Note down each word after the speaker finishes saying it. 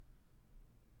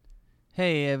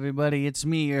Hey everybody, it's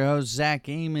me, your host Zach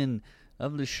Amon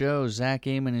of the show. Zach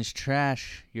Amon is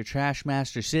trash, your trash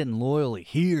master sitting loyally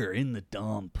here in the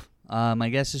dump. My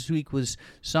guest this week was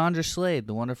Sondra Slade,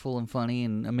 the wonderful and funny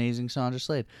and amazing Sondra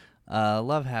Slade.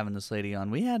 Love having this lady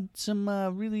on. We had some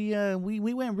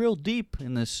we went real deep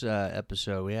in this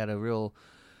episode. We had a real,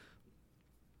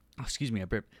 excuse me, I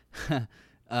burped.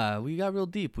 We got real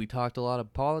deep. We talked a lot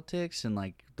of politics and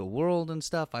like the world and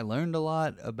stuff. I learned a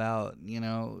lot about,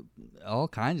 all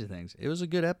kinds of things. It was a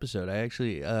good episode. I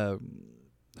actually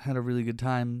had a really good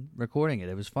time recording it.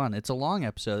 It was fun. It's a long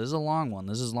episode. This is a long one.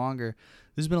 This is longer.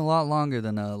 This has been a lot longer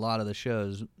than a lot of the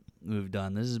shows we've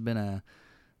done.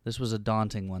 This was a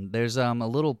daunting one. There's a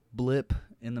little blip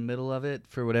in the middle of it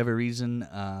for whatever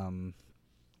reason.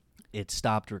 It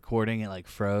stopped recording. It like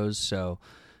froze. So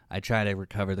I try to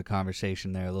recover the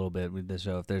conversation there a little bit with this.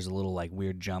 So if there's a little like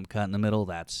weird jump cut in the middle,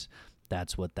 that's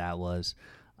what that was.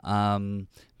 Thank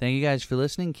you guys for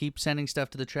listening. Keep sending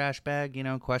stuff to the trash bag.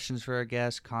 Questions for our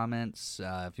guests, comments.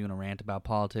 If you want to rant about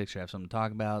politics or have something to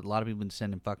talk about. A lot of people have been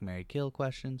sending fuck, marry, kill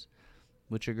questions,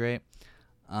 which are great.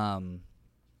 So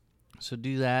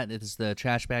do that. It's the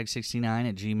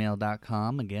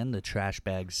trashbag69@gmail.com. Again, the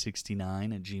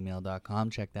trashbag69@gmail.com.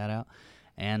 Check that out.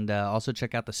 And also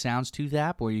check out the Soundstooth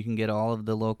app where you can get all of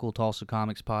the local Tulsa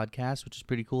Comics podcasts, which is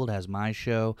pretty cool. It has my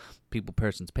show, People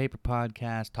Person's Paper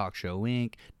Podcast, Talk Show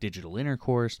Inc., Digital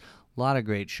Intercourse, a lot of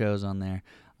great shows on there.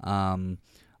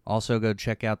 Also go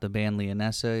check out the band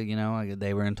Leonessa.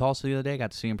 They were in Tulsa the other day. Got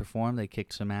to see them perform. They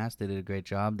kicked some ass. They did a great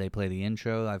job. They play the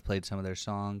intro. I've played some of their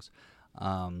songs.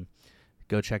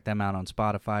 Go check them out on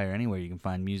Spotify or anywhere you can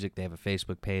find music. They have a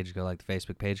Facebook page. Go like the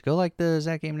Facebook page. Go like the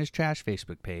Zach Amon is Trash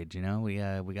Facebook page. We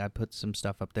got to put some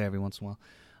stuff up there every once in a while.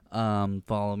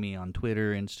 Follow me on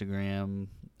Twitter, Instagram,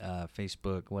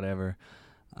 Facebook, whatever.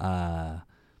 The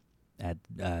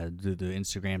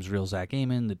Instagram's Real Zach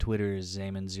Amon. The Twitter is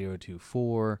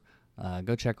Zamon024.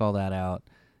 Go check all that out.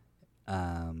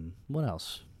 What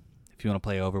else? If you want to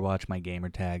play Overwatch, my gamer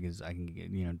tag is I can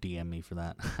get, DM me for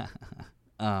that.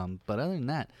 But other than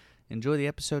that, enjoy the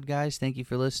episode, guys. Thank you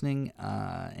for listening,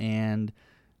 and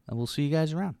we'll see you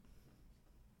guys around.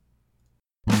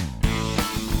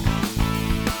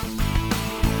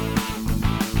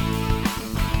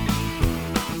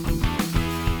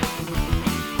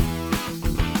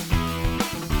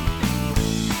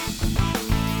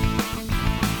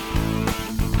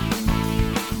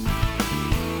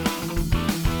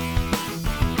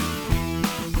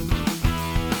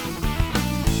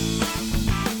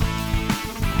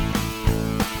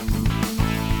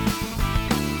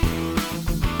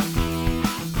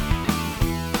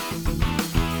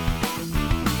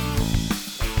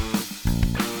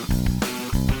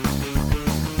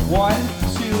 One,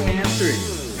 two, and three.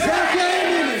 Zach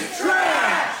Amon is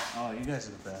trash! Oh, you guys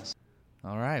are the best.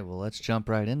 All right, well, let's jump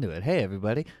right into it. Hey,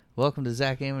 everybody. Welcome to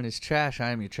Zach Amon is Trash.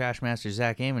 I am your trash master,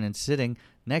 Zach Amon, and sitting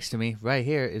next to me right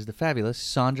here is the fabulous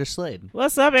Sondra Slade.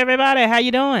 What's up, everybody? How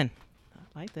you doing?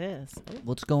 I like this.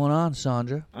 What's going on,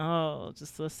 Sondra? Oh,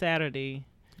 just a Saturday.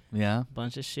 Yeah?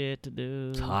 Bunch of shit to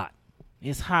do. It's hot.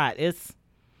 It's hot. It's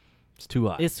too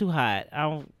hot. It's too hot.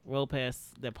 I roll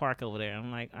past that park over there.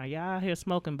 I'm like, are y'all out here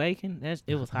smoking bacon?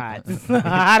 It was hot. It's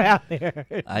hot out there.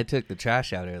 I took the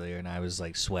trash out earlier, and I was,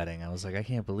 like, sweating. I was like, I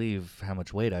can't believe how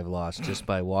much weight I've lost just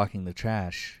by walking the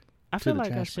trash. I feel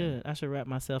like I should wrap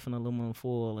myself in aluminum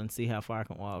foil and see how far I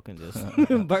can walk and just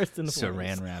burst in the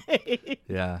Saran wrap.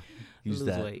 Yeah. Use Lose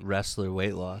that weight. wrestler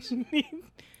weight loss.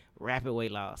 Rapid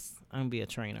weight loss. I'm going to be a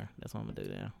trainer. That's what I'm going to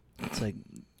do now. It's like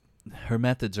her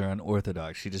methods are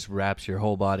unorthodox. She just wraps your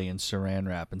whole body in saran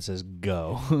wrap and says,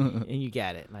 go. And you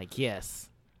got it. Like, yes.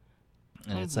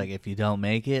 And it's like, if you don't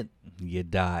make it, you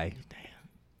die. Damn.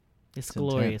 It's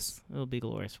glorious. Intense. It'll be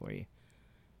glorious for you.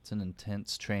 It's an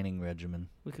intense training regimen.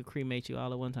 We could cremate you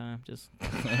all at one time. Just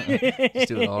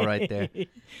do it all right there.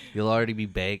 You'll already be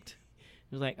baked.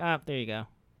 It was like, there you go.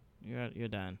 You're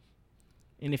done.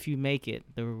 And if you make it,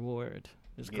 the reward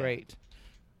is great.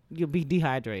 You'll be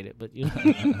dehydrated, but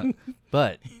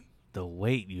but the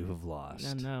weight you have lost.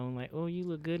 I know. I'm like, oh, you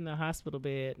look good in a hospital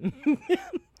bed.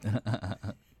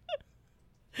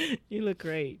 You look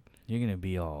great. You're gonna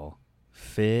be all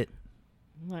fit.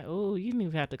 I'm like, oh, you didn't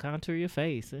even have to contour your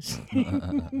face.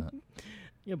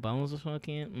 Your bones are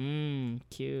fucking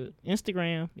cute.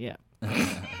 Instagram, yeah.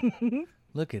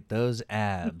 Look at those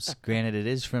abs. Granted, it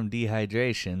is from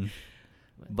dehydration,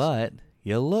 but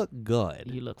you look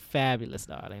good. You look fabulous,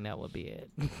 darling. That would be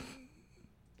it.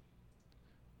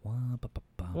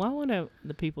 Well, I wonder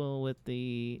the people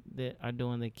that are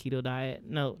doing the keto diet.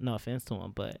 No offense to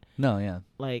them, but No, yeah.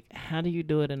 like, how do you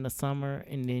do it in the summer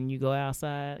and then you go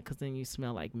outside? Because then you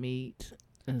smell like meat.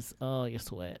 And you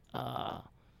sweat.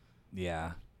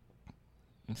 Yeah.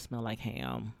 You smell like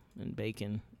ham and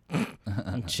bacon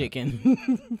and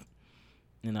chicken.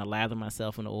 And I lather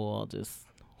myself in oil, just.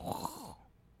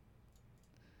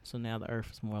 So now the earth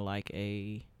is more like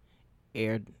a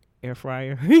air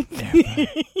fryer.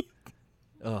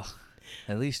 Ugh.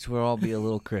 At least we'll all be a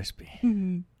little crispy.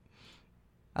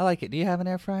 I like it. Do you have an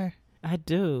air fryer? I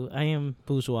do. I am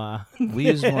bourgeois. We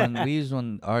used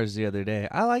one ours the other day.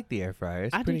 I like the air fryer.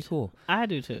 It's pretty cool. I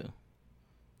do too.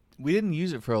 We didn't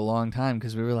use it for a long time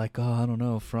because we were like, oh, I don't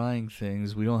know, frying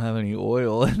things. We don't have any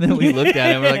oil. And then we looked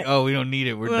at it and we're like, oh, we don't need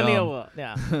it. We're dumb.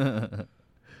 Yeah.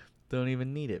 Don't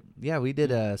even need it. Yeah, we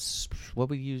did what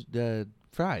we used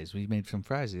fries. We made some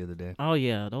fries the other day. Oh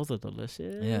yeah, those are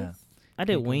delicious. Yeah. I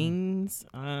did wings.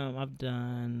 I've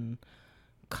done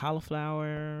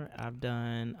cauliflower. I've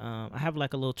done. I have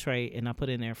like a little tray, and I put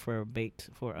in there for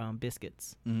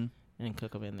biscuits and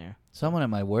cook them in there. Someone at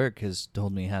my work has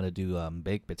told me how to do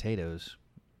baked potatoes.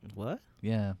 What?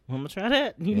 Yeah. Well, I'm gonna try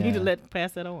that. You need to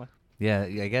pass that on. Yeah,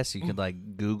 I guess you could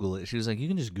like Google it. She was like, you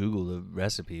can just Google the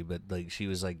recipe, but like she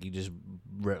was like, you just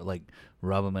like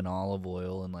rub them in olive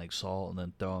oil and like salt, and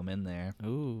then throw them in there.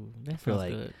 Ooh, that for sounds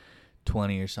like good.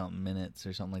 20 or something minutes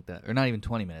or something like that, or not even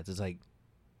 20 minutes. It's like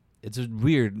it's a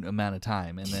weird amount of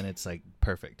time, and then it's like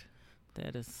perfect.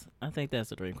 I think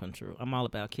that's a dream come true. I'm all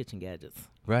about kitchen gadgets,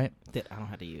 right? That I don't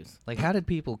have to use. Like, how did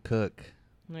people cook?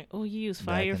 Like, oh, you use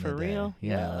fire for real?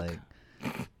 Yeah, Yuck. like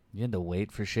you had to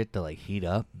wait for shit to like heat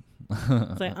up.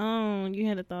 It's like, oh, you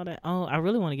had to thought that. Oh, I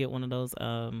really want to get one of those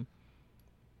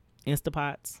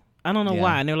Instapots. I don't know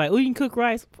why. And they're like, oh, you can cook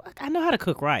rice. I know how to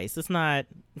cook rice. It's not.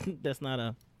 That's not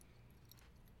a.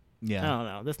 Yeah. I don't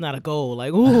know. That's not a goal.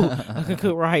 Like, ooh, I can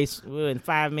cook rice in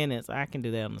 5 minutes. I can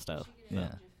do that on the stove.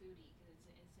 Yeah.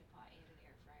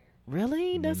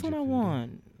 Really? That's Ninja what I foodie.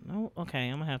 want. Oh, okay,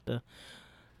 I'm gonna have to.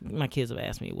 My kids have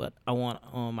asked me what I want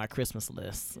on my Christmas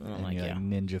list. And I'm And like, you're yeah, like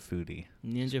Ninja Foodie.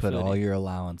 Ninja Put foodie. all your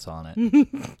allowance on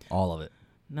it. All of it.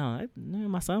 No,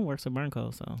 my son works at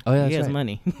Burnco, so Oh, yeah, he that's has right.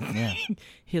 money. Yeah.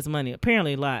 He has money.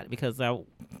 Apparently a lot, because I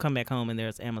come back home and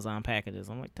there's Amazon packages.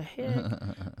 I'm like, the heck?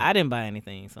 I didn't buy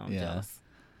anything, so I'm jealous.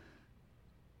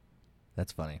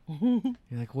 That's funny.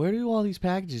 You're like, where do all these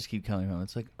packages keep coming from?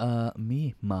 It's like,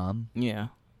 me, Mom. Yeah.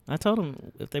 I told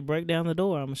him if they break down the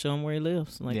door, I'm gonna show him where he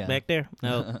lives. Like, back there.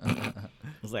 No.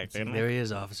 It's like, There he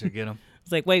is, officer. Get him.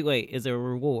 It's like, wait, is there a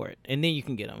reward? And then you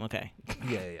can get him. Okay.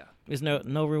 Yeah. There's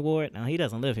no reward. No, he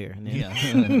doesn't live here. And then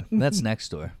Yeah. That's next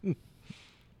door. That's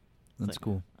like,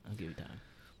 cool. I'll give you time.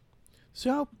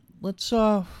 So let's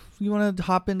you want to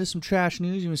hop into some trash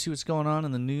news? You want to see what's going on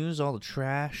in the news? All the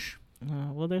trash.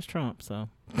 Well, there's Trump, so.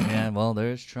 Yeah, well,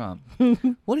 there's Trump.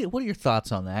 What are your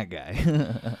thoughts on that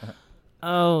guy?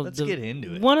 Oh, let's get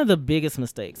into it. One of the biggest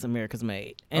mistakes America's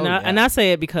made, and yeah. I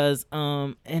say it because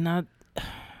I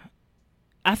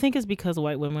think it's because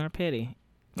white women are petty.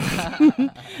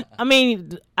 I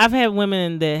mean, I've had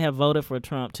women that have voted for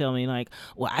Trump tell me like,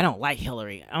 "Well, I don't like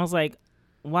Hillary." I was like,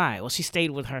 "Why?" Well, she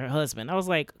stayed with her husband. I was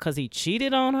like, "Cause he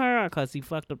cheated on her, or cause he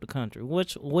fucked up the country?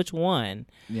 Which one?"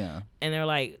 Yeah. And they're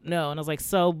like, "No," and I was like,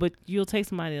 "So, but you'll take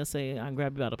somebody that'll say I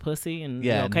grabbed you by the pussy, and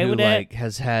Yeah, you're okay and who, with that?" like,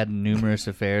 has had numerous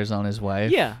affairs on his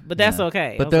wife. Yeah, but that's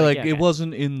okay. I But was they're like, yeah, it okay.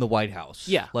 wasn't in the White House.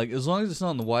 Yeah. Like, as long as it's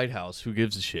not in the White House, who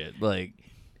gives a shit? Like,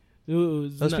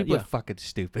 Those people are fucking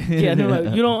stupid. Yeah, they're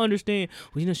like, you don't understand.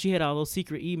 Well, she had all those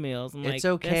secret emails. I'm like, It's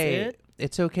okay. That's it?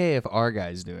 It's okay if our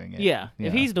guy's doing it. Yeah.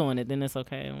 If he's doing it, then it's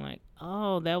okay. I'm like,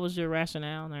 oh, that was your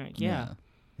rationale? And they're like, yeah.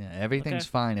 Yeah, everything's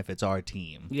fine if it's our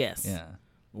team. Yes. Yeah.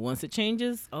 Once it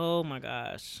changes, oh my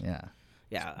gosh. Yeah.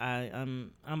 Yeah,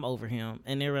 I'm over him.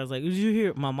 And everybody's like, did you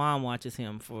hear? My mom watches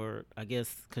him for, I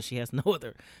guess, because she has no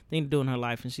other thing to do in her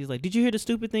life. And she's like, did you hear the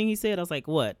stupid thing he said? I was like,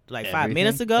 what? Like Everything? 5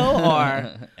 minutes ago?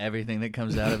 Or Everything that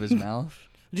comes out of his mouth?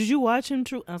 did you watch him?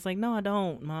 I was like, no, I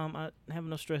don't, Mom. I have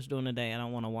no stress during the day. I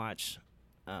don't want to watch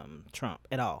Trump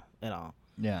at all.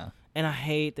 Yeah. And I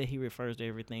hate that he refers to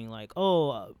everything like,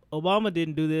 oh, Obama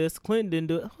didn't do this, Clinton didn't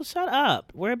do it. Oh, shut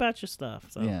up. Worry about your stuff.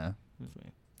 So, Yeah. that's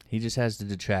me. He just has to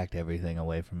detract everything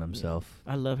away from himself.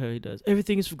 I love how he does.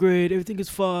 Everything is great. Everything is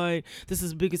fine. This is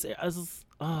the biggest.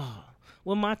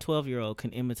 Well, my 12-year-old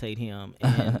can imitate him,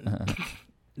 and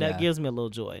that gives me a little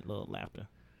joy, a little laughter.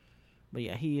 But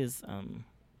yeah, he is.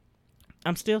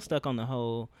 I'm still stuck on the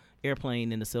whole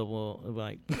airplane in the Civil,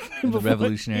 like The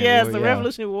Revolutionary Yes, War. the Yeah.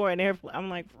 Revolutionary War and airplane. I'm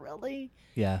like, really?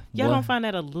 Yeah. Y'all Well, don't find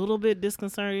that a little bit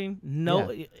disconcerting?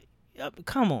 No.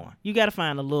 Come on, you got to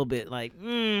find a little bit like.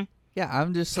 Yeah,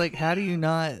 I'm just like, how do you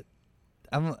not?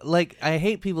 I'm like, I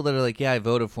hate people that are like, yeah, I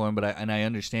voted for him, but I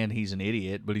understand he's an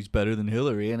idiot, but he's better than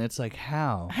Hillary, and it's like,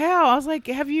 how? How? I was like,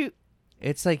 have you?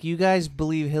 It's like you guys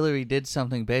believe Hillary did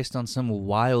something based on some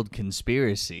wild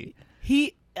conspiracy.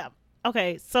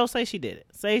 Okay, so say she did it.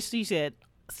 Say she said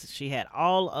she had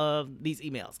all of these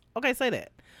emails. Okay, say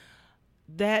that.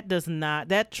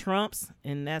 That trumps,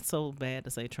 and that's so bad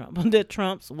to say Trump, but that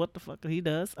trumps what the fuck he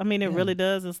does. I mean, it really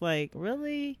does. It's like,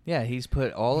 really? Yeah, he's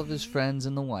put all of his friends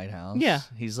in the White House. Yeah.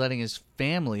 He's letting his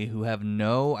family, who have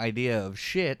no idea of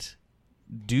shit,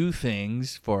 do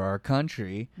things for our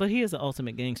country. But he is the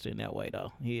ultimate gangster in that way,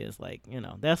 though. He is like,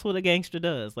 that's what a gangster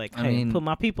does. Like, I hey, mean, put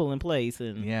my people in place.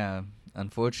 And yeah,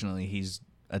 unfortunately, he's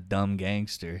a dumb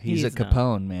gangster. He's He a is dumb.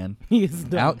 Capone, man. he is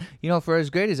dumb. For as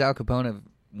great as Al Capone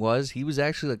was, he was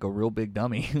actually like a real big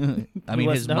dummy. I mean,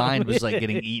 was his dumb. mind was like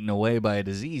getting eaten away by a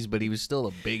disease, but he was still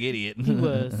a big idiot. He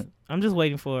was. I'm just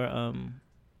waiting for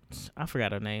I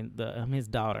forgot her name. His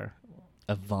daughter,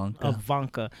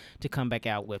 Ivanka, to come back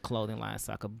out with clothing line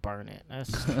so I could burn it. I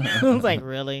was like,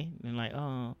 really? And like,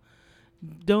 oh,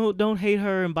 don't hate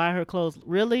her and buy her clothes.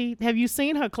 Really? Have you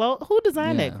seen her clothes? Who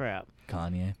designed that crap?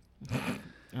 Kanye.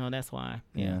 Oh, that's why.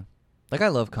 Yeah. Like, I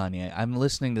love Kanye. I'm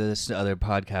listening to this other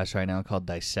podcast right now called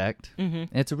Dissect. Mm-hmm. And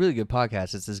it's a really good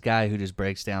podcast. It's this guy who just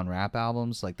breaks down rap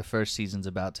albums. Like, the first season's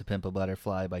about To Pimp a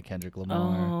Butterfly by Kendrick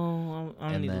Lamar. Oh,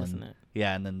 I don't need to listen to it.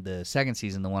 Yeah, and then the second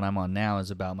season, the one I'm on now,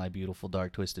 is about My Beautiful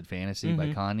Dark Twisted Fantasy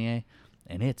by Kanye.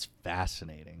 And it's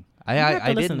fascinating.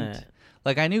 I didn't...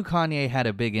 Like, I knew Kanye had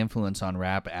a big influence on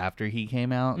rap after he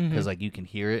came out. Because, like, you can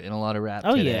hear it in a lot of rap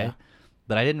today. Yeah.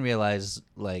 But I didn't realize,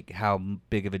 like, how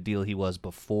big of a deal he was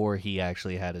before he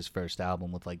actually had his first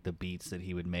album with, like, the beats that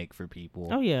he would make for people.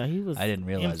 Oh, yeah. He was I didn't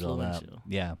realize all that.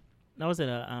 Yeah. I was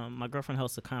at my girlfriend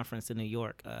hosts a conference in New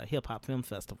York, a hip-hop film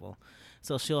festival.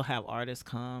 So she'll have artists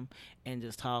come and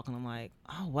just talk, and I'm like,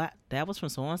 oh, what? That was from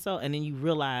so-and-so? And then you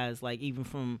realize, like, even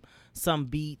from some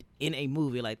beat in a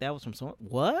movie, like, that was from so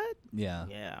what? Yeah.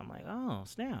 Yeah. I'm like, oh,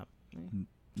 snap.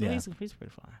 Yeah. He's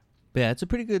pretty fun. Yeah, it's a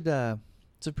pretty good...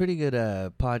 It's a pretty good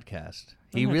podcast.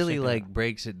 He really like out.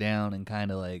 breaks it down and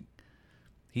kind of like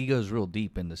he goes real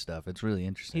deep into stuff. It's really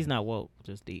interesting. He's not woke,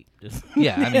 just deep. Just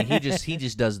yeah, I mean he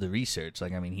just does the research.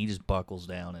 Like I mean he just buckles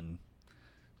down and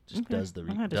just does the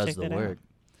work.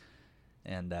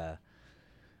 And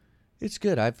it's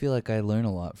good. I feel like I learn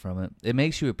a lot from it. It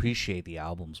makes you appreciate the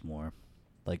albums more.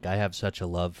 Like I have such a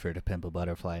love for To Pimp a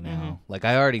Butterfly now. Like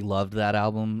I already loved that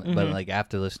album, but like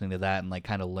after listening to that and like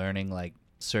kind of learning like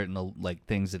certain like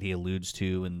things that he alludes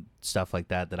to and stuff like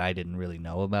that I didn't really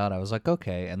know about, I was like,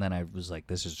 okay. And then I was like,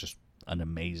 this is just an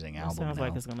amazing album. Sounds now.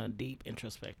 like it's gonna deep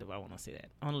introspective. I want to see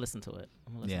that. I want to listen to it.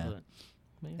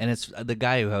 And it's the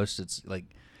guy who hosts. It's like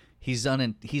he's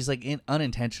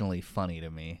unintentionally funny to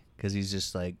me because he's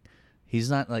just like he's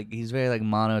not like he's very like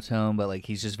monotone, but like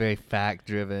he's just very fact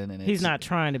driven and he's not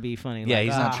trying to be funny. Yeah, like,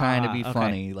 he's not trying to be okay.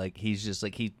 funny. Like he's just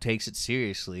like he takes it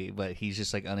seriously, but he's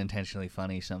just like unintentionally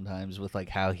funny sometimes with like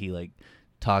how he like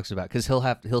talks about because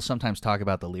he'll sometimes talk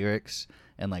about the lyrics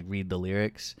and like read the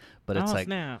lyrics, but it's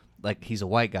like he's a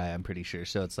white guy, I'm pretty sure.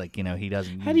 So it's like he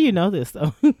doesn't. How do you know this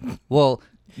though? Well,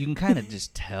 you can kind of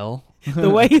just tell the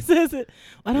way he says it.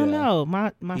 I don't know.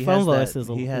 My phone voice is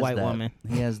a white woman.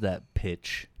 He has that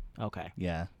pitch. Okay.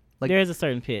 Yeah. Like there is a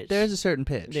certain pitch. There is a certain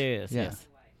pitch. There is. Yeah. Yes.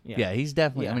 Yeah, he's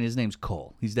definitely. Yeah. I mean, his name's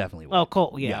Cole. He's definitely white. Oh,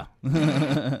 Cole. Yeah.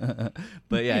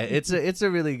 But yeah, it's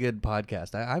a really good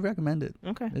podcast. I recommend it.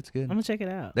 Okay. It's good. I'm gonna check it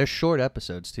out. They're short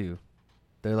episodes too.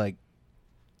 They're like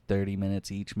 30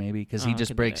 minutes each, maybe, because he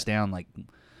just breaks down like.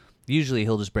 Usually,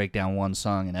 he'll just break down one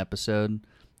song an episode,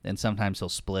 and sometimes he'll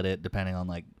split it depending on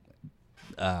like,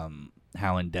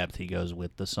 how in depth he goes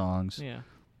with the songs. Yeah.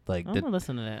 Like I'm gonna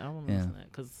listen to that. I want to listen to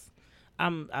that because.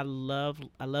 I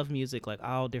love music, like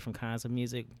all different kinds of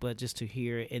music, but just to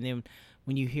hear it, and then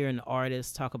when you hear an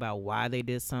artist talk about why they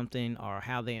did something or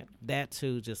how that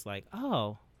too, just like,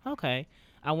 oh, okay,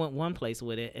 I went one place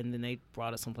with it, and then they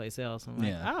brought it someplace else. I'm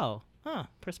like,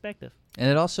 perspective. And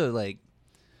it also like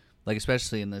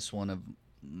especially in this one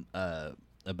of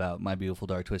about My Beautiful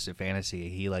Dark Twisted Fantasy,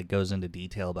 he like goes into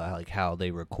detail about like how they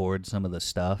record some of the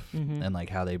stuff and like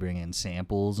how they bring in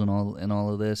samples and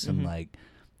all of this and like.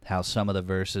 How some of the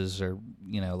verses are,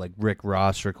 like Rick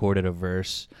Ross recorded a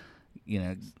verse,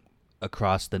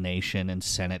 across the nation and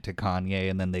sent it to Kanye,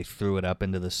 and then they threw it up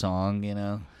into the song, and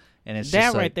it's that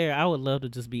just right like, there. I would love to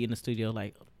just be in the studio,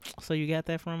 like, so you got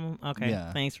that from him? Okay,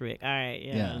 yeah. Thanks, Rick. All right,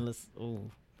 yeah.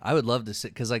 Ooh. I would love to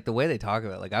sit because like the way they talk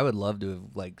about it, like I would love to have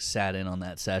like sat in on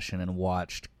that session and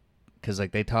watched because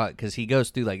like they talk because he goes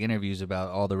through like interviews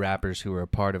about all the rappers who were a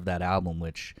part of that album,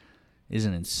 which. is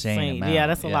an insane amount. Yeah,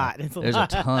 that's a lot. There's a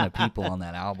ton of people on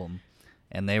that album.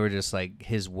 And they were just like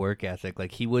his work ethic.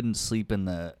 Like he wouldn't sleep in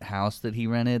the house that he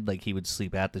rented. Like he would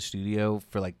sleep at the studio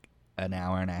for like an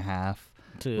hour and a half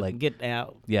to like get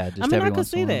out. Yeah, just I mean, every I could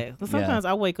once see in a while. that. But sometimes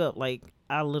I wake up like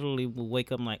I literally will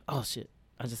wake up and like, oh shit,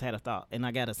 I just had a thought and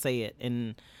I gotta say it.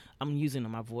 And I'm using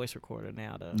my voice recorder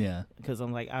now because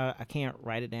I'm like I can't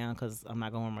write it down because I'm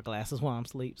not going to wear my glasses while I'm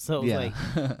asleep. So it's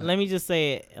like, let me just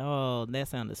say it. Oh, that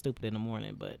sounded stupid in the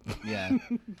morning, but yeah.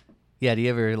 Yeah, do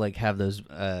you ever like have those?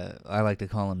 I like to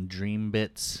call them dream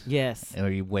bits. Yes.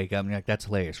 Or you wake up and you're like, "That's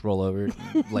hilarious." Roll over,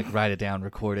 like write it down,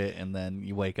 record it, and then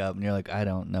you wake up and you're like, "I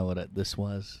don't know what this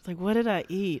was." It's like, what did I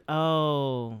eat?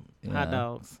 Oh, hot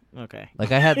dogs. Okay.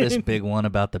 Like I had this big one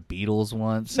about the Beatles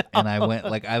once, and I went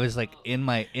like I was like in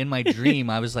my dream,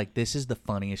 I was like, "This is the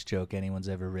funniest joke anyone's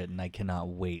ever written. I cannot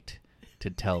wait to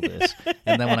tell this."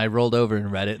 And then when I rolled over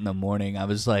and read it in the morning, I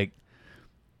was like,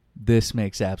 this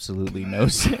makes absolutely no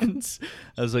sense.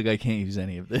 I was like, I can't use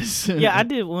any of this. Yeah, I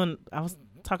did one. I was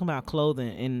talking about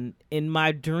clothing, and in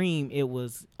my dream, it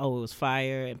was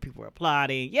fire, and people were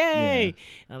applauding. Yay! Yeah.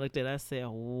 And I looked at it, I said,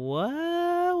 what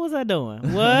was I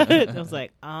doing? What? I was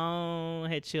like, I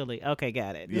had chili. Okay,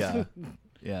 got it. Yeah.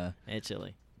 Yeah. I had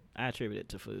chili. I attribute it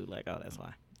to food. Like, oh, that's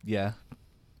why. Yeah.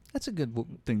 That's a good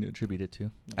thing to attribute it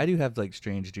to. I do have, like,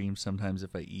 strange dreams sometimes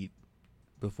if I eat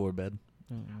before bed.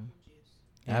 Mm-hmm.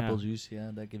 Apple juice, yeah,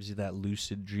 that gives you that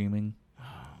lucid dreaming.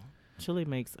 Chili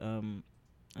makes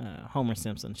Homer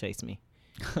Simpson chase me.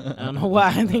 I don't know why.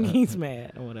 I think he's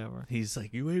mad or whatever. He's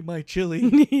like, you ate my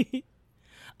chili.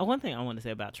 One thing I want to say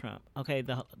about Trump. Okay,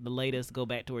 the latest, go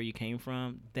back to where you came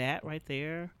from. That right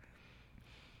there.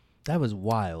 That was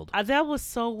wild. That was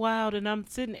so wild. And I'm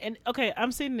sitting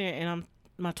there, and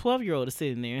my 12-year-old is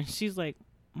sitting there, and she's like,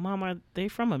 Mom, are they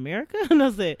from America? And I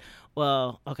said,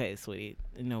 well, okay, sweetie,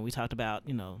 we talked about,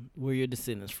 where your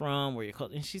descendants from, where your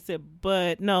culture. And she said,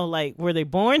 but no, like, were they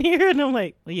born here? And I'm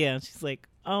like, well, yeah. And she's like,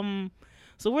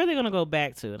 so where are they going to go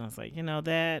back to? And I was like,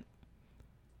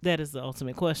 that is the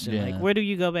ultimate question. Yeah. Like, where do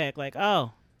you go back? Like,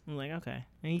 oh, I'm like, okay.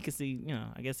 And he could see,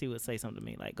 I guess he would say something to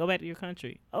me, like, go back to your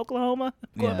country. Oklahoma?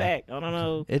 Go back. I don't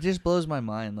know. It just blows my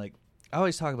mind. Like, I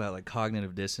always talk about like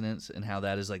cognitive dissonance and how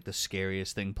that is like the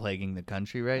scariest thing plaguing the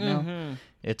country right now.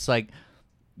 It's like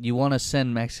you want to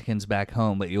send Mexicans back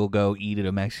home, but you'll go eat at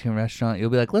a Mexican restaurant. You'll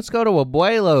be like, let's go to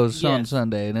Abuelo's on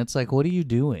Sunday. And it's like, what are you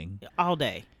doing? All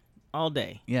day.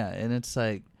 Yeah. And it's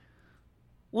like,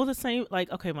 well, the same, like,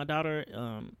 okay, my daughter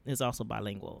is also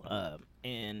bilingual.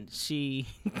 And she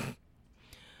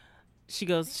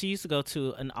used to go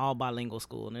to an all bilingual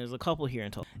school, and there's a couple here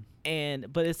in Tulsa.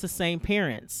 But it's the same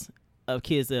parents of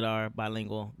kids that are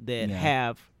bilingual that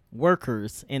have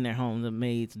workers in their home, the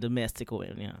maids, domestic,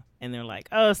 and they're like,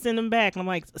 oh, send them back. And I'm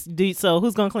like, so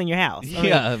who's going to clean your house?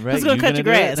 Right. Who's going to cut your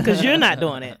grass? Because you're not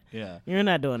doing it. Yeah. You're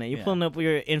not doing it. You're pulling up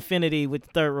your Infinity with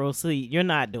third row seat. You're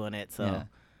not doing it. So. Yeah.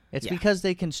 It's because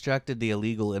they constructed the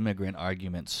illegal immigrant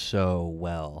argument so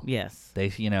well. Yes. They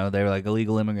were like,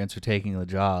 illegal immigrants are taking the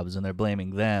jobs, and they're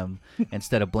blaming them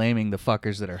instead of blaming the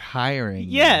fuckers that are hiring.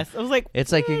 Yes. them. I was like,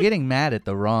 it's like you're getting mad at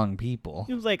the wrong people.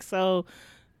 He was like, so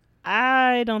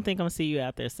I don't think I'm going to see you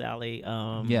out there, Sally.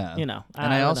 Yeah. And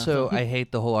I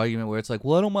hate the whole argument where it's like,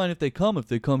 well, I don't mind if they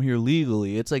come here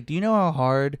legally. It's like, do you know how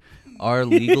hard our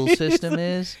legal system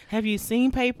is? Have you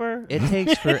seen paper? It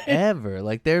takes forever.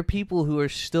 Like, there are people who are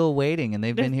still waiting, and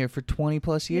they've been here for 20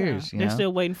 plus years. They're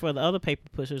still waiting for the other paper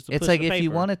pushers to push the paper. It's like, if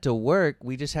you want it to work,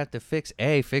 we just have to fix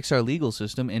our legal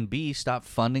system, and B, stop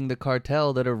funding the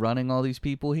cartel that are running all these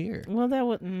people here. Well, that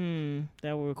would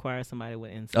require somebody with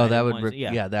insight. Oh, that would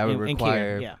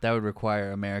that would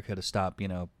require America to stop,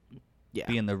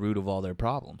 being the root of all their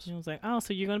problems. It was like, oh,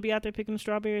 so you're going to be out there picking the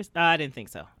strawberries? I didn't think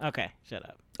so. Okay, shut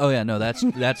up. Oh, yeah, no,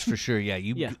 that's for sure.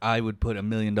 Yeah, I would put $1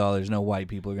 million. No white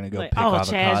people are going to go pick avocados.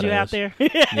 Oh, Chaz, you out there?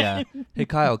 Yeah. Hey,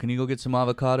 Kyle, can you go get some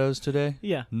avocados today?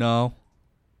 Yeah. No.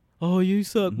 Oh, you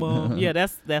suck, Mom. Yeah,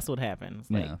 that's what happens.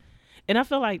 Like, and I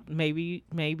feel like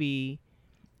maybe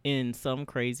in some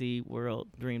crazy world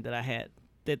dream that I had,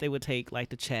 that they would take like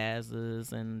the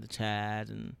Chazes and the Chad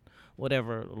and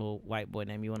whatever little white boy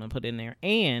name you want to put in there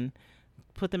and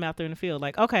put them out there in the field.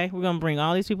 Like, okay, we're going to bring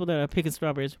all these people that are picking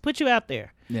strawberries, put you out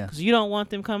there. Yeah. Because you don't want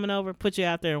them coming over, put you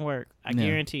out there and work. I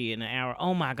guarantee you in an hour.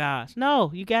 Oh, my gosh.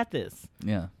 No, you got this.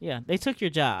 Yeah. Yeah, they took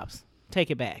your jobs. Take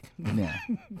it back. Yeah.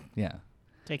 Yeah.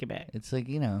 Take it back. It's like,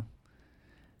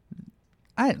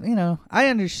 I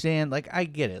understand. Like, I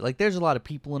get it. Like, there's a lot of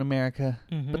people in America,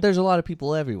 but there's a lot of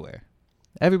people everywhere.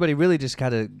 Everybody really just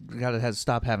gotta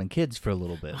stop having kids for a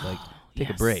little bit. Like, Take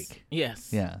a break. Yes.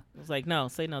 Yeah. It's like, no,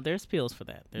 say no. There's pills for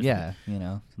that.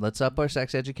 Let's up our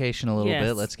sex education a little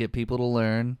bit. Let's get people to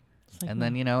learn. Like, and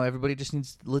then, everybody just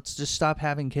let's just stop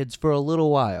having kids for a little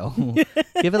while.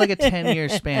 Give it like a 10-year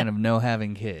span of no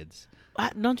having kids.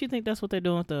 Don't you think that's what they're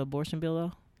doing with the abortion bill,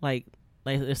 though? Like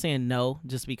they're saying no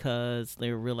just because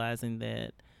they're realizing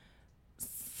that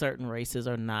certain races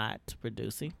are not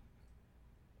producing.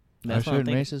 Are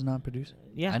certain races not producing?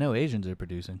 Yeah. I know Asians are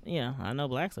producing. Yeah, I know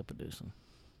blacks are producing.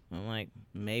 I'm like,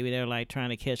 maybe they're like trying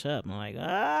to catch up. I'm like,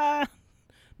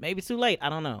 maybe too late. I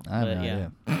don't know. I have no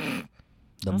idea.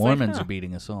 The Mormons are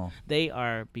beating us all. They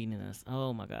are beating us.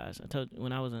 Oh my gosh! I told you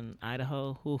when I was in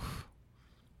Idaho,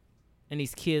 and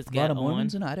these kids got on. A lot of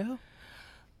Mormons in Idaho.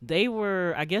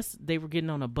 I guess they were getting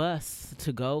on a bus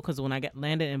to go because when I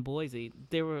landed in Boise,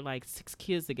 there were like 6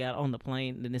 kids that got on the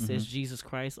plane and it says Jesus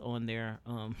Christ on their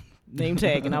name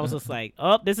tag, and I was just like,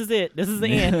 oh, this is it. This is the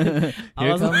end.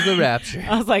 Here comes the rapture.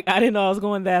 I was like, I didn't know I was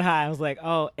going that high. I was like,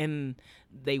 oh, and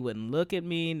they wouldn't look at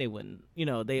me, and they wouldn't,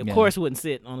 they of course wouldn't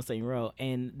sit on the same row.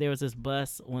 And there was this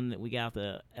bus when we got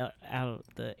out of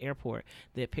the airport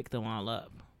that picked them all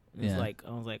up. It's like,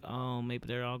 I was like, oh, maybe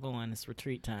they're all going. It's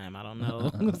retreat time. I don't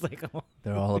know. I was like, oh.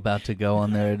 They're all about to go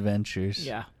on their adventures.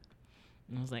 Yeah.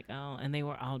 And I was like, oh, and they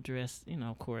were all dressed,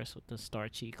 of course, with the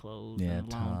starchy clothes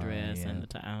and the long dress and the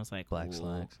tie. I was like, black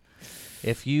slacks.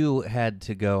 If you had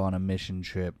to go on a mission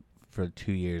trip for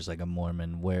 2 years like a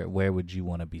Mormon, where would you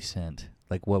want to be sent?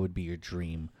 Like, what would be your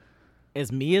dream? As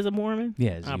me as a Mormon?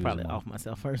 Yeah, I'll probably off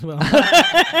myself first. Well,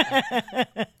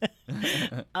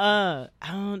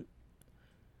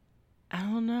 I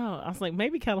don't know. I was like,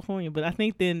 maybe California, but I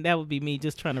think then that would be me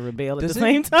just trying to rebel at the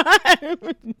same time.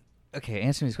 Okay,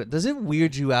 answer me this question. Does it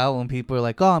weird you out when people are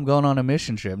like, oh, I'm going on a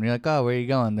mission trip? And you're like, oh, where are you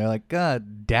going? They're like,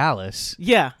 Dallas.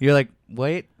 Yeah. You're like,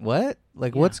 wait, what?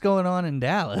 Like, what's going on in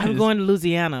Dallas? I'm going to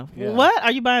Louisiana. Yeah. What?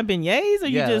 Are you buying beignets? Or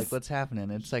you just... like, what's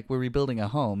happening? It's like, we're rebuilding a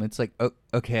home. It's like, oh,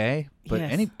 okay, but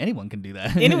anyone can do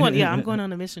that. Anyone, I'm going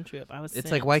on a mission trip.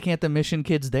 It's like, why can't the mission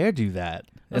kids there do that?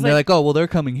 And they're like, oh, well, they're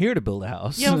coming here to build a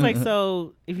house. Yeah, I was like,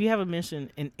 so if you have a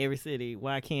mission in every city,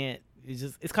 why can't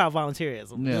it's called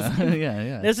volunteerism.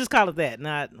 Yeah. Let's just call it that.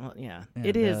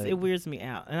 It is. It weirds me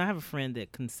out. And I have a friend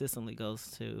that consistently goes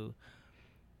to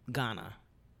Ghana.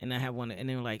 And I have one, and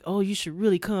they were like, oh, you should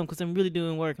really come because I'm really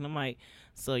doing work. And I'm like,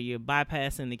 so you're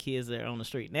bypassing the kids that are on the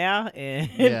street now?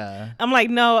 And I'm like,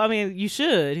 no, I mean, you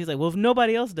should. He's like, well, if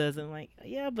nobody else does it. I'm like,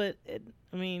 yeah, but,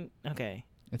 okay.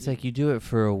 It's like you do it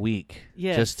for a week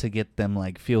just to get them,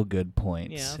 like, feel-good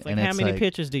points. Yeah, it's like, how many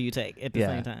pictures do you take at the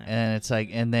same time? And it's like,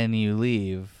 and then you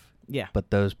leave, but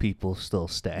those people still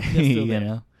stay, you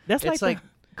know? That's like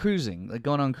cruising, like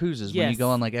going on cruises. When you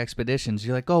go on like expeditions,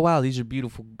 you're like, oh wow, these are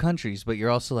beautiful countries, but you're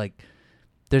also like,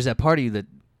 there's that part of you that,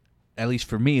 at least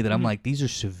for me, that I'm like, these are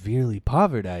severely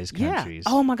povertized countries.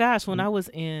 Oh my gosh, when I was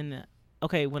in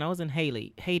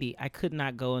Haiti, I could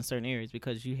not go in certain areas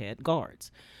because you had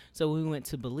guards. So when we went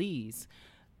to Belize,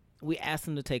 we asked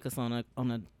them to take us on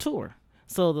a tour.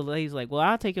 So the lady's like, well,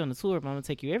 I'll take you on the tour, but I'm gonna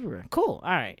take you everywhere. Cool,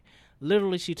 all right.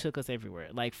 Literally, she took us everywhere.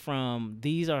 Like, from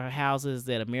these are houses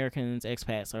that Americans,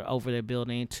 expats are over there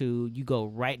building to, you go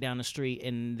right down the street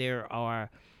and there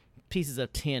are pieces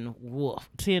of tin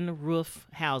roof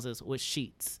houses with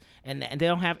sheets. And they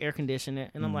don't have air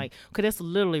conditioning. And I'm like, okay, that's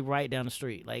literally right down the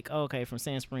street. Like, okay, from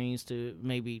Sand Springs to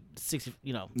maybe 60,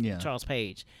 Charles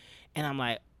Page. And I'm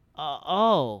like,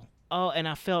 oh, and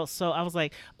I felt so, I was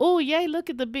like, oh, yay, look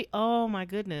at the big, oh, my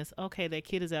goodness. Okay, that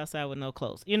kid is outside with no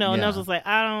clothes. And I was just like,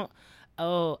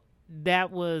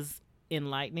 that was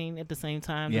enlightening at the same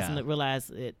time. Just to realize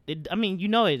it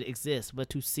exists, but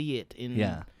to see it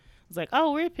it's like,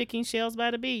 oh, we're picking shells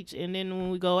by the beach. And then when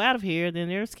we go out of here, then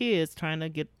there's kids trying to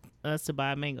get us to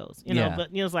buy mangoes, but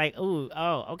it's like,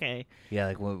 okay. Yeah,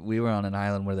 like we were on an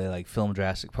island where they like filmed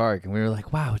Jurassic Park, and we were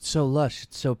like, wow, it's so lush,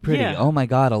 it's so pretty. Oh my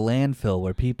God, a landfill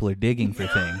where people are digging for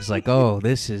things. Like, oh,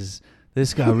 this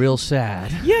got real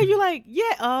sad. Yeah, you're like,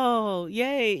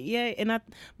 yay.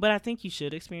 But I think you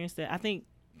should experience that. I think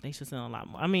they should send a lot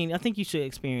more. I mean, I think you should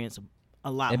experience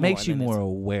a lot more. It makes you more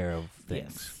aware of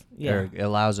things. Or it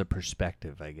allows a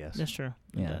perspective, I guess. That's true.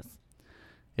 Yeah. It does.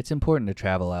 It's important to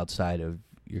travel outside of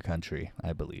your country,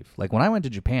 I believe. Like, when I went to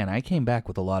Japan, I came back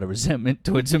with a lot of resentment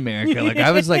towards America. Like,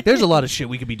 I was like, there's a lot of shit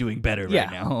we could be doing better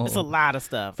right now. It's a lot of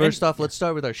stuff. First off, let's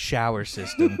start with our shower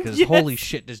system, because holy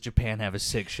shit, does Japan have a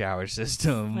sick shower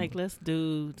system. Like, let's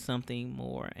do something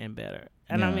more and better.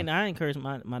 And I mean, I encourage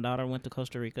my daughter went to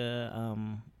Costa Rica.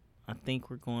 I think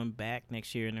we're going back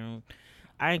next year, and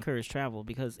I encourage travel,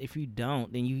 because if you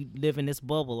don't, then you live in this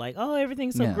bubble like, oh,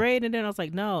 everything's so great. And then I was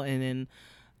like, no. And then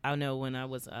I know when I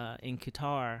was in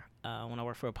Qatar, when I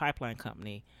worked for a pipeline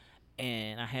company,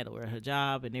 and I had to wear a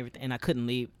hijab and everything, and I couldn't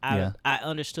leave. Yeah. I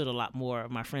understood a lot more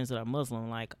of my friends that are Muslim.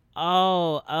 Like,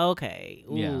 oh, okay,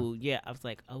 ooh, yeah. I was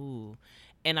like, oh,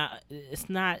 and it's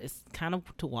kind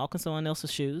of to walk in someone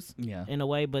else's shoes, Yeah. in a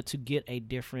way, but to get a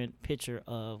different picture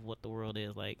of what the world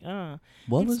is like.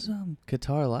 What was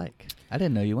Qatar like? I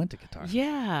didn't know you went to Qatar.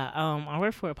 Yeah, I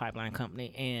work for a pipeline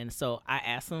company, and so I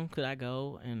asked them, could I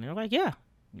go, and they're like, yeah.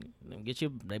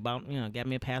 They bought, got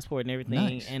me a passport and everything.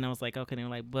 Nice. And I was like, okay. They were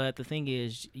like, but the thing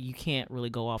is, you can't really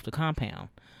go off the compound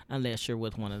unless you're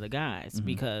with one of the guys,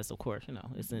 because of course,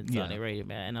 it's in Saudi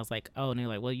Arabia. And I was like, oh, and they're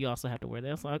like, well, you also have to wear that.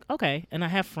 I was like, okay. And I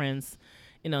have friends,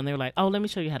 and they were like, oh, let me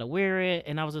show you how to wear it.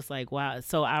 And I was just like, wow.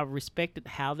 So I respected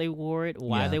how they wore it,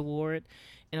 why they wore it.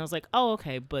 And I was like, oh,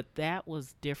 okay. But that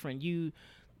was different.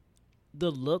 The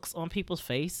looks on people's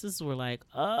faces were like,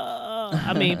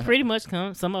 I mean, pretty much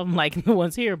some of them like the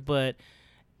ones here, but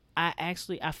I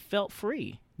felt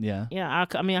free. Yeah. Yeah, I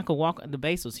could walk. The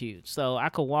base was huge, so I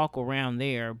could walk around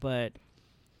there, but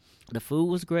the food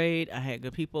was great. I had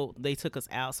good people. They took us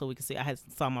out so we could see. I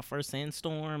saw my first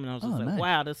sandstorm, and I was just like, nice.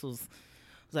 wow, this was. I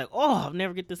was like, oh, I'll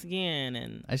never get this again.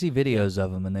 And I see videos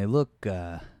of them, and they look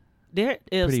it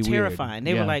was pretty terrifying. weird.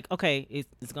 They Yeah. were like, okay,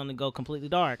 it's going to go completely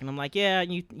dark. And I'm like, yeah,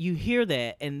 you hear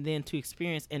that. And then to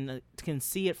experience and can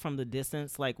see it from the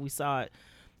distance, like we saw it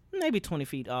maybe 20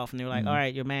 feet off. And they were like, all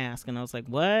right, your mask. And I was like,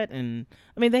 what? And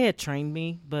I mean, they had trained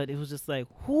me, but it was just like,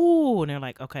 whoo. And they're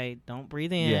like, okay, don't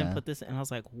breathe in, put this in. And I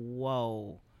was like,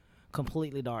 whoa,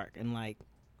 completely dark. And like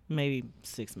maybe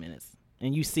 6 minutes.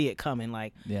 And you see it coming,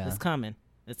 like, it's coming.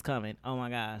 It's coming. Oh my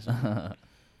gosh.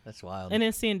 That's wild. And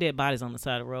then seeing dead bodies on the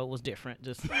side of the road was different.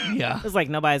 Just it's like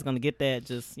nobody's gonna get that.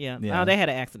 Just Oh, they had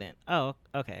an accident. Oh,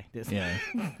 okay. Yeah.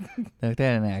 They had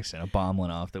an accident. A bomb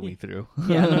went off that we threw.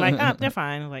 Yeah. And they're like, oh, they're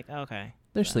fine. I'm like, okay.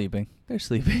 They're sleeping. They're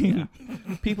sleeping. Yeah.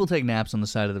 People take naps on the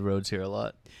side of the roads here a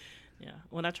lot. Yeah.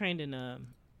 When I trained in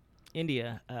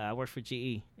India, I worked for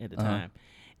GE at the time,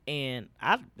 and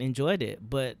I enjoyed it,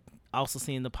 but also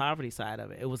seeing the poverty side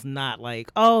of it. It was not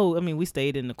like, we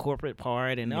stayed in the corporate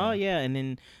part and and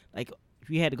then like if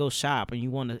you had to go shop and you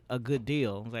want a good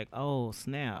deal, it was like, oh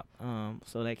snap,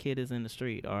 so that kid is in the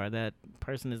street or that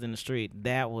person is in the street.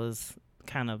 That was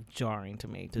kind of jarring to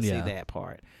me to see that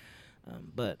part,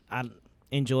 but I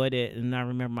enjoyed it. And I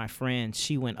remember my friend,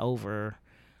 she went over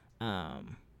I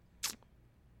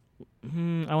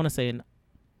want to say in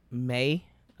May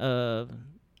of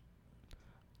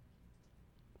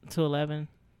 9/11,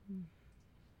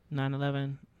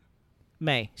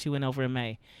 May. She went over in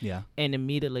May. Yeah. And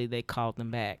immediately they called them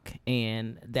back.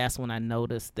 And that's when I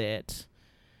noticed that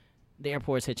the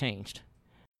airports had changed.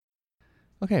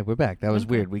 Okay, we're back. That was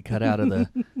weird. We cut out of the...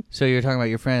 So you're talking about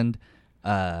your friend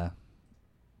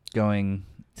going...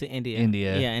 To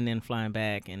India. Yeah, and then flying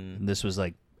back. And this was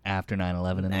like after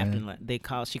 9/11 and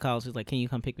everything? She called. She was like, can you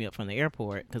come pick me up from the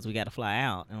airport? Because we got to fly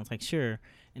out. And I was like, sure.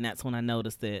 And that's when I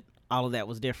noticed that all of that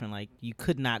was different. Like, you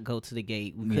could not go to the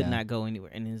gate. We could not go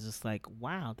anywhere. And it's just like,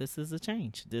 wow, this is a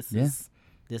change. This is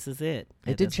it.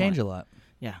 It did change a lot.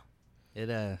 Yeah. It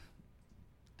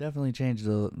definitely changed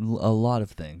a lot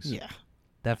of things. Yeah.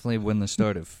 Definitely when the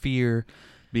start of fear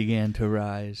began to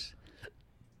rise.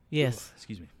 Yes. Oh,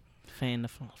 excuse me. Fan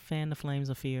the flames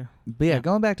of fear. But yeah,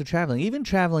 going back to traveling, even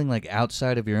traveling like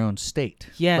outside of your own state.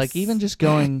 Yes. Like even just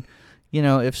going,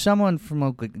 if someone from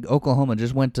Oklahoma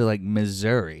just went to like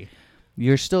Missouri,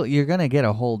 you're going to get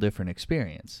a whole different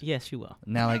experience. Yes, you will.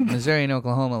 Now like Missouri and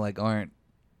Oklahoma like aren't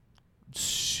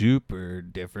super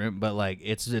different, but like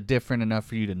it's different enough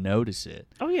for you to notice it.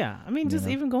 Oh yeah. I mean, just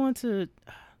even going to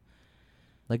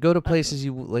like go to places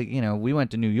you like, we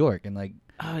went to New York and like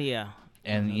oh yeah.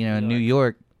 And in New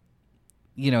York,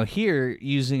 here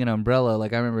using an umbrella,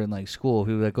 like I remember in like school,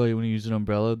 people were like, "Oh, you want to use an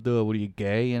umbrella? Duh, what are you,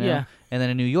 gay?" Yeah. And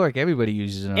then in New York, everybody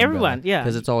uses an umbrella. Everyone, yeah,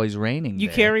 because it's always raining. You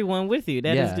carry one with you.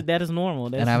 That is normal.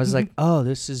 And I was like, "Oh,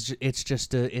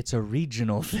 it's a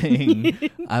regional thing."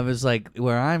 I was like,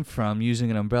 "Where I'm from, using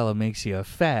an umbrella makes you a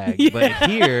fag, but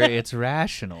here it's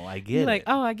rational. I get it." Like,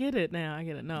 oh, I get it now. I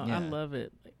get it. No, I love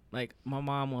it. Like my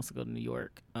mom wants to go to New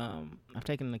York. I've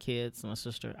taken the kids, my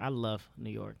sister. I love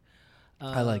New York.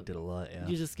 I liked it a lot, yeah.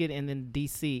 You just get in, and then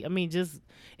D.C. I mean,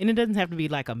 and it doesn't have to be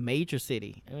like a major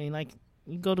city. I mean, like,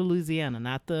 you go to Louisiana,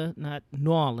 not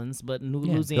New Orleans, but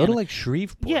Louisiana. Go to like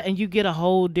Shreveport. Yeah, and you get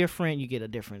a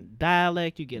different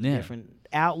dialect, you get a different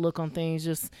outlook on things.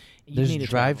 There's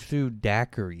drive-through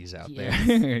daiquiris out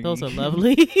there. Those are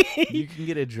lovely. You can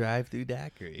get a drive-through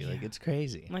daiquiri. Like, it's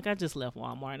crazy. Like, I just left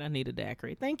Walmart. I need a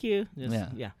daiquiri. Thank you.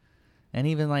 Yeah. And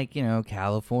even like,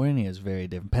 California is very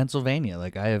different. Pennsylvania,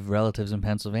 like I have relatives in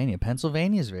Pennsylvania.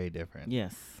 Pennsylvania is very different.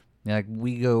 Yes. Yeah, like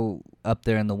we go up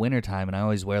there in the wintertime, and I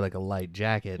always wear like a light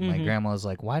jacket. And my grandma was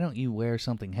like, "Why don't you wear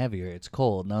something heavier? It's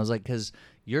cold." And I was like, "Cause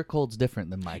your cold's different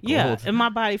than my cold." Yeah, and my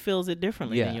body feels it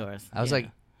differently than yours. I was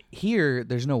like, here,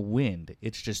 there's no wind.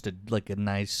 It's just a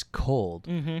nice cold.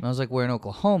 And I was like, where in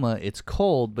Oklahoma, it's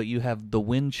cold, but you have the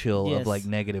wind chill of like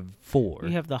 -4.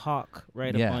 You have the hawk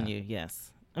right up on you.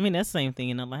 Yes. I mean, that's the same thing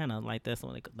in Atlanta. Like, that's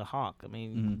when the hawk. I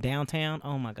mean, downtown,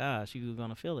 oh my gosh, you're going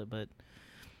to feel it. But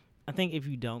I think if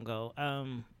you don't go,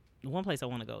 the one place I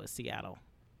want to go is Seattle.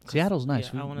 Seattle's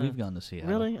nice. We've gone to Seattle.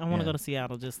 Really? I want to go to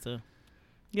Seattle just to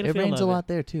get a feel of it. It rains a lot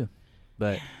there, too.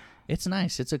 But it's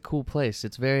nice. It's a cool place.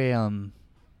 It's very,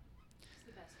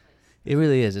 it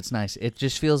really is. It's nice. It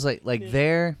just feels like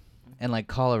there and like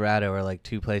Colorado are like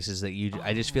two places that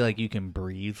I just feel like you can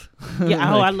breathe.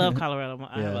 Yeah, I love Colorado.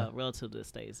 I have a relative that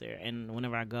stays there, and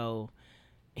whenever I go,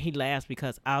 he laughs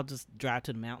because I'll just drive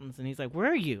to the mountains, and he's like,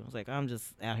 "Where are you?" I was like, "I'm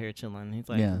just out here chilling." He's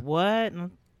like, "What?"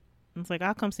 And I was like,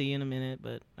 "I'll come see you in a minute,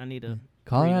 but I need to."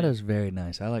 Colorado's very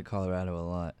nice. I like Colorado a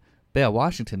lot. But yeah,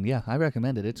 Washington, I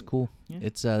recommend it. It's cool. Yeah.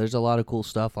 It's there's a lot of cool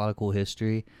stuff, a lot of cool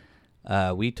history.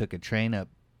 We took a train up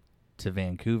to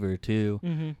Vancouver too,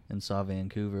 and saw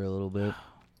Vancouver a little bit.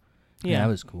 Yeah, that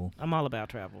was cool. I'm all about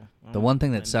travel. The one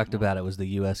thing that sucked about it was the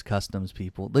U.S. Customs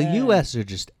people. The U.S. are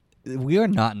just, we are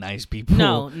not nice people.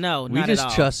 No, we not just at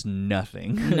all. trust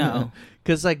nothing. No,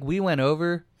 because like we went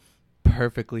over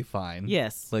perfectly fine.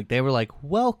 Yes, like they were like,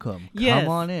 "Welcome, come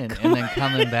on in," and then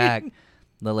coming back,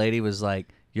 the lady was like,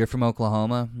 "You're from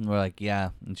Oklahoma?" And we're like,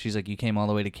 "Yeah," and she's like, "You came all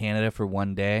the way to Canada for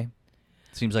one day?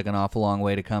 Seems like an awful long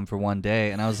way to come for one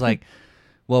day." And I was like,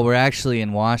 well, we're actually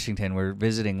in Washington. We're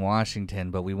visiting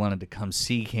Washington, but we wanted to come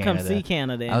see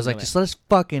Canada. I was like, just let us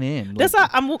fucking in. That's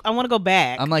I want to go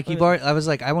back. I'm like, I was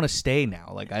like, I want to stay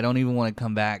now. Like, I don't even want to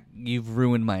come back. You've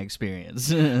ruined my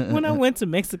experience. When I went to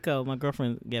Mexico, my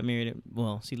girlfriend got married.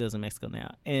 Well, she lives in Mexico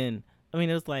now. And, I mean,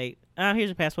 it was like, oh, here's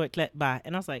your passport. Bye.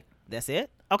 And I was like, that's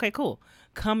it? Okay, cool.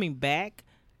 Coming back,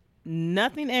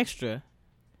 nothing extra.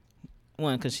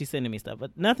 One, because she's sending me stuff,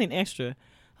 but nothing extra.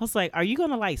 I was like, are you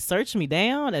going to like search me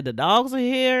down and the dogs are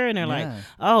here? And they're like,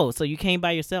 oh, so you came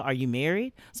by yourself? Are you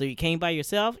married? So you came by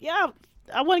yourself? Yeah,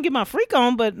 I want to get my freak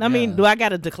on, but I mean, do I got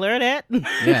to declare that?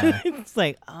 Yeah. It's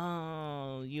like,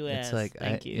 oh, U.S. It's like,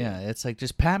 thank you. Yeah, it's like,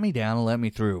 just pat me down and let me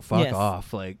through. Fuck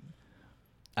off. Like,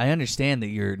 I understand that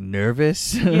you're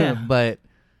nervous, but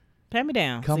pat me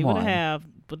down. Come See on. what I have.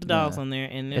 Put the dogs on there,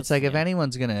 and it's like if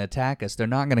anyone's gonna attack us, they're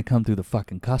not gonna come through the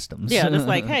fucking customs. Yeah, it's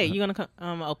like, hey, you gonna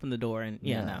come? Open the door, and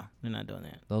no, they're not doing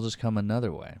that. They'll just come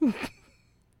another way.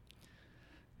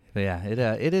 But yeah,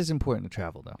 it is important to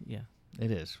travel though. Yeah, it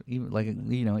is.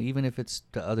 Even if it's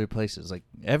to other places, like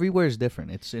everywhere is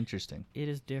different. It's interesting. It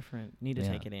is different. Need to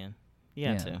take it in.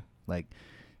 Yeah, too. Like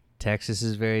Texas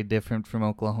is very different from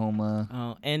Oklahoma.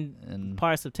 Oh, and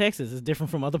parts of Texas is different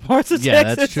from other parts of Texas.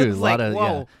 Yeah, that's true.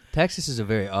 Whoa. Texas is a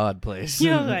very odd place.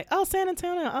 Like, oh, San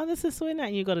Antonio, oh, this is sweet.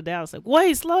 And you go to Dallas, like,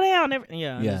 wait, slow down.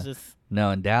 It's just...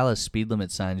 No, in Dallas, speed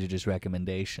limit signs are just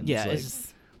recommendations. Yeah, like, it's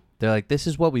just... They're like, this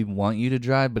is what we want you to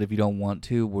drive, but if you don't want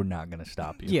to, we're not going to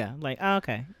stop you. Yeah, like, oh,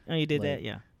 okay. Oh, you did that,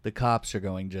 yeah. The cops are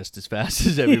going just as fast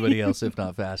as everybody else, if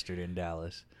not faster, in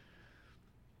Dallas.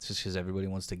 It's just because everybody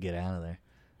wants to get out of there.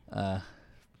 But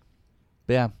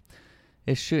yeah,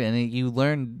 it's true. And you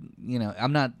learn,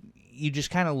 you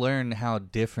just kind of learn how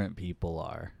different people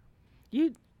are.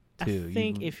 I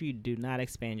think if you do not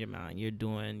expand your mind, you're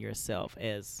doing yourself,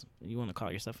 as you want to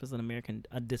call yourself as an American,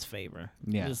 a disfavor.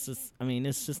 Yeah. It's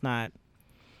just not.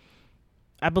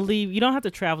 I believe you don't have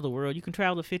to travel the world. You can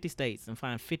travel to 50 states and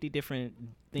find 50 different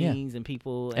things and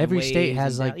people. And every state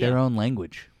has like their own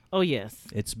language. Oh, yes.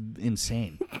 It's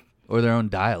insane. Or their own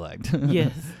dialect.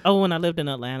 Yes. Oh, when I lived in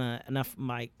Atlanta, and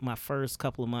my first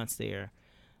couple of months there,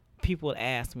 people would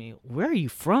ask me, where are you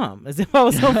from? As if I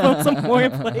was from some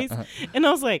foreign place. And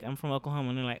I was like, I'm from Oklahoma.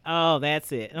 And they're like, oh,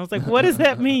 that's it. And I was like, what does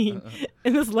that mean?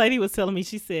 And this lady was telling me,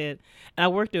 she said, and I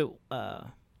worked at,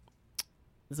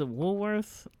 was it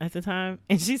Woolworth at the time?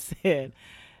 And she said,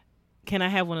 can I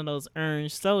have one of those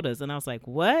orange sodas? And I was like,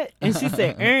 what? And she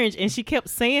said, orange. And she kept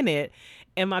saying it.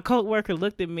 And my coworker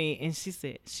looked at me and she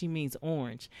said, she means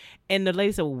orange. And the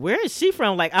lady said, well, where is she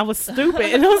from? Like, I was stupid.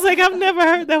 And I was like, I've never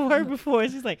heard that word before.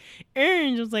 And she's like,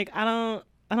 orange. I was like, I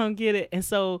don't get it. And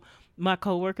so my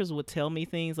coworkers would tell me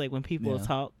things like when people would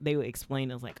talk, they would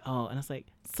explain. I was like, oh, and I was like,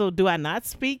 so do I not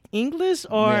speak English?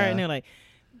 Or, and they're like,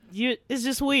 it's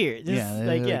just weird.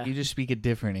 You just speak a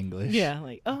different English. Yeah,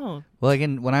 like, oh. Well,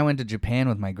 again, when I went to Japan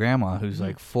with my grandma, who's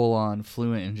like full on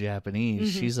fluent in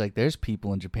Japanese, she's like, there's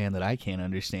people in Japan that I can't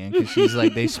understand because she's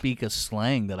like, they speak a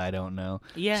slang that I don't know.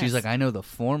 Yes. She's like, I know the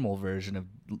formal version of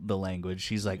the language.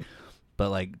 She's like, But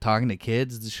like talking to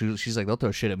kids, she's like, they'll throw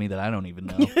shit at me that I don't even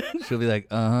know. She'll be like,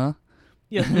 yeah.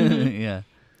 Yeah.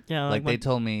 Yeah, Like they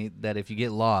told me that if you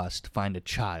get lost, find a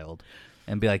child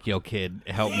and be like, yo, kid,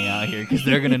 help me out here, because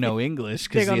they're going to know English,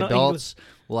 because the adults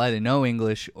will either know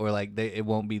English or like it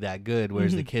won't be that good,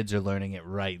 whereas the kids are learning it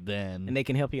right then. And they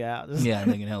can help you out. Yeah,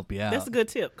 and they can help you out. That's a good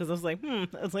tip, because I was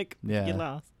like, get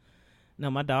lost. No,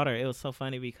 my daughter, it was so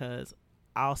funny because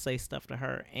I'll say stuff to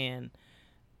her, and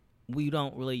we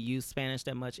don't really use Spanish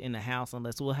that much in the house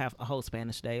unless we'll have a whole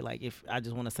Spanish day. Like if I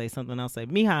just want to say something, I'll say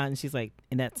mija, and she's like,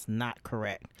 and that's not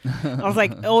correct. I was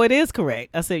like, oh, it is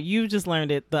correct. I said, you just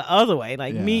learned it the other way,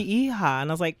 like mi hija.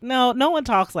 And I was like, no one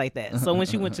talks like that. So when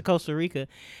she went to Costa Rica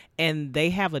and they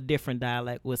have a different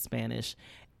dialect with Spanish,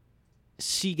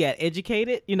 she got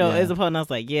educated, as opposed, and I was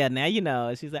like, yeah, now you know.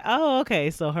 And she's like, oh, okay.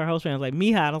 So her host friend was like,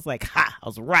 mija, and I was like, ha, I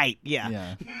was right.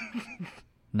 Yeah.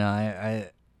 No, I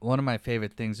one of my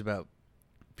favorite things about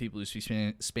people who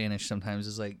speak Spanish sometimes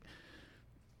is like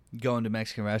going to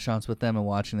Mexican restaurants with them and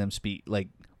watching them speak, like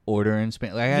order in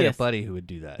Spanish. Like, I had a buddy who would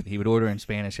do that. He would order in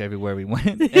Spanish everywhere we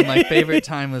went. And my favorite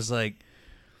time was like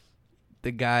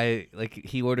the guy, like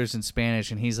he orders in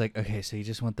Spanish and he's like, okay, so you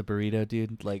just want the burrito,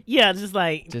 dude? Like, yeah,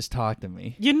 just talk to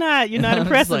me. You're not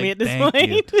impressing me at this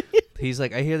point. He's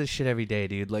like, I hear this shit every day,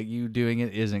 dude. Like, you doing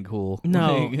it isn't cool.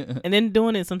 No. And then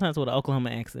doing it sometimes with an Oklahoma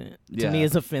accent to me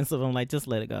is offensive. I'm like, just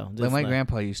let it go. Like my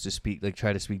grandpa used to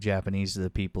try to speak Japanese to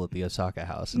the people at the Osaka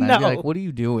house. And I'd be like, what are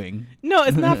you doing? No,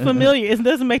 it's not familiar. It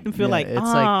doesn't make them feel like, it's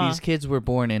like these kids were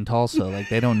born in Tulsa. Like,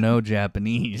 they don't know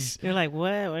Japanese. They're like,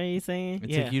 what? What are you saying?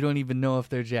 It's like, you don't even know if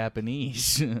they're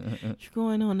Japanese. You're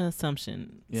going on an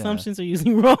assumption. Yeah. Assumptions are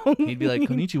usually wrong. He'd be like,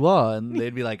 konnichiwa. And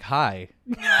they'd be like, hi,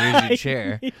 here's your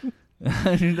chair.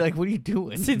 Like, what are you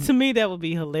doing? See, to me, that would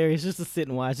be hilarious just to sit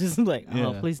and watch. Just like,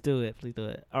 please do it. Please do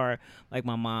it. Or like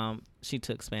my mom, she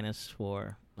took Spanish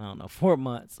for, 4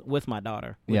 months with my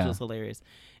daughter, which was hilarious.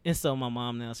 And so my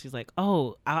mom now, she's like,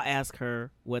 oh, I'll ask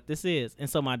her what this is. And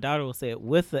so my daughter will say it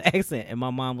with the accent, and my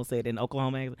mom will say it in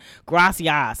Oklahoma accent.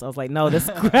 Gracias. I was like, no, this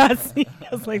is gracias. I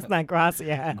was like, it's not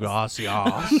gracias. Gracias.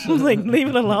 I was like, leave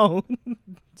it alone.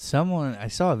 I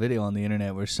saw a video on the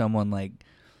internet where someone like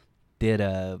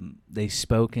they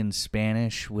spoke in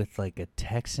Spanish with like a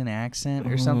Texan accent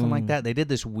or something like that. They did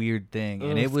this weird thing,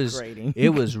 and it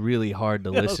was really hard to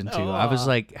listen to. I was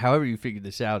like, however you figured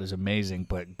this out is amazing,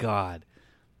 but God,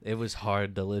 it was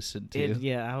hard to listen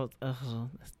to. I was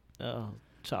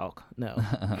chalk. No.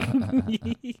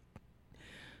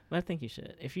 But I think you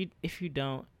should. If you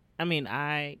don't, I mean,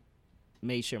 I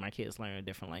made sure my kids learn a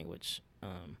different language.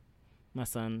 My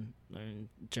son learned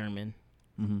German.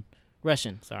 Mm-hmm.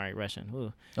 Russian.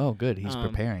 Ooh. Oh, good. He's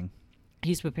preparing.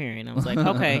 He's preparing. I was like,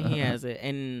 okay, he has it.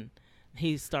 And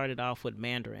he started off with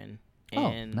Mandarin.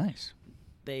 And nice.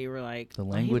 They were like... The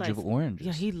language of oranges.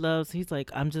 Yeah, he's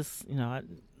like, I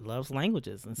loves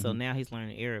languages. And so now he's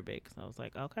learning Arabic. So I was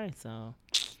like, okay, so...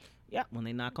 Yeah, when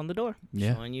they knock on the door,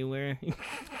 showing you where...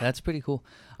 That's pretty cool.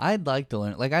 I'd like to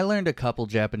learn... Like, I learned a couple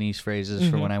Japanese phrases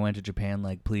for when I went to Japan,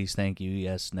 like, please, thank you,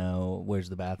 yes, no, where's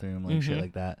the bathroom, like shit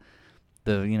like that.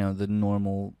 The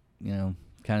normal,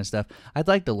 kind of stuff. I'd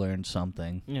like to learn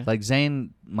something. Yeah. Like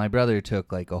Zane, my brother,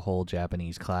 took like a whole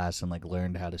Japanese class and like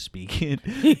learned how to speak it.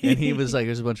 And he was like,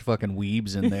 there's a bunch of fucking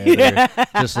weebs in there that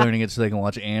are just learning it so they can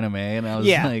watch anime. And I was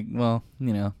like, well,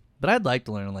 but I'd like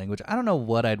to learn a language. I don't know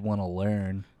what I'd want to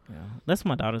learn. Yeah. That's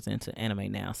my daughter's into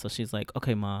anime now. So she's like,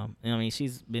 okay, Mom. And I mean,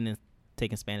 she's been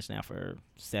taking Spanish now for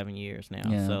 7 years now.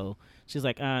 Yeah. So she's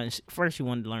like, first she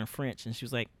wanted to learn French. And she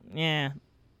was like, yeah,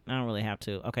 I don't really have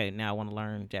to. Okay, now I want to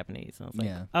learn Japanese. And I was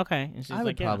like, okay. And she's I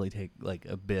would probably take like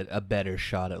a better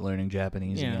shot at learning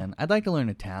Japanese again. I'd like to learn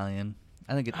Italian.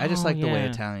 I just like the way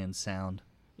Italians sound.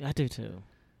 Yeah, I do too.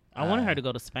 I wanted her to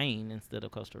go to Spain instead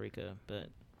of Costa Rica, but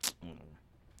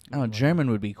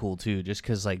German would be cool too, just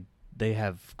because like they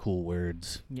have cool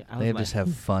words. Yeah, they just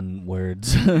have fun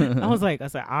words. I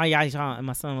said, and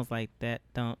my son was like,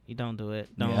 you don't do it.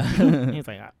 Don't.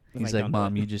 Yeah. He's like,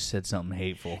 Mom, you just said something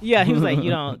hateful. Yeah, he was like,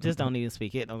 don't need to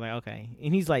speak it. I was like, okay.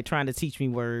 And he's like trying to teach me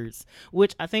words,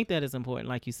 which I think that is important.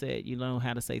 Like you said, you know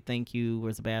how to say thank you,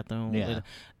 where's the bathroom.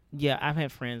 Yeah, I've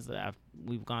had friends that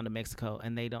we've gone to Mexico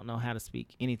and they don't know how to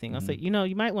speak anything. I was like, you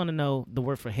might want to know the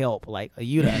word for help, like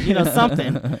ayuda,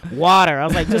 something, water. I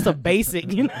was like, just a basic,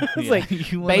 it's like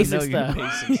you basic stuff.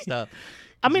 Basic stuff.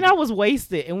 I mean, I was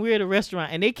wasted, and we were at a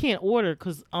restaurant, and they can't order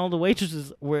because all the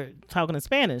waitresses were talking in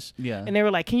Spanish. Yeah. And they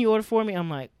were like, can you order for me? I'm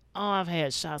like, oh, I've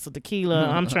had shots of tequila.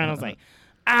 I was like,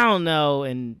 I don't know.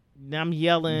 And I'm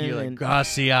yelling. You're like,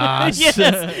 gracias. Yes.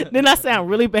 Then I sound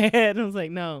really bad. I was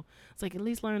like, no. It's like, at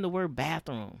least learn the word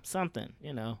bathroom, something,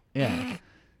 Yeah.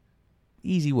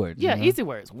 easy words. Yeah, you know? easy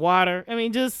words. Water. I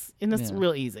mean, just, and it's Yeah.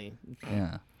 real easy.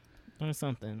 Yeah. Or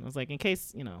something. I was like, in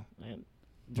case, I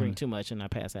drink too much and I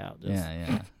pass out. Just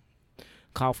Yeah.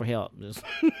 call for help. Just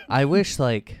I wish,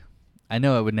 like, I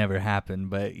know it would never happen,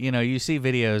 but, you see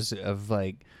videos of,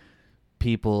 like,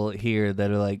 people here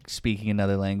that are, like, speaking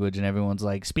another language and everyone's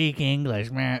like, speak English,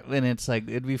 meh. And it's like,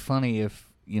 it'd be funny if,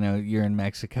 you're in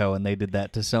Mexico and they did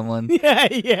that to someone.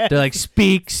 yeah. They're like,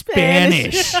 speak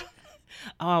Spanish. Oh,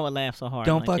 I would laugh so hard.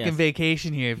 Don't like, fucking yes.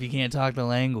 vacation here if you can't talk the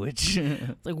language.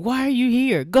 It's like, why are you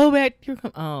here? Go back to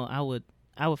your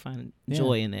I would find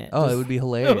joy in that. Oh, Just- it would be it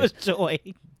hilarious. was joy.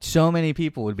 So many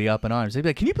people would be up in arms. They'd be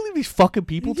like, can you believe these fucking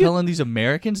people telling these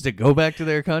Americans to go back to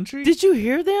their country? Did you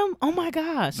hear them? Oh my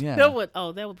gosh. Yeah. That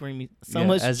would bring me so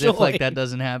much as joy. if like that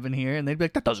doesn't happen here. And they'd be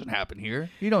like, that doesn't happen here.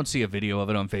 You don't see a video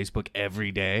of it on Facebook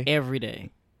every day. Every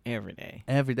day. Every day.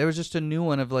 There was just a new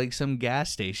one of like some gas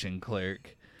station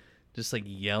clerk just like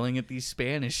yelling at these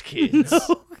Spanish kids.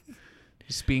 No.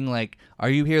 Just being like, are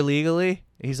you here legally?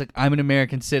 He's like, I'm an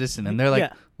American citizen. And they're like,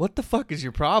 Yeah. what the fuck is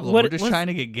your problem? What- We're just what's- trying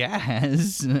to get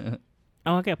gas.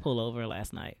 Oh, I got pulled over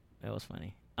last night. That was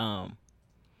funny.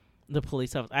 The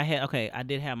police officer. I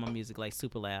did have my music like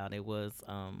super loud. It was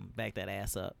back that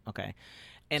ass up. Okay.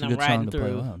 And It's a I'm good song riding to play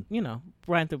through, loud.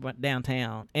 riding through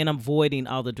downtown, and I'm avoiding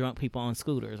all the drunk people on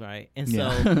scooters, right? And so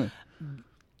Yeah.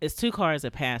 it's two cars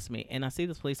that pass me, and I see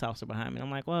this police officer behind me. And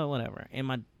I'm like, well, whatever. And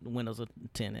my windows are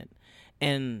tinted.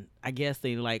 And I guess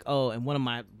they like, oh, and one of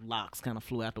my locks kind of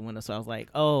flew out the window. So I was like,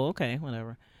 oh, okay,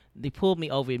 whatever. They pulled me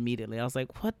over immediately. I was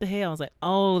like, what the hell? I was like,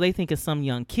 oh, they think it's some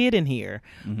young kid in here.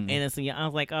 Mhm. And it's I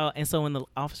was like, oh. And so when the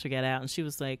officer got out, and she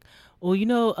was like, well,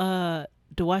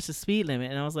 to watch the speed limit.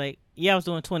 And I was like, yeah, I was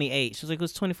doing 28. She was like, it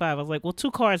was 25. I was like, well,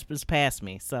 two cars just passed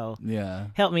me. So Yeah.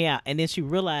 help me out. And then she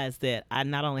realized that I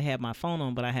not only had my phone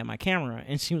on, but I had my camera.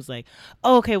 And she was like,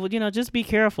 oh, okay, well, just be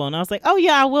careful. And I was like, oh,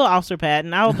 yeah, I will, Officer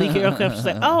Patton. I'll be careful. She's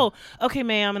like, oh, okay,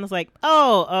 ma'am. And I was like,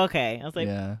 oh, okay. I was like,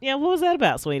 yeah, what was that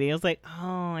about, sweetie? I was like,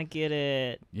 oh, I get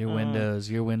it. Your Oh.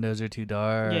 windows are too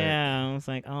dark. Yeah. I was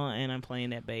like, oh, and I'm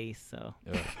playing that bass. So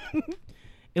Ugh. it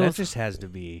That was, just has to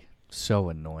be so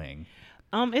annoying.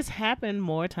 it's happened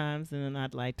more times than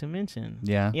I'd like to mention.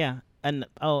 Yeah. Yeah. And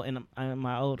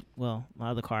my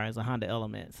other car is a Honda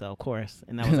Element, so of course,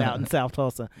 and I was out in South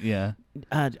Tulsa. Yeah.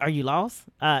 Are you lost?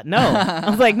 No. I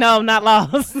was like, no, I'm not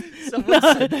lost. Someone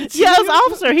said that to Yeah, it was you?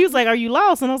 officer. He was like, are you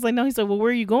lost? And I was like, no. He said, well, where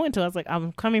are you going to? I was like,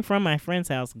 I'm coming from my friend's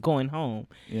house, going home.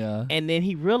 Yeah. And then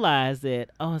he realized that,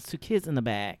 oh, it's two kids in the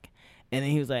back. And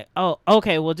then he was like, oh,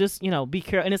 okay, well, just, be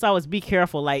careful. And it's always be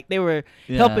careful. Like, they were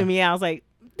helping me out. I was like,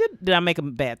 did I make a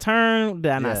bad turn?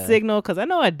 Did I not Yeah. signal? Because I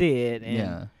know I did. And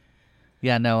Yeah.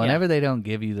 Yeah, no, whenever they don't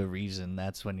give you the reason,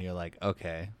 that's when you're like,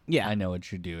 okay, Yeah. I know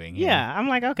what you're doing here. Yeah, I'm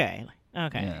like, okay.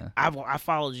 Yeah. I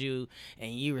followed you,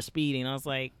 and you were speeding. I was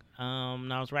like, I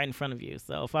was right in front of you.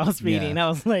 So if I was speeding, I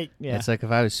was like, yeah. It's like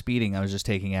if I was speeding, I was just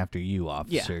taking after you,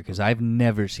 officer, because I've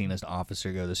never seen an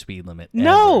officer go the speed limit.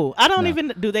 No, ever. I don't No.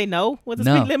 even. Do they know what the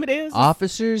No. speed limit is?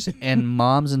 Officers and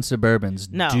moms and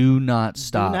Suburbans No. do not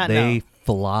stop. not They know.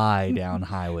 fly down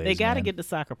highways. They got to man. get to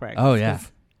soccer practice. Oh, yeah.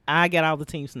 'cause I get all the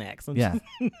team snacks. Yeah.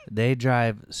 They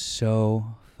drive so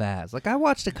fast. Like I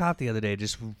watched a cop the other day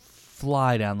just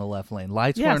fly down the left lane.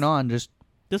 Lights Yes. weren't on, just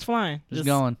flying, just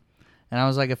going. And I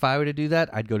was like, if I were to do that,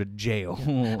 I'd go to jail.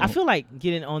 I feel like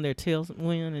getting on their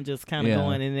tailwind and just kind of Yeah.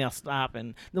 going, and they'll stop.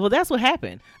 And well, that's what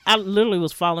happened. I literally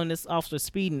was following this officer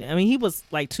speeding. I mean, he was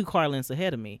like 2 car lengths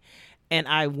ahead of me, and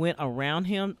I went around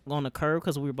him on the curb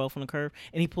because we were both on the curb,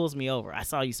 and he pulls me over. I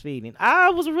saw you speeding. I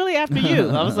was really after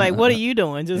you. I was like, what are you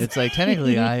doing? Just It's like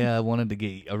technically I wanted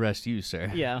to arrest you, sir.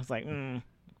 yeah. I was like,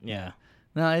 yeah.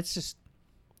 No, it's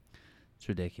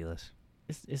ridiculous.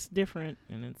 It's different,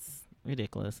 and it's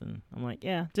ridiculous. And I'm like,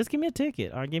 yeah, just give me a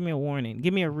ticket or give me a warning.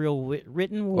 Give me a real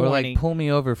written warning. Or like pull me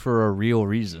over for a real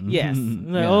reason. Yes.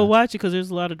 Like, Yeah. oh, watch it because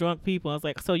there's a lot of drunk people. I was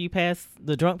like, so you pass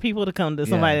the drunk people to come to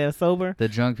somebody Yeah. that's sober? The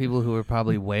drunk people who are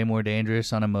probably way more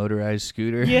dangerous on a motorized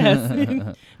scooter.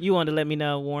 Yes. You wanted to let me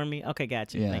know, warn me? Okay,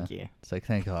 got you. Yeah. Thank you. It's like,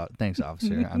 thanks,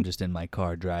 officer. I'm just in my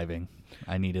car driving.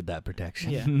 I needed that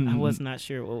protection. Yeah. I was not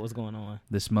sure what was going on.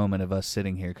 This moment of us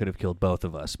sitting here could have killed both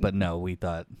of us, but no, we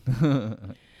thought.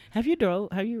 Have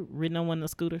you ridden on one of the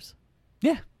scooters?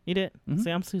 Yeah. You did? Mhm. See,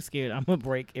 I'm too scared. I'm going to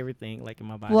break everything like in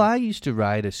my body. Well, I used to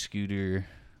ride a scooter.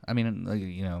 I mean,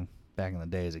 like, back in the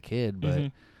day as a kid, but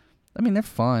Mhm. I mean, they're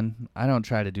fun. I don't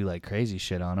try to do like crazy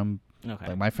shit on them. Okay.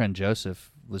 Like my friend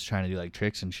Joseph was trying to do like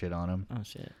tricks and shit on them, Oh,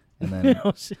 shit. and then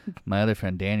Oh, shit. my other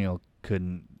friend Daniel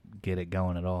couldn't get it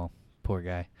going at all. Poor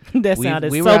guy. That We-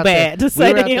 sounded we were so out there- bad to we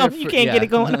say were to out there him. You for- can't yeah. get it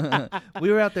going.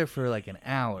 We were out there for like an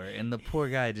hour, and the poor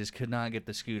guy just could not get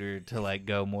the scooter to like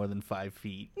go more than 5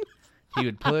 feet. He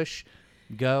would push,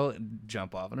 go,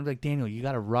 jump off, and I'm like, Daniel, you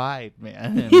got to ride,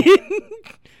 man.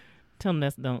 Tell him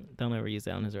don't ever use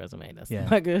that on his resume. That's Yeah.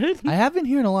 not good. I have been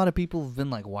hearing a lot of people have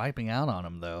been like wiping out on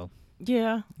him though.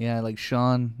 Yeah. Yeah, like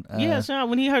Sean. Yeah, Sean,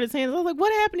 when he heard his hands, I was like,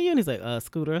 what happened to you? And he's like,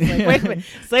 scooter. I was like, wait a minute.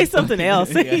 Say something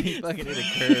else. Yeah, he fucking hit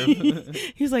a curve.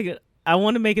 He's like, I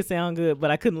want to make it sound good,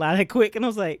 but I couldn't lie that quick. And I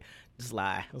was like, just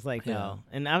lie. I was like, no.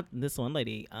 And this one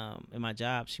lady in my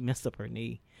job, she messed up her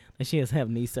knee. And she has to have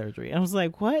knee surgery. I was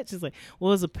like, what? She's like, well,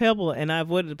 it was a pebble, and I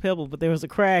avoided the pebble, but there was a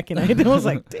crack. And I was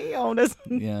like, damn. That's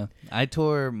Yeah. I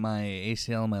tore my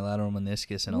ACL and my lateral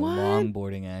meniscus in a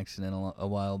longboarding accident a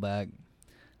while back.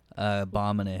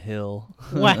 Bombing a hill.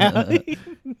 Wow.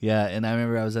 Yeah, and I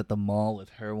remember I was at the mall with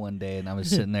her one day, and I was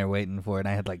sitting there waiting for it, and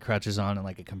I had like crutches on and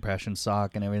like a compression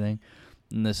sock and everything.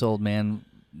 And this old man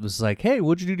was like, hey,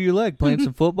 what'd you do to your leg? Playing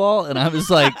some football? And I was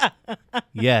like,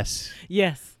 yes.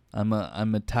 Yes. I'm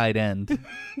a tight end.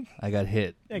 I got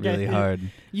hit really hard.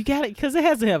 You got it, because it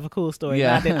has to have a cool story.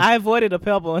 Yeah. I avoided a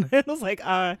pebble, and it was like,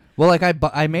 Well, like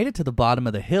I made it to the bottom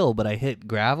of the hill, but I hit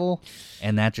gravel,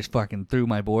 and that just fucking threw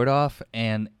my board off.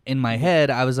 And in my head,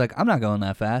 I was like, I'm not going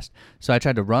that fast. So I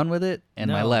tried to run with it,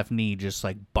 and my left knee just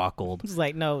like buckled. It's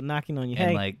like, no, knocking on your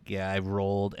And head. like, yeah, I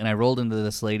rolled into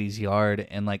this lady's yard,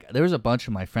 and like there was a bunch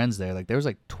of my friends there. Like there was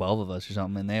like 12 of us or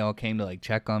something, and they all came to like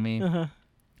check on me. Uh-huh.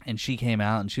 And she came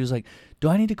out and she was like, do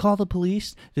I need to call the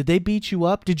police? Did they beat you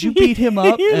up? Did you beat him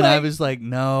up? And I was like,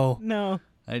 no. No.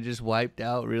 I just wiped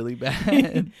out really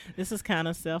bad. This is kind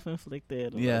of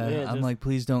self-inflicted. Yeah. I'm like,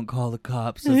 please don't call the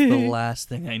cops. That's the last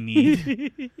thing I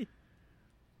need.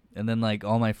 And then like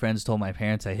all my friends told my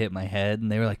parents I hit my head.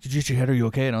 And they were like, did you hit your head? Are you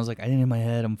okay? And I was like, I didn't hit my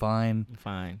head. I'm fine.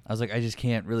 Fine. I was like, I just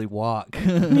can't really walk.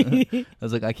 I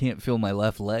was like, I can't feel my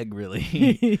left leg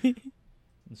really.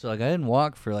 So like I didn't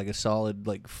walk for like a solid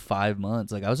like 5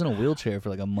 months. Like I was in a wheelchair for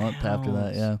like a month after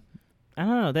that. Yeah. I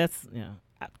don't know. That's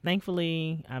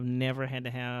thankfully I've never had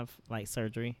to have like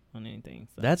surgery on anything.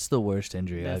 So. That's the worst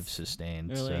injury I've sustained.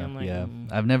 Really? So, I'm like, yeah.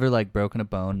 I've never like broken a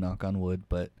bone, knock on wood,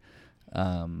 but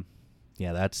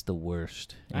yeah, that's the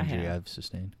worst injury I've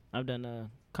sustained. I've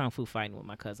done kung fu fighting with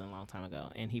my cousin a long time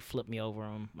ago, and he flipped me over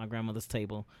on my grandmother's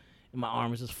table. And my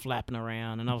arm was just flapping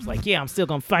around, and I was like, yeah, I'm still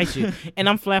going to fight you. And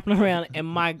I'm flapping around, and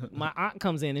my aunt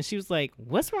comes in, and she was like,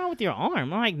 what's wrong with your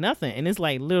arm? I'm like, nothing. And it's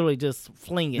like literally just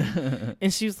flinging.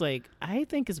 And she was like, I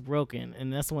think it's broken.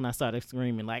 And that's when I started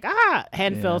screaming, like,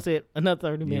 hadn't felt it another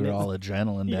 30 minutes. You were all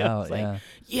adrenaline out, like,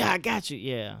 yeah, I got you,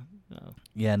 yeah. So.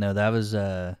 Yeah, no, that was...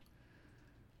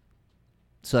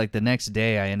 So like the next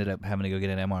day, I ended up having to go get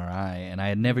an MRI, and I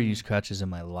had never used crutches in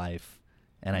my life.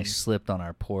 And I slipped on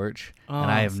our porch,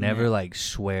 and I have never like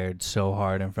sweared so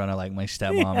hard in front of like my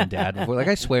stepmom and dad before. Like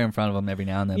I swear in front of them every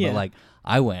now and then, but like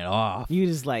I went off. You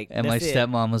just like, and my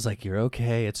stepmom was like, "You're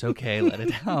okay, it's okay, let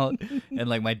it out." And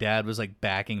like my dad was like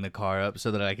backing the car up so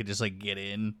that I could just like get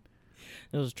in.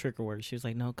 It was trigger word. She was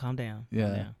like, "No, calm down." Yeah.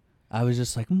 Calm down. I was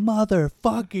just like,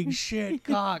 "Motherfucking shit,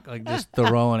 cock!" Like just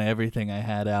throwing everything I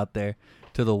had out there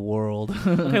to the world.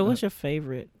 Okay, what's your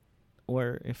favorite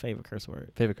word? Your favorite curse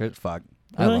word? Favorite curse? Fuck.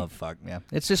 Really? I love fuck, yeah.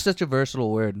 It's just such a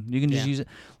versatile word. You can just use it.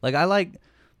 Like,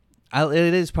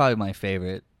 it is probably my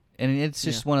favorite. And it's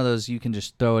just one of those, you can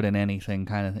just throw it in anything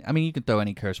kind of thing. I mean, you can throw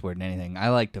any curse word in anything.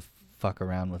 I like to fuck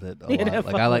around with it a lot.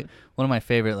 Like, I like, one of my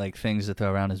favorite, like, things to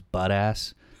throw around is butt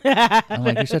ass. I'm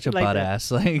like, you're such a like butt that.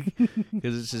 ass. Like,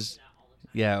 because it's just,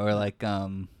 yeah, or like,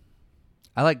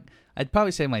 I'd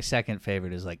probably say my second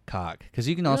favorite is like cock, because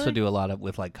you can also do a lot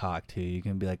with like cock too. You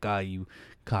can be like, you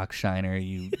cock shiner,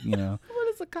 you know. What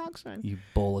is a cock shiner? You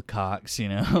bowl of cocks, you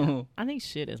know. I think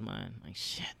shit is mine. Like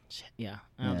shit. Yeah,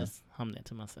 I'll just hum that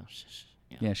to myself.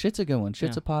 Shit. Yeah, shit's a good one.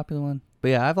 Shit's a popular one.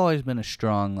 But yeah, I've always been a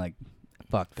strong like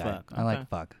fuck guy. Fuck, I like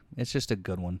fuck. It's just a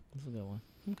good one. That's a good one.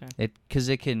 Okay. Because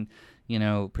it can,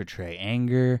 portray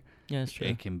anger. Yeah, that's true.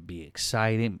 It can be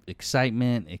excitement.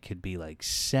 It could be like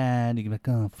sad. You can be like,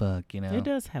 oh fuck, It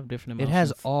does have different It emotions.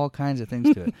 has all kinds of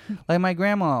things to it. Like my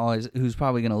grandma always, who's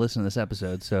probably gonna listen to this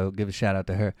episode, so give a shout out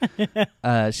to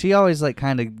her. She always like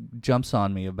kind of jumps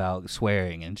on me about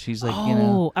swearing, and she's like,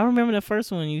 I remember the first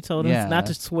one you told us not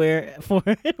to swear for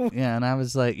it. Yeah, and I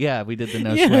was like, we did the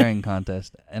no swearing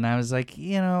contest, and I was like,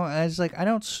 I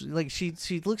don't like.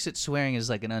 She looks at swearing as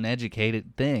like an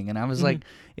uneducated thing, and I was like,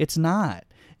 it's not.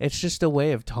 It's just a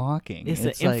way of talking. It's an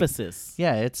like, emphasis.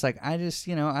 Yeah, it's like I just,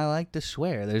 I like to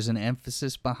swear. There's an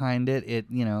emphasis behind it.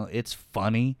 It's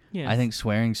funny. Yes. I think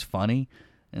swearing's funny.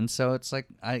 And so it's like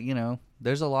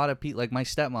there's a lot of people, like my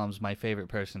stepmom's my favorite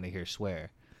person to hear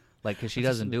swear. Like, because she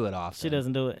doesn't do it often. She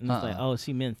doesn't do it. And it's like, oh,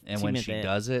 she meant And she when meant she that.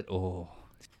 does it, oh,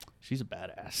 she's a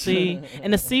badass. See,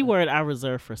 and the C word I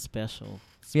reserve for special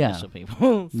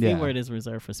people. C word is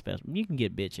reserved for special. You can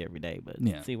get bitch every day, but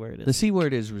C word is. The C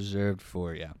word is reserved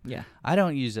for, Yeah. I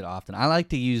don't use it often. I like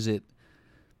to use it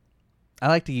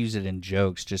in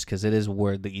jokes just because it is a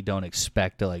word that you don't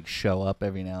expect to, like, show up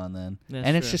every now and then.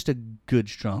 It's just a good,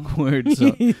 strong word.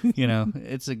 So,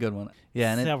 it's a good one.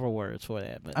 Yeah. And several words for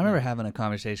that. But I remember having a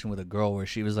conversation with a girl where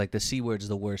she was like, the C word's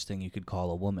the worst thing you could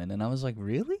call a woman. And I was like,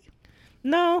 really?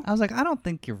 No. I was like, I don't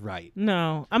think you're right.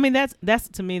 No. I mean, that's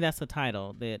to me, that's a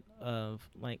title that of,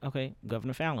 like, okay,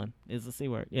 Governor Fallon is the C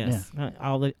word. Yes. Yeah.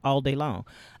 All day long.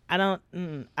 I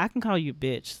can call you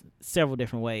bitch several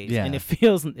different ways. Yeah. And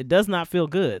it does not feel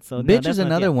good. So bitch is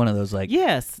another one of those, like,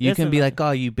 yes. You can be like,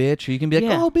 oh, you bitch. Or you can be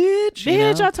like, oh, bitch.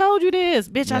 Bitch, I told you this.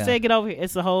 Bitch, I said get over here.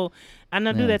 It's a whole, and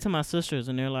I do that to my sisters,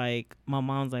 and they're like, my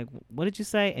mom's like, what did you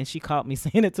say? And she caught me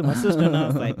saying it to my sister, and I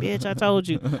was like, bitch, I told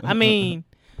you. I mean,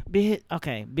 bitch,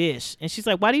 okay, bitch. And she's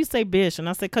like, why do you say bitch? And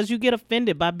I said, because you get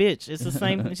offended by bitch. It's the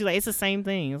same. And she's like, it's the same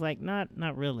thing. It's like, not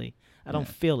really. I don't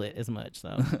feel it as much,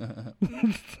 though.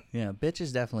 Yeah, bitch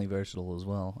is definitely versatile as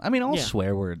well. I mean, all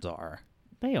swear words are.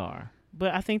 They are.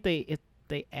 But I think they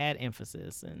add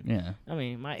emphasis. And I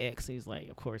mean, my ex, he's like,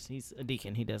 of course, he's a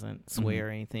deacon. He doesn't swear or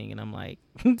anything. And I'm like,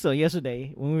 so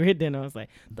yesterday when we were at dinner, I was like,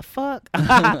 the fuck?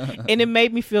 And it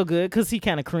made me feel good because he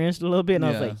kind of cringed a little bit. And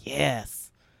I was like,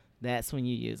 yes, that's when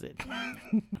you use it.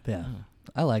 Yeah.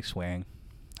 I like swearing.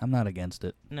 I'm not against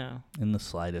it. No. In the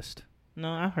slightest.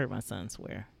 No, I heard my son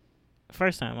swear.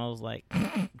 First time I was like,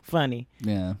 funny.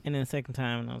 Yeah. And then the second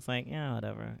time I was like, yeah,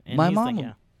 whatever. And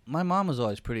my mom was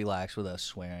always pretty lax with us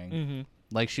swearing. Mm-hmm.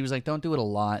 Like, she was like, don't do it a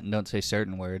lot and don't say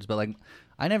certain words. But, like,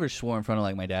 I never swore in front of,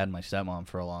 like, my dad and my stepmom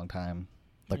for a long time.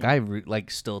 Like, I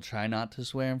still try not to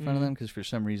swear in front of them because for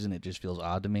some reason it just feels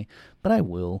odd to me. But I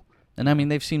will. And, I mean,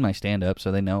 they've seen my stand-up,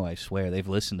 so they know I swear. They've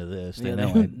listened to this. They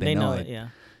know it, yeah.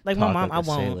 Like my mom,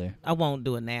 I won't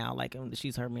do it now. Like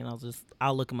she's heard me, and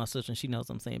I'll look at my sister, and she knows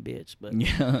I'm saying bitch, but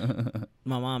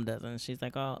my mom doesn't. She's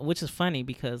like, oh, which is funny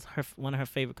because one of her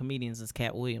favorite comedians is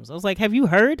Cat Williams. I was like, have you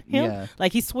heard him? Yeah.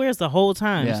 Like he swears the whole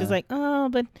time. Yeah. She's like, oh,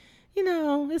 but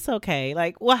it's okay.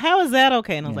 Like, well, how is that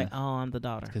okay? And I was like, oh, I'm the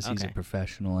daughter because he's a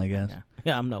professional, I guess.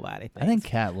 Yeah, I'm nobody. Thanks. I think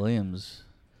Cat Williams.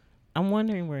 I'm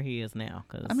wondering where he is now.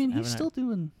 I mean, he's still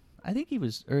doing. I think he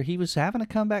was having a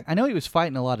comeback. I know he was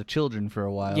fighting a lot of children for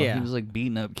a while. Yeah. He was like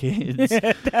beating up kids.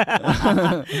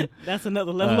 That's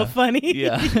another level of funny.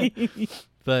 Yeah.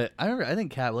 But I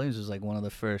think Cat Williams was like one of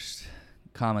the first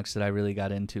comics that I really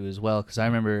got into as well. Because I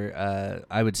remember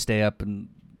I would stay up and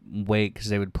wait because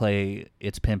they would play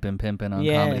It's Pimpin' Pimpin' on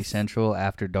Comedy Central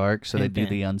after dark. So they'd do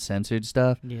the uncensored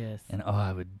stuff. Yes. And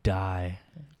I would die.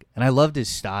 And I loved his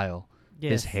style.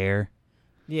 Yes. His hair.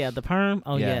 Yeah, the perm.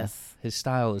 Oh, yes. His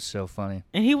style is so funny.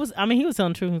 And he was telling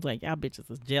the truth. He was like, y'all bitches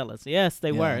was jealous. Yes,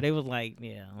 they were. They was like,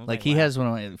 yeah. Like he has one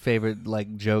of my favorite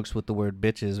like jokes with the word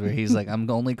bitches where he's like, I'm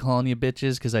only calling you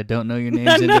bitches because I don't know your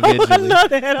names individually. I know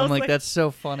that. I'm like, that's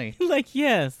so funny. Like,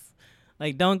 yes.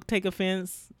 Like, don't take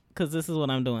offense because this is what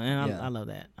I'm doing. And I love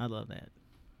that. I love that.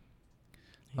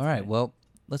 All right, well,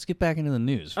 let's get back into the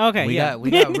news. Okay, we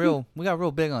got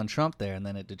real big on Trump there, and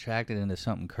then it detracted into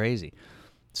something crazy.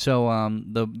 So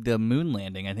the moon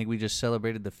landing, I think we just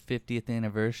celebrated the 50th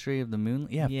anniversary of the moon.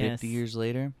 Yeah, yes. 50 years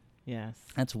later. Yes.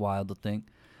 That's wild to think.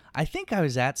 I think I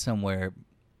was at somewhere.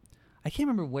 I can't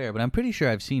remember where, but I'm pretty sure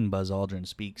I've seen Buzz Aldrin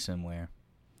speak somewhere.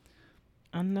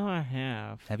 I know I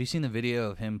have. Have you seen the video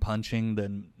of him punching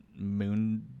the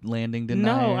moon landing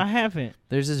denier? No, I haven't.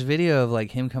 There's this video of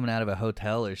like him coming out of a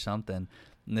hotel or something.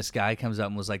 And this guy comes up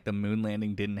and was like, the moon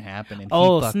landing didn't happen. And he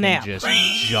fucking snap. Just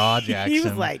jaw jacks him. He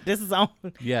was like, this is on.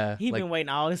 Yeah. He's been waiting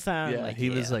all this time. Yeah,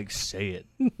 he was like, say it.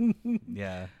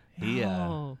 Yeah. He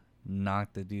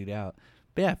knocked the dude out.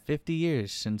 But yeah, 50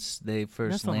 years since they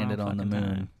first landed on the moon.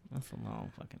 Time. That's a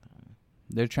long fucking time.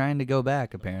 They're trying to go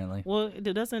back, apparently. Well,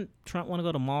 doesn't Trump want to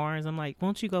go to Mars? I'm like,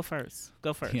 won't you go first?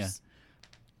 Go first. Yeah.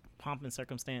 Pomp and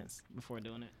circumstance before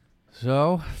doing it.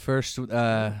 So,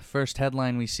 first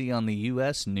headline we see on the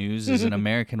U.S. news is an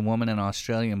American woman and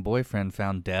Australian boyfriend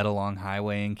found dead along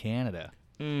highway in Canada.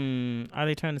 Are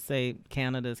they trying to say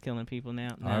Canada is killing people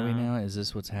now? No. Are we now? Is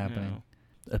this what's happening?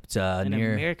 No. It's an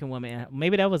American woman.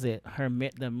 Maybe that was it.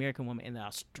 The American woman and the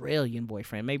Australian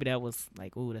boyfriend. Maybe that was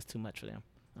like, ooh, that's too much for them.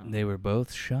 They were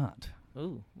both shot.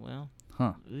 Ooh, well.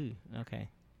 Huh. Ooh, okay.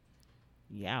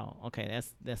 Yeah. Okay,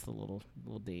 that's a little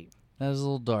deep. That was a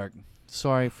little dark.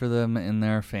 Sorry for them and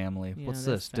their family. Yeah, what's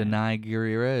this? Denai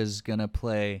Guerrera is going to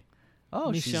play...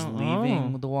 Oh, she's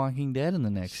leaving The Walking Dead in the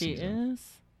next season. She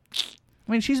is?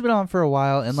 I mean, she's been on for a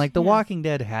while, and like The Yes. Walking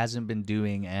Dead hasn't been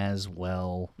doing as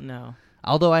well. No.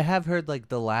 Although I have heard like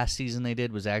the last season they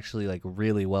did was actually like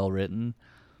really well written,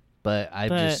 but I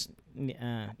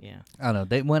yeah. don't know.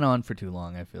 They went on for too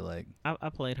long, I feel like. I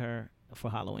played her for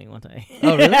Halloween one day.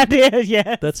 Oh, really? I did,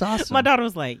 yeah. That's awesome. My daughter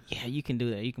was like, yeah, you can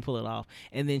do that. You can pull it off.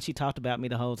 And then she talked about me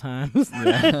the whole time.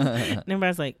 Yeah. And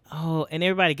everybody's like, oh, and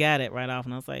everybody got it right off.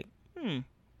 And I was like,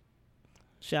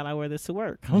 shall I wear this to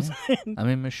work? Yeah. I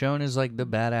mean, Michonne is like the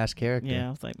badass character. Yeah, I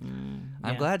was like,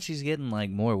 I'm glad she's getting like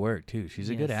more work too. She's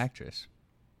a good Yes. actress.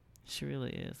 She really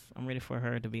is. I'm ready for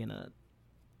her to be in a.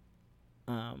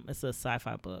 It's a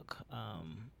sci-fi book.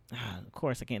 Of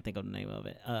course, I can't think of the name of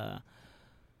it.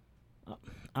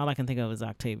 All I can think of is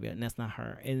Octavia, and that's not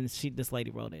her. And this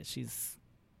lady wrote it.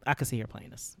 I could see her playing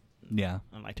this. Yeah.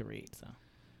 I like to read. So,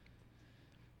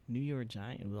 New York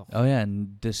Giants. Oh yeah,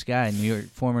 and this guy,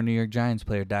 former New York Giants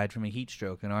player, died from a heat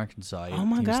stroke in Arkansas. Oh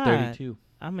my he was God. 32.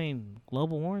 I mean,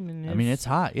 global warming. I mean, it's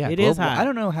hot. Yeah, It is hot. I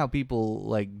don't know how people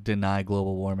like deny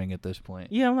global warming at this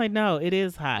point. Yeah, I'm like, no, it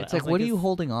is hot. It's like, what are you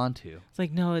holding on to? It's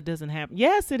like, no, it doesn't happen.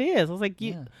 Yes, it is. I was like,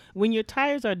 when your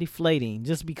tires are deflating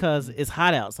just because it's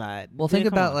hot outside. Well, then think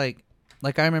come about on.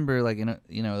 like I remember like in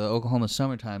the Oklahoma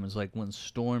summertime is like when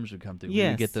storms would come through. We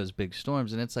Yes. would get those big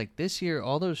storms, and it's like this year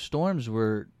all those storms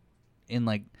were in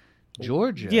like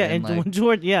Georgia. Yeah, and and like,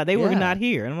 Georgia. Yeah, they were Yeah. not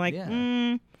here. And I'm like,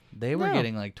 Yeah. they were no.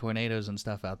 getting like tornadoes and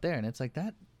stuff out there, and it's like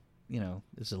that.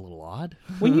 Is a little odd.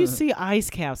 When you see ice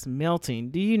caps melting,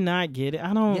 do you not get it?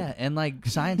 I don't. Yeah, and like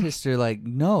scientists are like,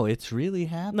 no, it's really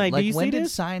happening. Like, do you when see did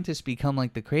this? scientists become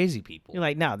like the crazy people? You're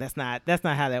like, no, that's not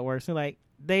how that works. You're like,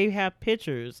 they have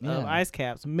pictures of Yeah. ice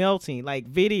caps melting, like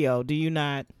video. Do you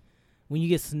not? When you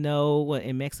get snow,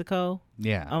 in Mexico?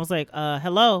 Yeah. I was like,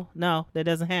 hello, no, that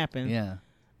doesn't happen. Yeah.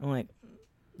 I'm like,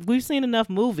 we've seen enough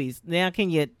movies. Now can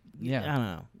you? Yeah. I don't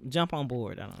know. Jump on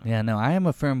board. I don't know. Yeah, no, I am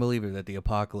a firm believer that the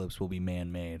apocalypse will be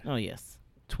man-made. Oh yes.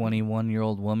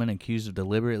 21-year-old woman accused of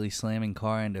deliberately slamming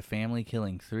car into family,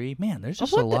 killing 3. Man, there's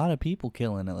just what a the- lot of people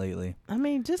killing it lately. I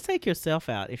mean, just take yourself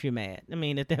out if you're mad. I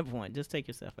mean, at that point, just take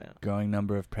yourself out. Growing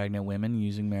number of pregnant women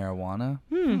using marijuana.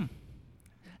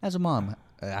 As a mom,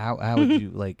 how would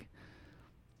you like?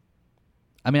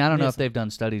 I mean, I don't know if Listen. they've done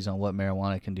studies on what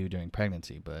marijuana can do during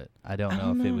pregnancy, but I don't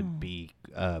know if it would be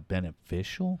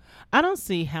beneficial. I don't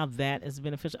see how that is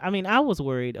beneficial. I mean, I was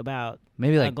worried about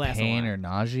Maybe a like glass of pain wine. or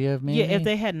nausea, maybe. Yeah, if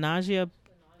they had nausea,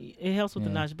 it helps with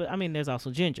the Yeah. nausea. But I mean, there's also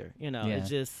ginger. Yeah. It's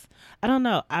just I don't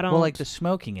know. I don't. Well, like the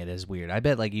smoking it is weird. I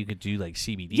bet like you could do like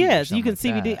CBD. or yes, you something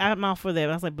can like CBD. that. I'm all for that.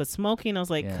 I was like, but smoking, I was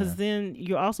like, because Yeah. then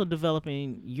you're also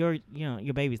developing your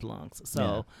baby's lungs. So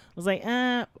Yeah. I was like,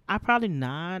 I probably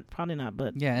not.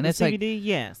 But Yeah, and the it's like- CBD,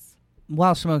 yes.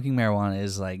 While smoking marijuana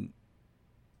is like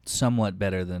somewhat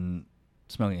better than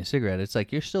smoking a cigarette, it's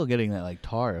like you're still getting that like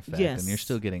tar effect, Yes. and you're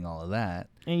still getting all of that.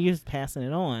 And you're just passing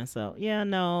it on. So yeah,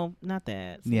 no, not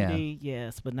that. Yeah. CBD,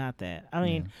 yes, but not that. I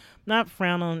mean, not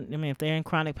frown on. I mean, if they're in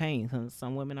chronic pain, 'cause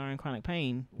some women are in chronic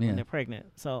pain Yeah. when they're pregnant.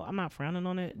 So I'm not frowning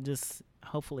on it. Just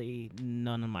hopefully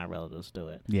none of my relatives do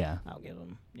it. Yeah. I'll give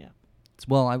them. Yeah.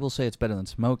 Well, I will say it's better than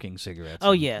smoking cigarettes.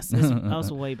 Oh yes, it's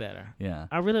also way better. Yeah.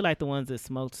 I really like the ones that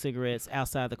smoke cigarettes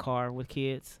outside the car with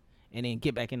kids and then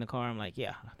get back in the car. I'm like,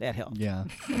 yeah, that helps. Yeah.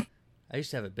 I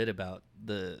used to have a bit about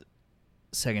the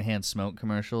secondhand smoke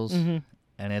commercials, Mm-hmm.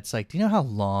 and it's like, do you know how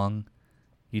long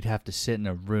you'd have to sit in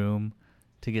a room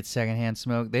to get secondhand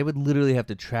smoke? They would literally have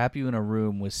to trap you in a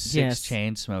room with 6 Yes.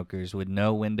 chain smokers with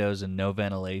no windows and no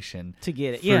ventilation To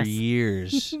get it, for yes.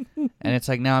 years. And it's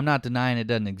like, now I'm not denying it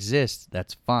doesn't exist.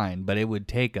 That's fine, but it would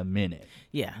take a minute.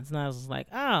 Yeah, it's not just like,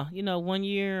 1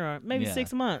 year or maybe Yeah.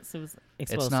 6 months. It was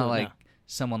exposed It's not to it. like No.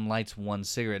 someone lights one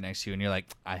cigarette next to you and you're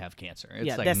like, I have cancer. It's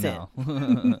Yeah, like, that's no.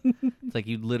 It's like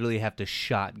you literally have to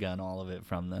shotgun all of it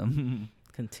from them.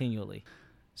 continually.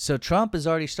 So Trump has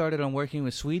already started on working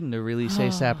with Sweden to release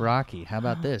ASAP Rocky. How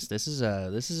about this? This is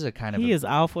a kind of He is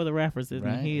all for the rappers, isn't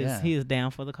Right? he? He is Yeah. he is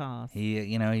down for the cause.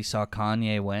 he saw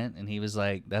Kanye went and he was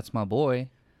like, that's my boy.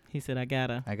 He said, I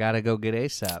gotta go get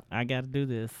ASAP. do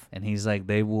this. And he's like,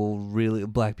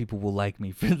 black people will like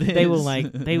me for this.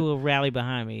 They will rally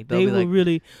behind me. They'll They be will like-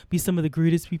 really be some of the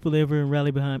greatest people ever and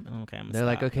rally behind me. Okay, I'm gonna They're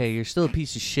like, stop. okay, you're still a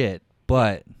piece of shit,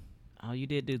 but Oh, you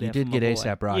did do that. you for did my get boy.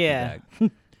 ASAP Rocky Yeah.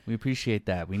 back. We appreciate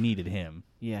that. We needed him.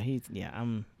 Yeah,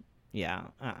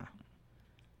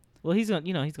 Well, he's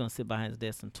gonna sit behind his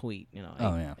desk and tweet,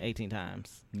 18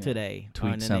 times Yeah. today or in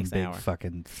Tweet the some next big hour.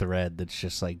 fucking thread that's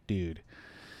just like, dude,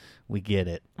 We get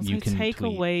it. You like, can take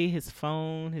tweet. away his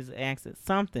phone, his access,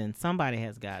 something. Somebody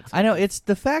has got to. I know, it's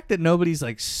the fact that nobody's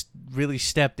like really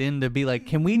stepped in to be like,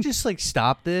 can we just like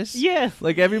stop this? Yes.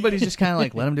 Like everybody's just kind of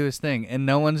like, let him do his thing, and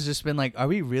no one's just been like, are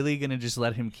we really gonna just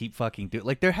let him keep fucking do it?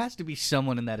 Like there has to be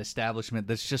someone in that establishment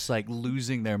that's just like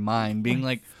losing their mind, being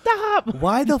like, Stop.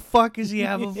 why the fuck does he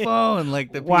have a phone?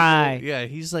 Like the people, Why? Yeah,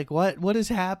 he's like, what is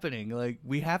happening? Like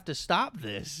we have to stop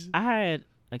this. I had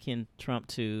akin Trump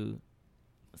to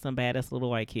some badass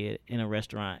little white kid in a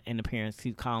restaurant, and the parents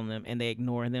keep calling them, and they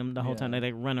ignore them the whole time.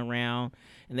 They run around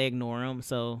and they ignore them.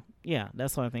 So yeah,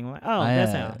 that's sort of thing. Like, oh,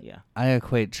 that's how. Yeah, I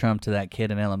equate Trump to that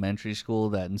kid in elementary school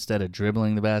that instead of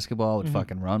dribbling the basketball would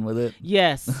fucking run with it.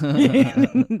 Yes,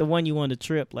 the one you want to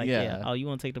trip. Like, Yeah. oh, you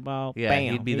want to take the ball? Yeah,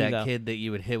 Bam, he'd be here you that go. kid that you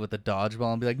would hit with a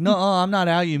dodgeball and be like, no, I'm not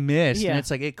out, you missed. Yeah. And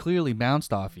it's like, it clearly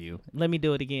bounced off you. Let me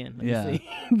do it again. Let Yeah. me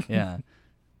see. Yeah.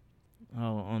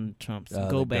 Oh, on Trump's The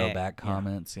go back. Go back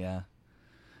comments, yeah.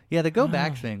 Yeah, the go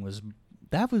back thing was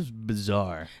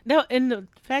bizarre. No, and the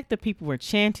fact that people were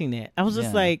chanting that, I was just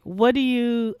Yeah. like, what do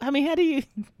you? I mean, how do you?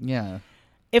 Yeah.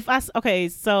 Okay,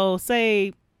 so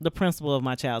say the principal of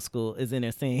my child's school is in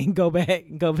there saying, go back,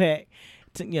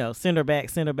 send her back,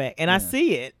 and I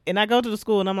see it, and I go to the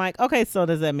school, and I'm like, okay, so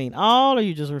does that mean all, or are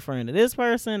you just referring to this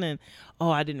person? And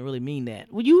I didn't really mean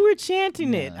that. Well, you were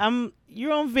chanting it.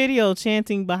 You're on video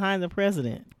chanting behind the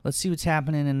president. Let's see what's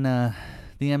happening in the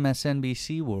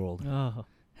MSNBC world. Oh,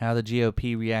 How the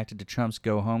GOP reacted to Trump's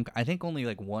go home. I think only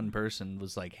like one person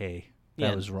was like, hey,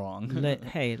 that was wrong.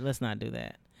 Hey, let's not do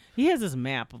that. He has this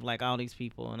map of like all these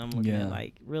people, and I'm looking Yeah. at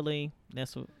like, really?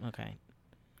 That's what? Okay.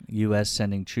 U.S.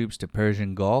 sending troops to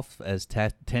Persian Gulf as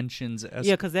tensions escalate.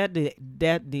 Yeah, because that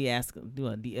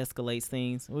de-escalates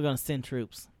things. We're gonna send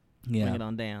troops. Yeah. Bring it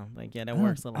on down. Like, yeah, that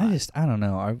works a lot. I don't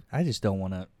know. I just don't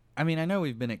want to. I mean, I know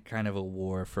we've been at kind of a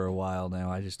war for a while now.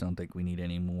 I just don't think we need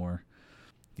any more.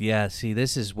 Yeah, see,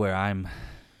 this is where I'm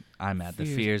at. The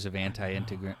fears of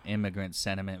anti-immigrant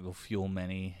sentiment will fuel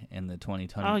many in the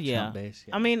 2020 Trump base.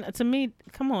 Yeah. I mean, to me,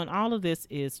 come on, all of this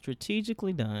is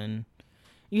strategically done.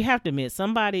 You have to admit,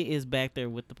 somebody is back there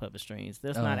with the puppet strings.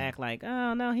 Let's not act like,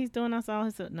 oh, no, he's doing us all.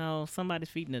 No, somebody's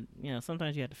feeding it.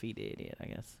 Sometimes you have to feed the idiot, I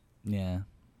guess. Yeah.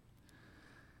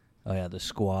 Oh, yeah, the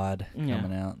squad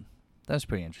coming out. That's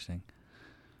pretty interesting.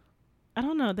 I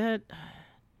don't know.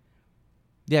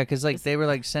 Yeah, because like they were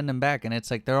like send them back, and it's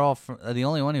like they're all the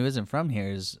only one who isn't from here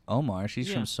is Omar.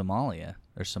 She's from Somalia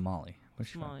or Somali. Where's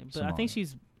she Somali, from? but I think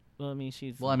she's. Well, I mean,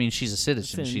 she's. Well, I mean, she's a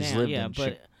citizen. She's now, lived yeah, in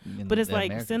but it's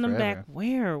like America send them forever. back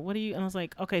where? What do you? And I was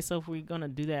like, okay, so if we're gonna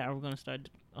do that, are we gonna start?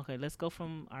 Okay, let's go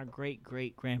from our great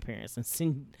grandparents and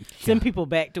send people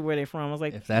back to where they're from. I was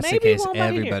like, if that's the maybe case,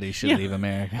 everybody here. should leave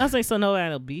America. I was like, so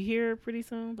nobody'll be here pretty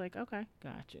soon. Like, okay,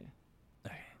 gotcha.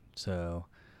 Okay, so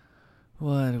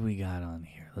what do we got on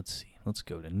here? Let's see. Let's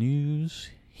go to news.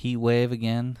 Heat wave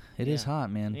again. It is hot,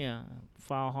 man. Yeah,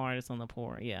 fall hard. It's on the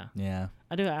poor. Yeah. Yeah.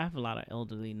 I have a lot of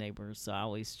elderly neighbors, so I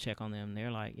always check on them.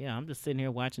 They're like, yeah, I'm just sitting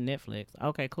here watching Netflix.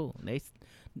 Okay, cool. They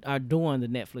are doing the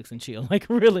Netflix and chill, like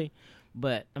really.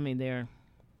 But I mean,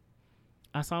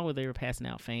 I saw where they were passing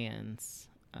out fans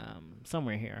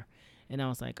somewhere here, and I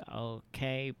was like,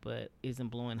 okay, but isn't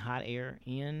blowing hot air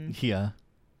in? Yeah.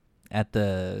 At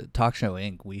the Talk Show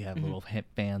Inc., we have little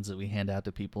fans that we hand out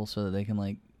to people so that they can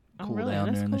like cool down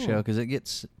That's during cool. the show, because it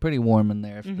gets pretty warm in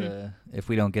there if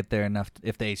we don't get there enough,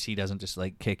 if the AC doesn't just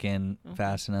like kick in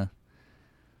fast enough.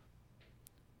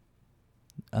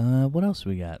 What else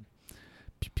we got?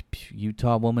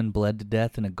 Utah woman bled to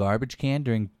death in a garbage can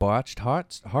during botched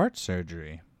heart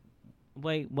surgery.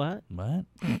 Wait, what? What?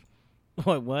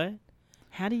 Wait, what?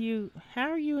 How are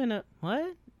you in a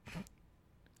what?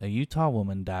 A Utah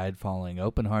woman died following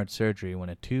open heart surgery when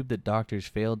a tube that doctors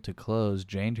failed to close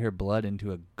drained her blood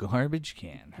into a garbage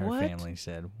can, her family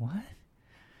said. What?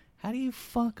 How do you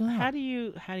fuck up? How do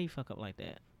you fuck up like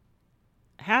that?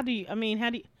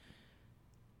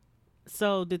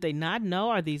 So did they not know?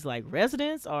 Are these like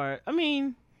residents or I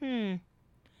don't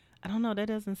know. That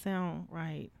doesn't sound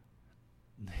right.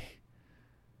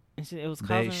 And it was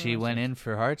she went in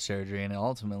for heart surgery, and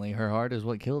ultimately her heart is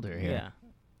what killed her here. Yeah.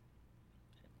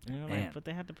 But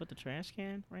they had to put the trash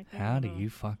can right there. How do you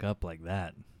fuck up like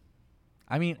that?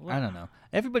 I mean, I don't know.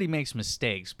 Everybody makes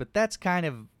mistakes, but that's kind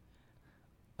of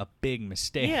a big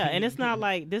mistake. Yeah, and it's not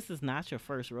like this is not your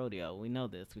first rodeo. We know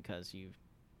this because you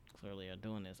clearly are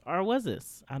doing this. Or was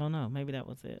this? I don't know. Maybe that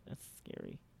was it. That's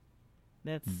scary.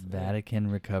 Vatican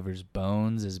recovers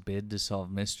bones as bid to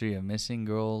solve mystery of missing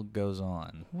girl goes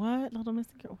on. What? Little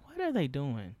missing girl? What are they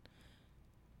doing?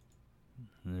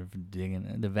 They're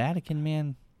digging. The Vatican,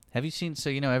 man. Have you seen? So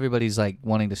everybody's like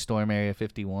wanting to storm Area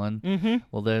 51. Mm-hmm.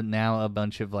 Well, there now a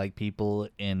bunch of like people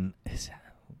in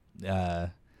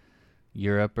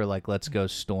Europe are like, let's go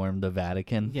storm the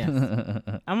Vatican. Yes.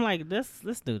 I'm like,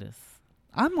 let's do this.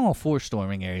 I'm all for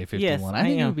storming Area 51. Yes, I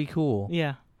think it am. would be cool.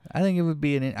 Yeah. I think it would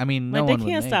be I mean, no Like, one they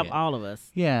would can't make stop it. all of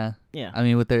us. Yeah. Yeah. I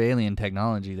mean, with their alien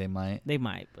technology, they might. They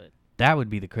might, but That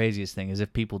would be the craziest thing, is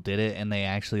if people did it and they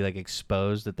actually like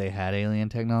exposed that they had alien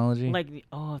technology. like,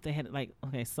 if they had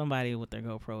somebody with their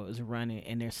GoPro is running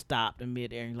and they're stopped in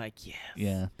midair, and you're like, yes.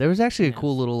 Yeah. There was actually a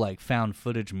cool Yes. little like found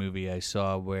footage movie I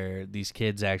saw where these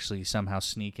kids actually somehow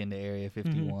sneak into Area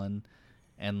 51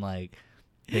 and like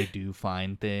they do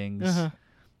find things. Uh-huh.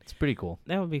 It's pretty cool.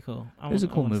 That would be cool. It was a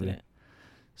cool movie.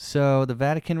 So the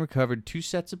Vatican recovered 2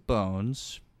 sets of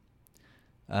bones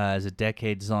as a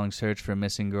decades-long search for a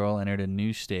missing girl entered a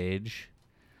new stage.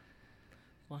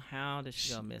 Well, how did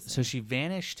she go missing? So she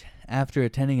vanished after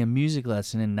attending a music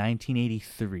lesson in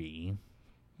 1983.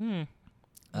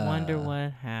 Wonder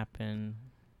what happened.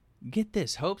 Get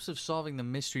this. Hopes of solving the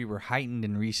mystery were heightened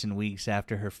in recent weeks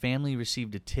after her family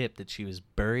received a tip that she was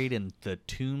buried in the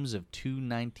tombs of 2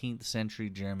 19th century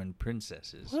German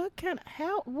princesses.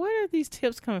 Where are these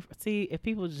tips coming from? See, if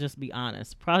people would just be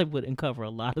honest, probably would uncover a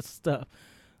lot of stuff.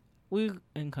 We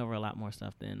uncover a lot more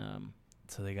stuff than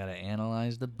So they got to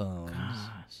analyze the bones.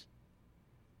 gosh.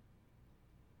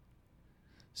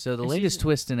 So the And latest she's-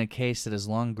 twist in a case that has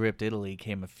long gripped Italy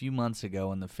came a few months ago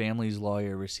when the family's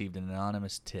lawyer received an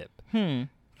anonymous tip.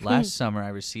 Last summer, I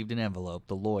received an envelope.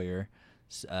 The lawyer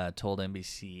told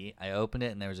NBC. I opened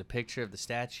it, and there was a picture of the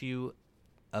statue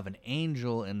of an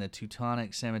angel in the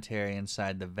Teutonic Cemetery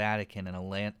inside the Vatican, and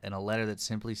a letter that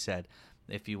simply said,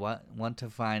 "If you want to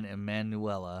find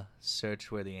Emanuela,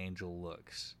 search where the angel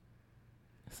looks."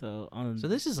 So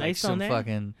this is like based on some that?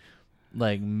 fucking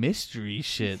like mystery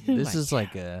shit. This is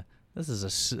like a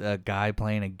guy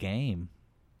playing a game.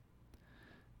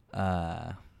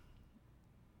 So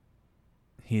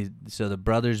the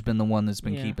brother's been the one that's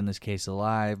been keeping this case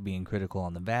alive, being critical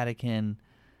on the Vatican.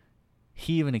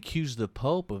 He even accused the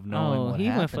Pope of knowing what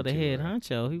happened. He went for the to head her.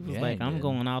 honcho. He was Yeah, like, he I'm did.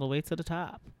 going all the way to the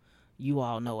top. You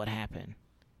all know what happened.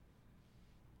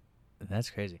 That's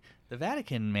crazy. The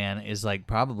Vatican, man, is like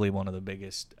probably one of the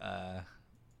biggest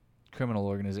criminal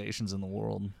organizations in the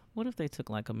world. What if they took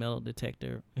like a metal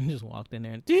detector and just walked in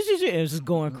there and it was just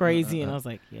going crazy? And I was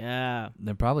like, yeah.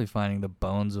 They're probably finding the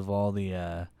bones of all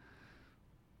the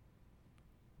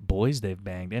boys they've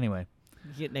banged. Anyway.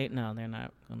 No, they're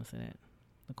not going to say that.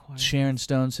 The choir. Sharon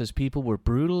Stone says people were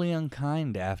brutally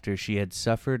unkind after she had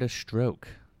suffered a stroke.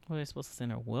 Were they supposed to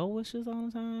send her well wishes all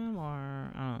the time?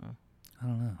 Or, I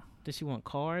don't know. Did she want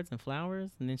cards and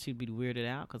flowers? And then she'd be weirded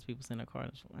out because people send her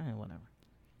cards. Whatever.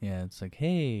 Yeah, it's like,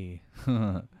 hey.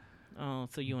 Oh,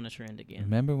 so you on a trend again.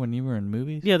 Remember when you were in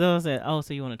movies? Yeah, that was it. Oh,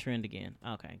 so you on a trend again.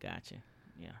 Okay, gotcha.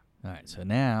 Yeah. All right, so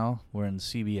now we're in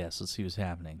CBS. Let's see what's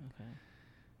happening. Okay.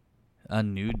 A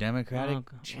new Democratic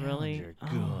really? challenger. Oh.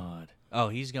 Good. Oh,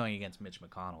 he's going against Mitch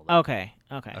McConnell. Okay.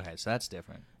 Okay, so that's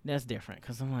different. That's different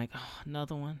because I'm like,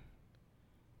 another one.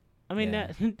 I mean,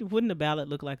 Yeah. wouldn't the ballot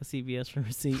look like a CVS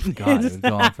receipt? God, it would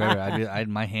go on forever.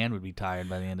 My hand would be tired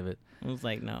by the end of it. I was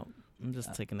like, no, I'm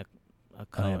just taking a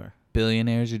color.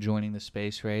 Billionaires are joining the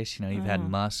space race. You've had Oh.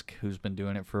 Musk, who's been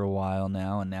doing it for a while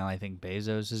now, and now I think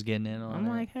Bezos is getting in on I'm it.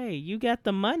 like, hey, you got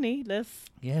the money. Let's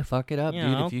Fuck it up, dude.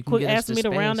 If you can quit get us asking to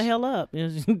me to round the space. hell up.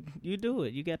 You do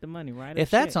it. You got the money, right? If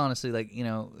that's honestly like,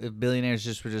 if billionaires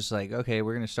just were just like, okay,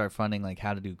 we're gonna start funding like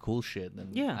how to do cool shit, then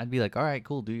Yeah. I'd be like, all right,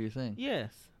 cool, do your thing.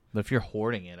 Yes. But if you're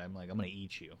hoarding it, I'm like, I'm gonna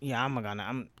eat you. Yeah,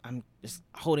 I'm just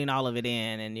holding all of it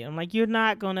in, and I'm like, you're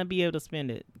not gonna be able to spend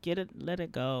it. Get it, let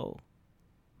it go.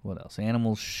 What else?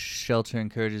 Animal shelter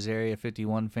encourages Area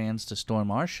 51 fans to storm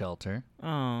our shelter.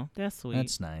 Oh, that's sweet.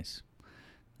 That's nice.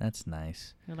 That's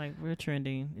nice. They're like, we're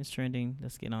trending. It's trending.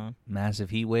 Let's get on.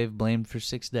 Massive heat wave blamed for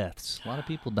 6 deaths. A lot of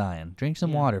people dying. Drink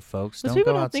some Yeah. water, folks. Because Don't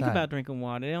people go don't outside. think about drinking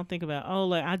water. They don't think about,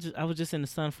 I was just in the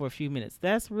sun for a few minutes.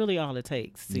 That's really all it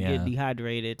takes to Yeah. get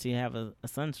dehydrated, to have a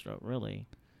sunstroke, really.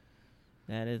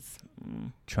 That is...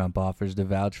 Trump offers to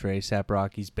vouch for A$AP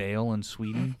Rocky's bail in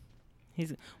Sweden.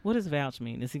 What does vouch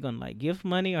mean? Is he going to, like, give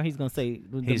money, or he's going to say...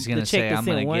 He's going to say, I'm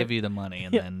going to give you the money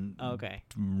and then Okay.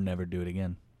 never do it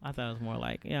again. I thought it was more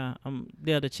like,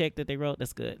 the check that they wrote,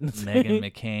 that's good. Meghan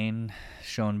McCain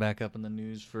showing back up in the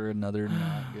news for another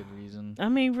not good reason. I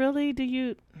mean, really, do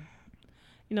you...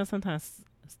 sometimes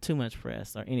it's too much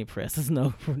press, or any press is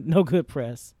no good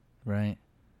press. Right.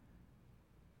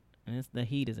 And the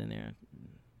heat is in there.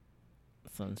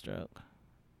 Sunstroke.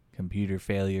 Computer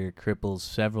failure cripples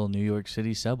several New York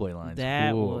City subway lines.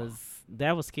 That Ooh. was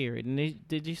That was scary. And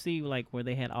did you see like where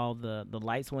they had all the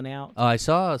lights went out? Oh, I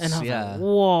saw. And I was yeah. like,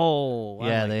 whoa.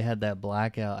 Yeah, they had that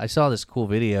blackout. I saw this cool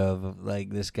video of like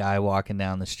this guy walking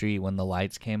down the street when the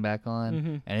lights came back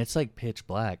on, and it's like pitch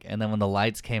black. And then when the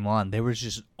lights came on, there was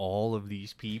just all of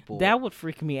these people. That would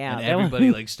freak me out. And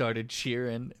everybody like started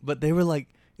cheering, but they were like,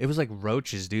 it was like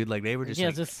roaches, dude. Like they were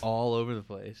just all over the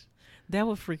place. That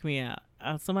would freak me out.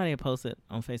 Somebody had posted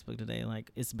on Facebook today,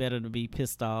 like it's better to be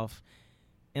pissed off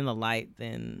in the light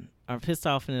or pissed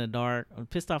off in the dark, or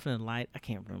pissed off in the light. I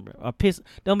can't remember. Or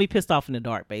don't be pissed off in the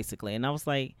dark, basically. And I was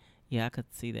like, yeah, I could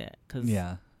see that. Cause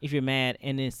if you're mad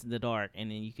and it's the dark,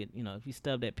 and then you could, if you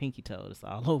stub that pinky toe, it's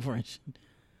all over and shit.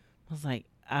 I was like,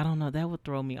 I don't know, that would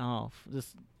throw me off.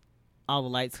 Just all the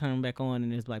lights turn back on,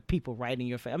 and there's like people right in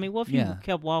your face. I mean, what if you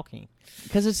kept walking?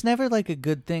 Because it's never like a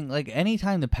good thing. Like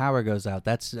anytime the power goes out,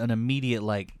 that's an immediate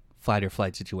like fight or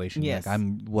flight situation. Yes. Like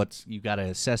you got to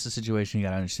assess the situation. You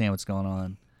got to understand what's going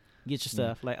on. Get your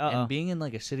stuff. Like, And being in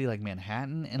like a city like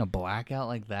Manhattan in a blackout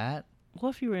like that.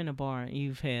 What if you were in a bar and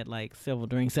you've had like several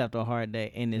drinks after a hard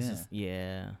day, and it's just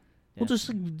Well,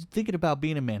 just thinking about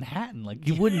being in Manhattan, like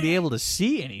you wouldn't be able to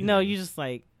see anything. No, you just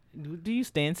like. Do you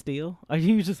stand still? Are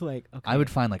you just like, okay? I would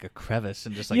find like a crevice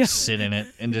and just like sit in it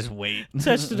and just wait.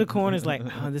 Touch to the corners like,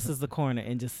 oh, this is the corner,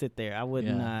 and just sit there. I would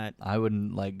not. I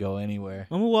wouldn't like go anywhere.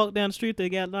 I'm gonna walk down the street. They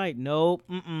got light. Nope.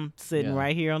 Sitting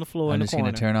right here on the floor in the corner.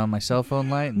 I'm just gonna turn on my cell phone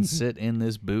light and sit in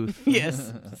this booth.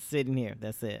 Yes, just sitting here.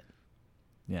 That's it.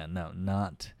 Yeah, no,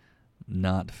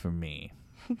 not for me.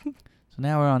 So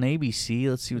now we're on ABC.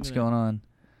 Let's see what's going on.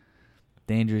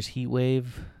 Dangerous heat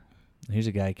wave. Here's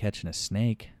a guy catching a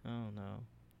snake. Oh, no.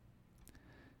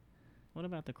 What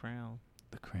about The Crown?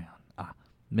 The Crown.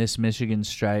 Miss Michigan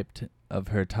striped of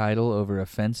her title over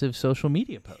offensive social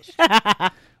media post.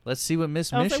 Let's see what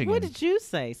Miss Michigan... Like, what did you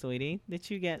say, sweetie, that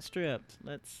you got stripped?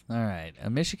 All right. A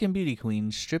Michigan beauty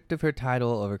queen stripped of her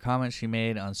title over comments she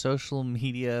made on social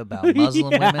media about Muslim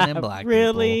women and black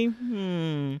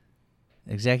people.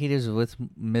 Executives with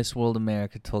Miss World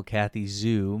America told Kathy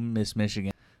Zhu, Miss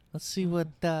Michigan... Let's see what...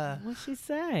 What'd she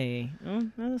say? Oh,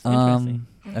 that's interesting.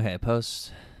 Okay,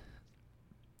 post...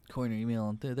 Coiner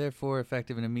email, therefore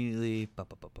effective and immediately...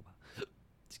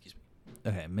 Excuse me.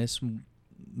 Okay,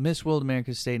 Miss World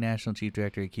America's State National Chief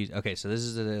Director accused... Okay, so this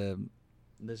is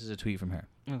a tweet from her.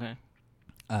 Okay.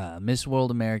 Miss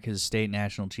World America's State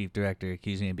National Chief Director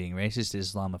accused me of being racist,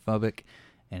 Islamophobic,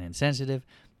 and insensitive.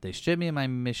 They stripped me of my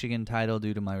Michigan title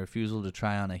due to my refusal to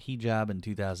try on a hijab in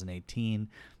 2018.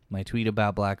 My tweet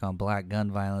about black-on-black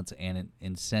gun violence and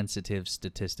insensitive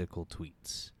statistical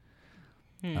tweets.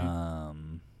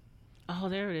 Oh,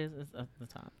 there it is. It's at the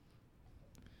top.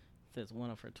 It says one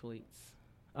of her tweets.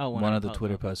 Oh, one of the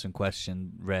Twitter posts in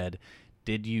question read,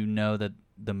 "Did you know that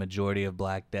the majority of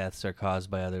black deaths are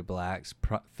caused by other blacks?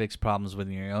 Fix problems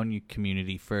within your own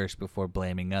community first before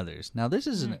blaming others." Now, this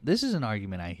is an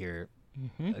argument I hear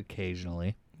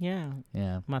occasionally. Yeah.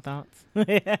 Yeah. My thoughts.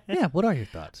 Yeah. What are your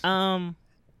thoughts?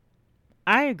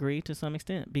 I agree to some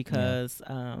extent because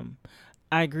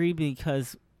I agree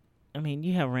because I mean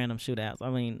you have random shootouts. I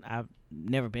mean I've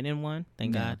never been in one,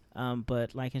 thank God.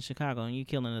 But like in Chicago, and you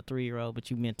killing a 3-year-old,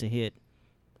 but you meant to hit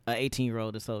a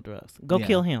 18-year-old that sold drugs. Go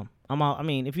kill him. I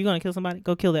mean, if you're gonna kill somebody,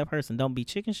 go kill that person. Don't be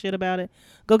chicken shit about it.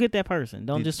 Go get that person.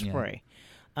 Don't just spray.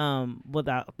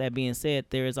 Without that being said,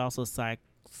 there is also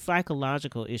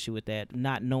psychological issue with that,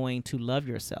 not knowing to love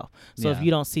yourself. So if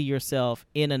you don't see yourself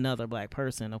in another black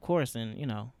person, of course, and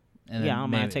I don't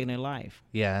mind taking their life.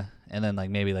 Yeah, and then like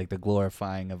maybe like the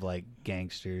glorifying of like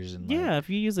gangsters and if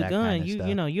you use a gun,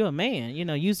 you're a man.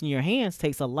 Using your hands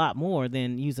takes a lot more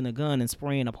than using a gun and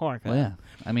spraying a park. Well, yeah,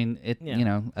 I mean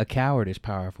a coward is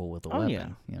powerful with a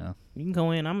weapon. You can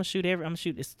go in. I'm gonna shoot.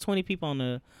 It's 20 people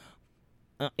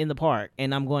in the park,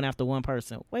 and I'm going after one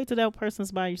person. Wait till that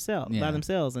person's by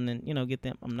themselves, and then get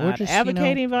them. I'm not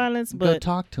advocating violence, but go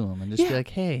talk to them and just be like,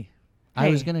 hey, I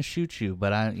was gonna shoot you,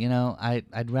 but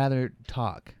I'd rather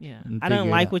talk. Yeah, I don't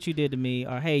like what you did to me,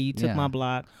 or hey, you took my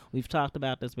block. We've talked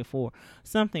about this before.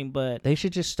 Something, but they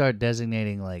should just start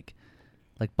designating like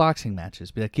boxing matches.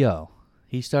 Be like, yo,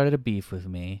 he started a beef with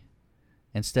me.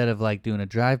 Instead of like doing a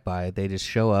drive-by, they just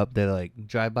show up. They're like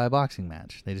drive-by boxing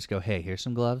match. They just go, hey, here's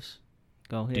some gloves.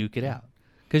 Go ahead. Duke it out.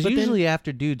 Because usually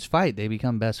after dudes fight, they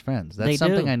become best friends. That's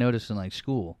something I noticed in like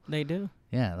school. They do.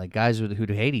 Yeah, like guys who'd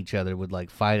hate each other would like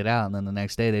fight it out, and then the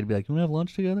next day they'd be like, "You want to have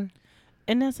lunch together?"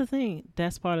 And that's the thing.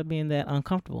 That's part of being that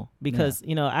uncomfortable because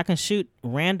I can shoot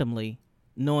randomly,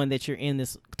 knowing that you're in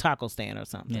this taco stand or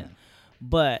something. Yeah.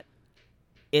 But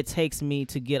it takes me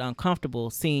to get uncomfortable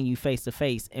seeing you face to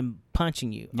face and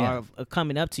punching you or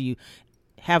coming up to you,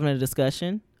 having a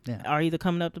discussion. are either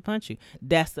coming up to punch you.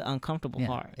 That's the uncomfortable Yeah.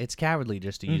 part. It's cowardly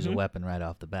just to use a weapon right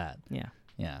off the bat. Yeah.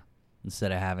 Yeah.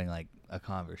 Instead of having like a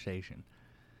conversation.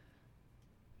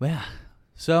 Well, yeah.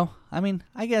 So, I mean,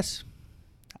 I guess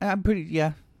I'm pretty,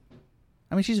 yeah.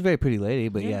 I mean, she's a very pretty lady,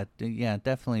 but yeah,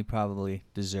 definitely probably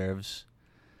deserves.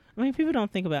 I mean, people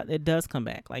don't think about it. It does come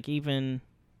back. Like, even.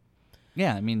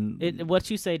 Yeah, I mean. What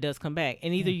you say does come back.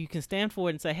 And either you can stand for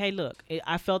it and say, hey, look,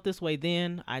 I felt this way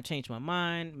then. I changed my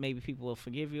mind. Maybe people will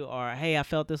forgive you. Or, hey, I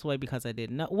felt this way because I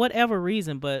didn't know. Whatever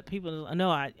reason. But people, no,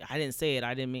 I didn't say it.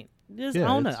 I didn't mean. Just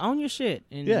own it. Own your shit.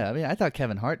 And yeah, I mean, I thought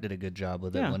Kevin Hart did a good job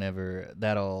with it whenever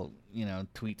that all,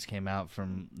 tweets came out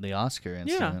from the Oscar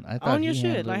incident. Yeah, I thought own your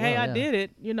shit. Like, hey, I did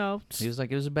it, He was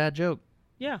like, it was a bad joke.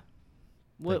 Yeah.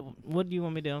 What do you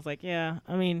want me to do? I was like, yeah,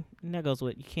 I mean, that goes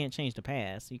with, you can't change the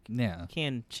past. You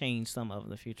can change some of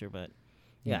the future, but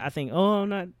I think,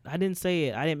 I didn't say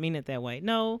it. I didn't mean it that way.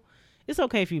 No. It's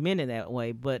okay if you meant it that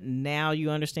way, but now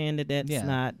you understand that that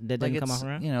didn't come off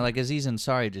around. Like Aziz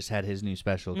Ansari just had his new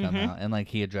special come out, and like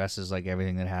he addresses like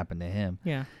everything that happened to him.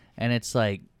 Yeah, and it's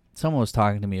like someone was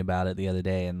talking to me about it the other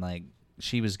day, and like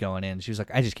she was going in, she was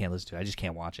like, I just can't listen to it, I just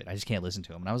can't watch it, I just can't listen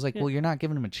to him, and I was like, well, you're not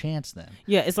giving him a chance then.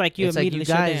 Yeah, it's like you immediately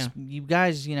shut down. You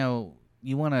guys,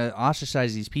 you want to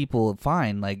ostracize these people,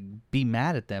 fine, like be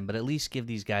mad at them, but at least give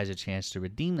these guys a chance to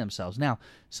redeem themselves. Now,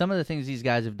 some of the things these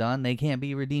guys have done, they can't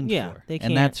be redeemed for. They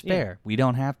can't, and that's fair. We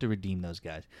don't have to redeem those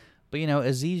guys. But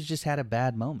Aziz just had a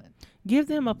bad moment. Give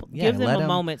them a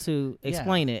moment to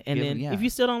explain it, and then if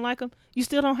you still don't like them, you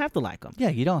still don't have to like them. Yeah,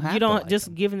 you don't have. You don't like just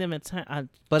them. giving them a chance at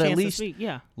least to speak.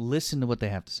 Listen to what they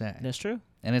have to say. That's true.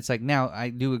 And it's like, now I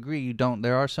do agree. You don't.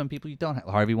 There are some people you don't have.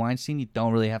 Harvey Weinstein, you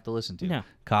don't really have to listen to. No.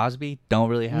 Cosby, don't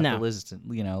really have to listen.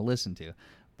 Listen to.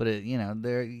 But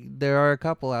there are a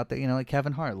couple out there. Like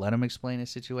Kevin Hart. Let him explain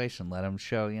his situation. Let him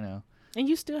show. And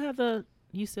you still have the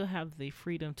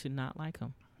freedom to not like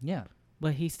him. Yeah.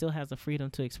 But he still has the freedom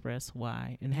to express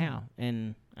why and how.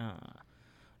 And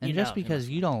just because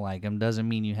you don't like him doesn't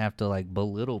mean you have to like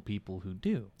belittle people who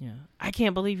do. Yeah. I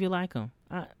can't believe you like him.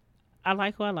 I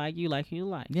like who I like. You like who you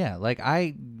like. Yeah. Like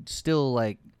I still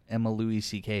am a Louis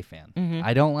C.K. fan. Mm-hmm.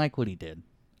 I don't like what he did.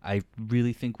 I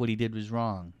really think what he did was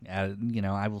wrong. I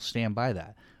will stand by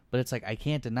that. But it's like I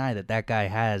can't deny that guy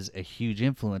has a huge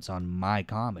influence on my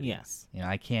comedy. Yes.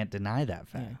 I can't deny that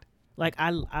fact. Yeah. Like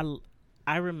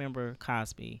I remember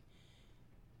Cosby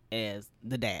as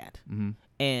the dad,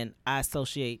 and I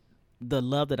associate the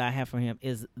love that I have for him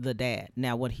is the dad.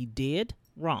 Now, what he did,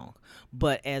 wrong,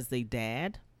 but as the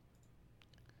dad,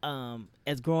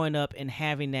 as growing up and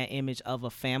having that image of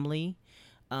a family,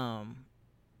 that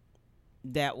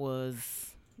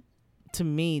was, to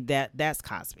me, that's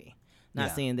Cosby.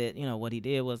 Not saying that what he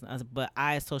did was, but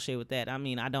I associate with that. I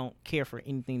mean, I don't care for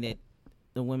anything that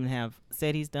the women have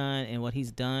said he's done and what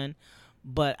he's done.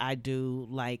 But I do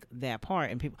like that part.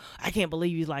 And people, I can't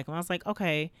believe you like him. I was like,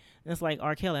 okay. And it's like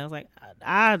R. Kelly. I was like,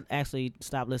 I actually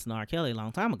stopped listening to R. Kelly a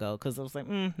long time ago because I was like,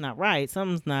 not right.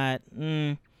 Something's not.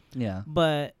 Yeah.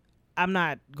 But I'm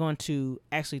not going to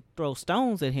actually throw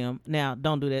stones at him. Now,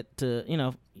 don't do that to,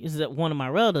 is it one of my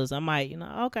relatives? I might,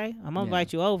 okay, I'm going to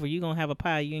invite you over. You're going to have a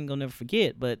pie you ain't going to never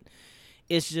forget. But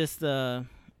it's just, and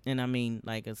I mean,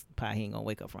 like, it's pie he ain't going to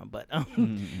wake up from. But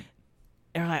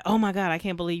they're like, oh my God, I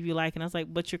can't believe you like it. And I was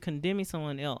like, but you're condemning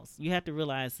someone else. You have to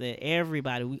realize that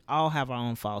everybody, we all have our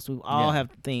own faults. We all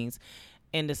have things.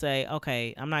 And to say,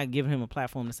 okay, I'm not giving him a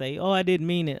platform to say, oh, I didn't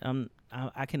mean it.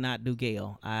 I cannot do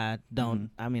Gail. I don't,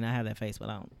 I mean, I have that face, but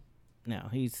I don't. No,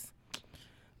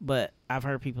 but I've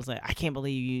heard people say, I can't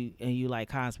believe you like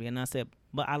Cosby. And I said,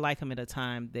 but I like him at a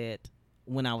time that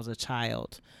when I was a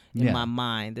child, in my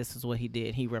mind, this is what he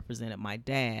did. He represented my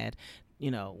dad.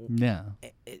 In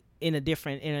a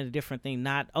different thing,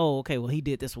 not, oh, okay, well, he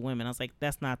did this for women. I was like,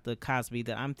 that's not the Cosby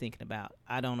that I'm thinking about.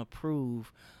 I don't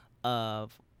approve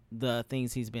of the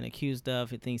things he's been accused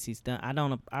of, the things he's done. I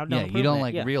don't approve you don't of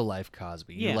like that. real life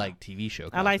Cosby. You like TV show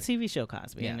Cosby. I like TV show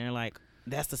Cosby. And they're like,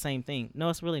 that's the same thing. No,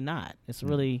 it's really not. It's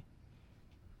really,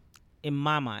 in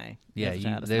my mind.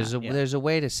 There's a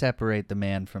way to separate the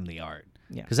man from the art.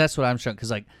 Yeah. Because that's what I'm showing. Because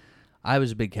like, I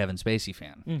was a big Kevin Spacey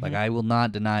fan. Like, I will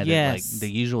not deny that. Like, The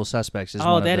Usual Suspects is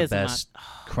one of the best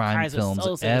crime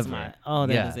films ever.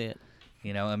 That is it.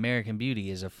 American Beauty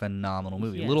is a phenomenal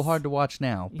movie. Yes. A little hard to watch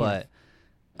now, but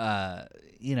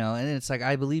and it's like,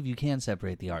 I believe you can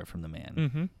separate the art from the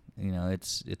man.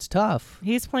 It's tough.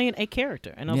 He's playing a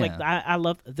character, and I was like, I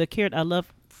love the character. I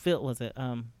love Phil. Was it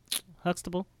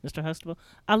Huxtable, Mr. Huxtable?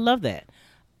 I love that.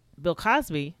 Bill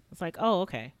Cosby. It's like, oh,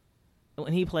 okay.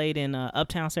 When he played in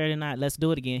Uptown Saturday Night, Let's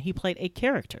Do It Again, he played a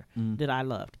character that I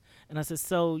loved. And I said,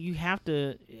 so you have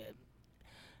to,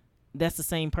 that's the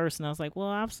same person. I was like, well,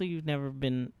 obviously you've never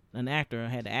been an actor or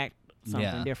had to act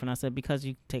something different. I said, because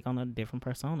you take on a different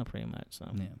persona pretty much. So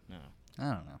I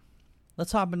don't know.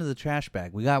 Let's hop into the trash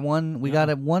bag. We got one. We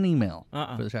got one email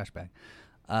for the trash bag,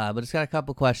 but it's got a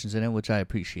couple questions in it, which I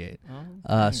appreciate.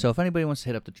 So if anybody wants to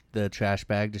hit up the trash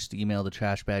bag, just email the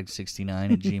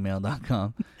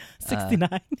trashbag69@gmail.com.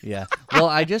 69. Yeah. Well,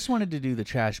 I just wanted to do the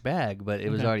trash bag, but it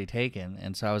was already taken,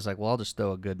 and so I was like, well, I'll just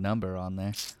throw a good number on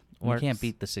there. You can't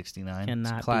beat the 69.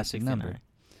 It's a classic number.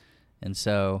 And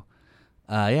so,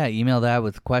 email that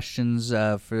with questions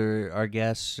for our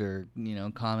guests or,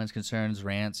 comments, concerns,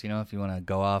 rants, if you want to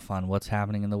go off on what's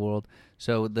happening in the world.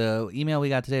 So the email we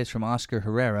got today is from Oscar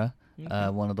Herrera,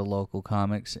 one of the local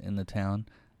comics in the town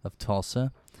of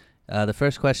Tulsa. The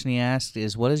first question he asked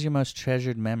is, what is your most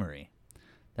treasured memory?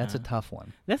 That's a tough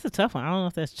one. That's a tough one. I don't know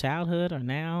if that's childhood or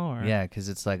now. Or yeah, because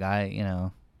it's like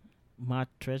my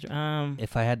treasure.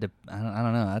 If I had to, I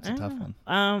don't know. That's a tough one.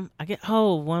 I get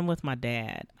one with my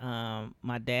dad.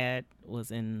 My dad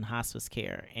was in hospice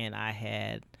care, and I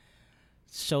had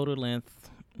shoulder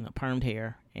length, permed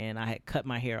hair, and I had cut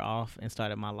my hair off and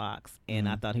started my locks, and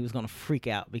I thought he was gonna freak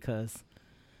out because,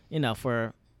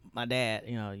 for my dad,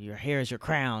 your hair is your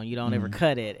crown. You don't ever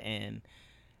cut it, and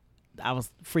I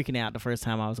was freaking out the first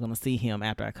time I was going to see him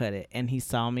after I cut it. And he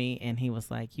saw me and he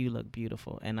was like, you look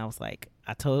beautiful. And I was like,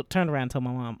 turned around and told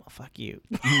my mom, fuck you.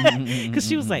 Because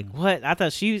she was like, what? I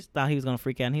thought she thought he was going to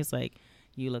freak out. And he's like,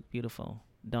 you look beautiful.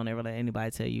 Don't ever let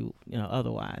anybody tell you,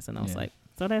 otherwise. And I was like,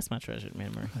 so that's my treasured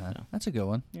memory. So. That's a good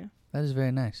one. Yeah. That is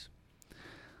very nice.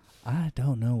 I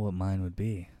don't know what mine would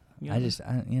be.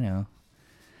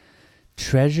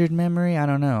 Treasured memory? I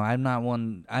don't know. I'm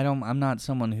not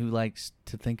someone who likes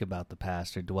to think about the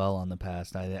past or dwell on the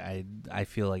past. I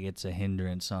feel like it's a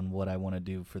hindrance on what I want to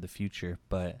do for the future.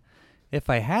 But if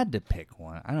I had to pick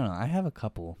one, I don't know. I have a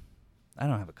couple. I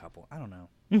don't have a couple. I don't know.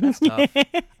 That's tough.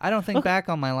 I don't think back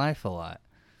on my life a lot.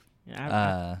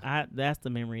 Yeah, that's the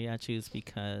memory I choose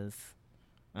because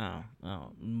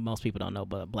most people don't know,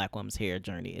 but a black woman's hair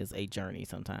journey is a journey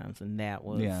sometimes, and that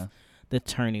was the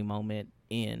turning moment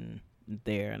in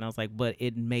there. And I was like, but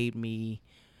it's made me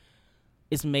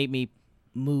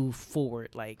move forward.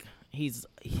 Like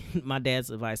my dad's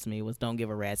advice to me was, don't give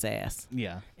a rat's ass.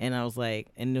 Yeah. And I was like,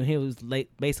 and he was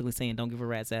basically saying, don't give a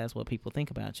rat's ass what people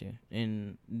think about you.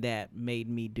 And that made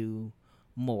me do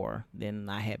more than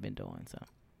I had been doing. So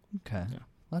okay. Yeah.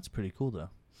 That's pretty cool though.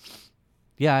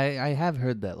 Yeah, I have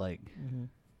heard that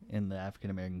in the African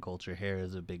American culture, hair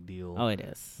is a big deal. Oh, it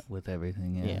is. With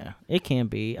everything. Yeah, it can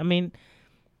be. I mean,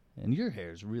 and your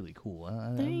hair is really cool.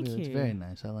 Thank you. It's very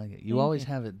nice. I like it. You always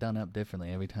have it done up differently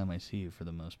every time I see you for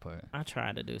the most part. I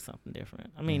try to do something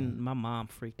different. I mean, my mom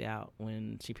freaked out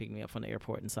when she picked me up from the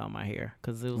airport and saw my hair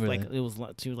because it was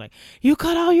she was like, you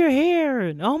cut all your hair,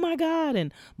 and oh my God.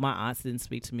 And my aunts didn't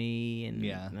speak to me,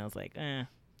 and I was like, eh.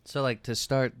 So like to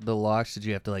start the locks, did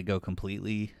you have to like go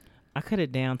completely? I cut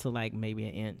it down to like maybe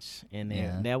an inch, and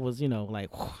then that was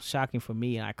shocking for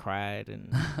me, and I cried,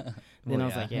 and then I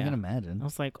was like, I can imagine. I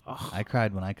was like, oh, I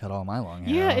cried when I cut all my long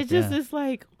hair. Yeah, off. It's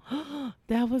like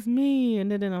that was me,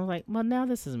 and then I was like, well, now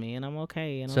this is me, and I'm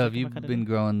okay. And so have you been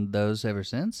growing those ever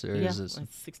since, or is this like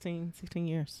 16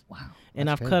 years? Wow. And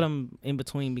I've cut them in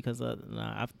between because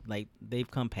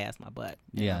they've come past my butt.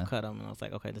 And I've cut them, and I was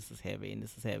like, okay, this is heavy, and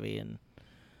this is heavy, and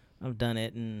I've done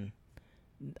it, and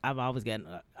I've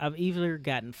either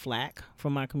gotten flack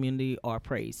from my community or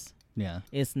praise. Yeah.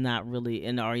 It's not really,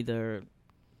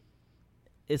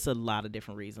 it's a lot of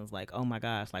different reasons. Like, oh my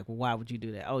gosh, like, why would you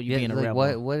do that? Oh, you're being a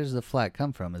rebel. Where does the flack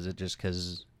come from? Is it just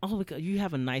because? Oh, because you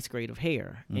have a nice grade of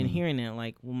hair. And hearing it,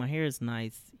 like, well, my hair is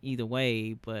nice either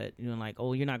way, but, like,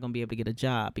 oh, you're not going to be able to get a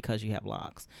job because you have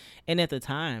locks. And at the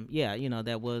time,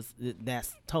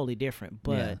 that's totally different.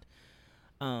 But,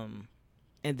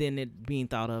 and then it being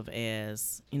thought of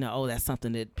as, oh, that's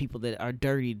something that people that are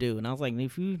dirty do. And I was like,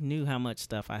 if you knew how much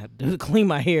stuff I have to do to clean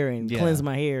my hair and cleanse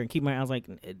my hair and keep I was like,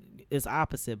 it's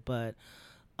opposite. But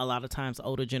a lot of times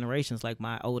older generations, like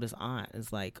my oldest aunt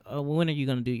is like, oh, when are you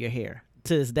going to do your hair?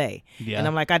 To this day. Yeah. And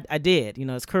I'm like, I did,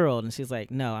 it's curled. And she's like,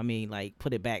 no, I mean, like,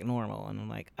 put it back normal. And I'm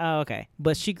like, oh, okay.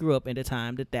 But she grew up in the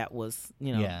time that was,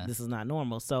 this is not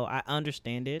normal. So I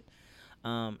understand it.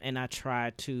 And I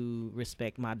try to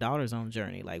respect my daughter's own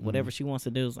journey. Like, whatever she wants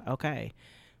to do is like, okay.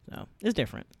 So it's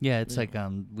different. Yeah, it's like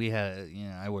we had,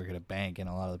 I work at a bank, and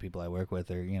a lot of the people I work with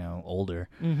are, older.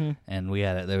 And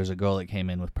there was a girl that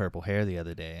came in with purple hair the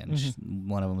other day, and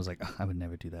one of them was like, oh, I would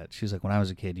never do that. She was like, when I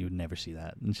was a kid, you would never see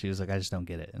that. And she was like, I just don't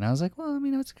get it. And I was like, well, I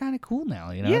mean, it's kind of cool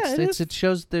now, it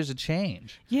shows that there's a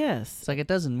change. Yes. It's like, it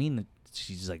doesn't mean that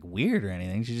she's like weird or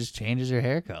anything. She just changes her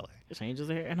hair color. changes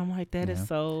her hair, and I'm like, that is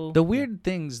so. The weird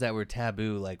things that were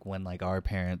taboo, like when like our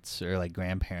parents or like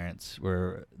grandparents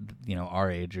were,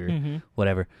 our age or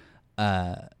whatever,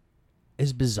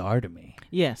 is bizarre to me.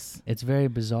 Yes, it's very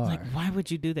bizarre. Like, why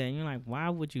would you do that? And you're like, why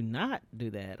would you not do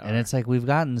that? And it's like we've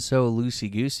gotten so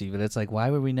loosey goosey, but it's like, why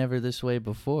were we never this way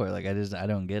before? Like, I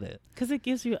don't get it. Because it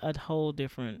gives you a whole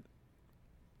different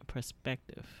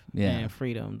perspective and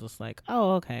freedom. Just like,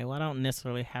 oh, okay, well, I don't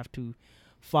necessarily have to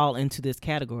fall into this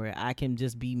category. I can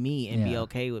just be me and be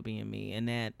okay with being me. And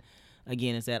that,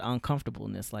 again, is that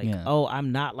uncomfortableness. Like, oh,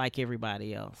 I'm not like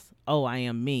everybody else. Oh, I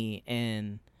am me.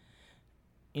 And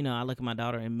I look at my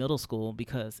daughter in middle school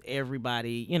because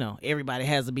everybody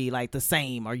has to be like the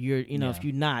same, or you're, if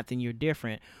you're not, then you're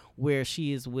different. Where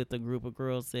she is with a group of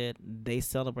girls that they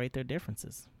celebrate their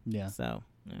differences. Yeah. So,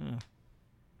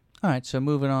 All right. So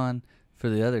moving on for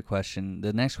the other question.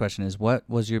 The next question is, what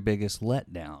was your biggest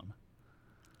letdown?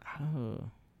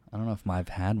 Oh. I don't know if I've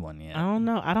had one yet. I don't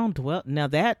know. I don't dwell. Now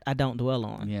that I don't dwell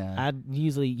on. Yeah. I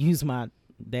usually use my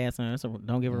dad's son, so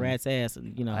don't give a rat's ass.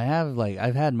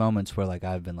 I've had moments where like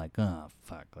I've been like, oh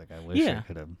fuck, like I wish I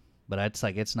could have, but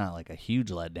it's not like a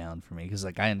huge letdown for me because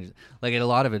like a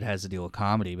lot of it has to deal with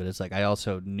comedy, but it's like I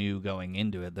also knew going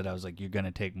into it that I was like, you're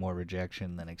gonna take more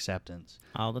rejection than acceptance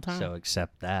all the time, so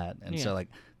accept that. And so like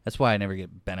that's why I never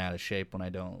get bent out of shape when I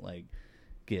don't like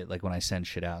get like when I send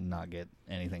shit out and not get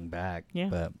anything back.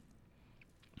 But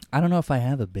I don't know if I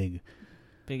have a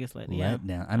biggest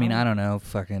letdown. I mean, I don't know,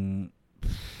 fucking.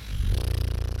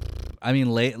 I mean,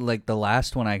 like the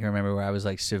last one I can remember where I was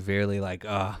like severely like,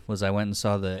 was I went and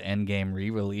saw the Endgame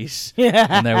re-release,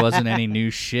 and there wasn't any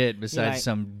new shit besides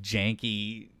some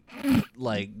janky,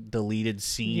 like deleted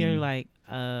scene. You're like,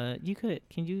 can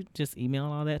you just email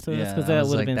all that to us? Because that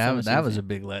would have been that was a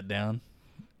big letdown.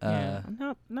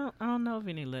 No, I don't know of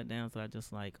any letdowns that I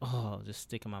just like, just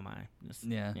stick in my mind.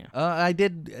 I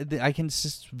can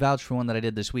just vouch for one that I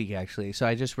did this week, actually. So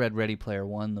I just read Ready Player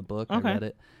One, the book. Okay. I read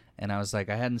it, and I was like,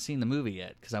 I hadn't seen the movie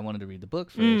yet because I wanted to read the book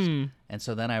first. And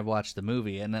so then I watched the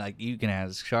movie, and then, like, you can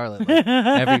ask Charlotte, like,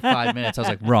 every 5 minutes, I was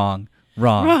like, wrong.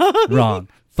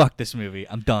 Fuck this movie.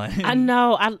 I'm done. I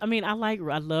know. I mean, I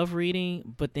love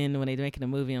reading, but then when they making a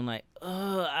movie, I'm like,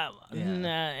 nah.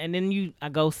 And then I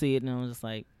go see it, and I'm just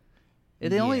like,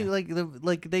 they only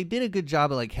they did a good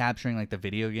job of like capturing like the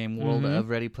video game world of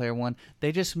Ready Player One.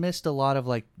 They just missed a lot of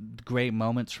like great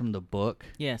moments from the book.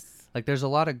 Yes. Like there's a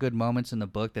lot of good moments in the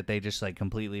book that they just like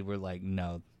completely were like,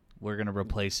 no, we're gonna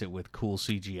replace it with cool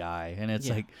CGI, and it's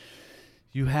like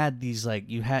you had these like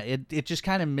it just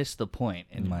kind of missed the point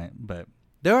in my. But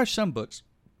there are some books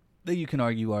that you can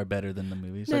argue are better than the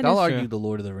movies. Like I'll argue the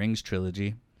Lord of the Rings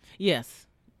trilogy. Yes.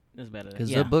 It's better because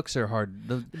the books are hard.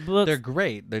 They're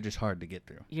great. They're just hard to get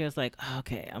through. Yeah, it's like,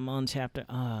 okay, I'm on chapter.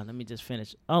 Let me just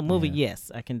finish. Oh, movie,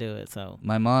 yes, I can do it. So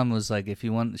my mom was like, if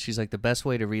you want, she's like, the best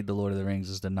way to read the Lord of the Rings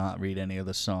is to not read any of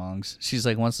the songs. She's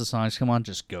like, once the songs come on,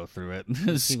 just go through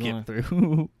it, skip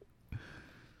through.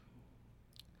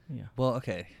 Yeah. Well,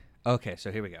 okay.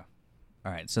 So here we go.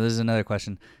 All right. So this is another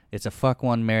question. It's a fuck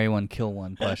one, marry one, kill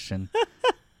one question.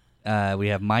 We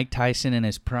have Mike Tyson in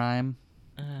his prime.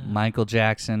 Michael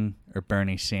Jackson or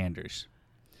Bernie Sanders.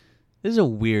 This is a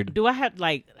weird. Do I have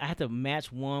to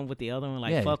match one with the other one?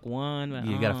 Like fuck one.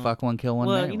 You gotta fuck one, kill one.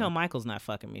 Well, one. Michael's not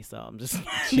fucking me, so I'm just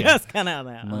just kind of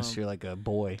that. Unless you're like a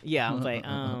boy. Yeah, I'm like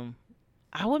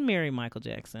I would marry Michael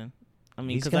Jackson. I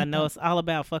mean, because I know it's all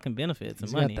about fucking benefits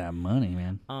and money. He's got that money,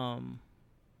 man.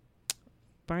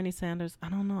 Bernie Sanders, I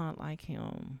don't know. I like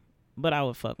him, but I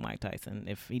would fuck Mike Tyson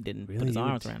if he didn't put his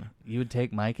arms around him. You would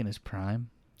take Mike in his prime?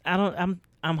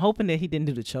 I'm hoping that he didn't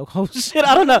do the chokehold shit.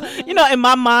 I don't know. In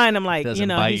my mind, I'm like, bite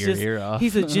your ear off.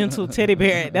 He's a gentle teddy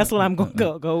bear. That's what I'm going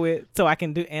to go with, so I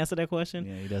can answer that question.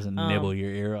 Yeah, he doesn't nibble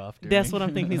your ear off. That's what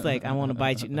I'm thinking. He's like, I want to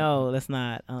bite you. No, that's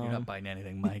not. You're not biting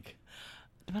anything, Mike.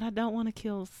 But I don't want to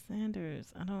kill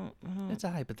Sanders. I don't. It's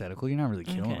a hypothetical. You're not really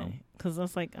killing him. Because I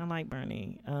like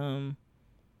Bernie. I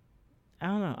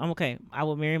don't know. I'm okay. I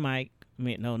will marry Mike.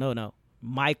 No.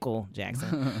 Michael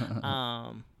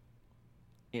Jackson.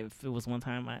 If it was one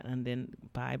time, and then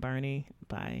bye Bernie,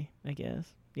 bye, I guess.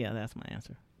 Yeah, that's my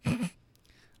answer. I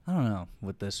don't know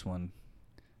with this one.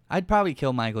 I'd probably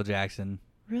kill Michael Jackson.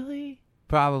 Really?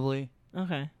 Probably.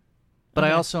 Okay. But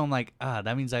I also am like,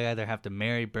 that means I either have to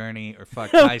marry Bernie or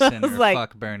fuck Tyson or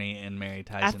fuck Bernie and marry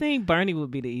Tyson. I think Bernie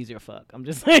would be the easier fuck. I'm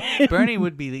just saying. Bernie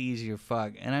would be the easier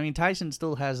fuck. And I mean, Tyson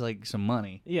still has like some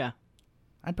money. Yeah.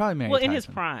 I'd probably marry Tyson. Well, in his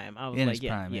prime. I was in like, his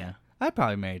prime, yeah. I'd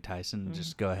probably marry Tyson and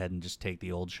just go ahead and just take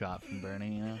the old shot from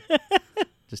Bernie,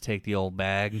 Just take the old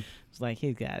bag. It's like,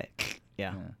 he's got it.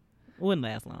 Yeah. wouldn't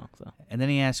last long. So. And then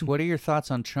he asked, what are your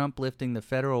thoughts on Trump lifting the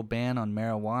federal ban on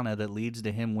marijuana that leads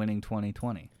to him winning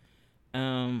 2020?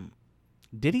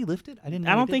 Did he lift it? I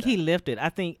don't think he lifted. I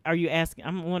think. Are you asking?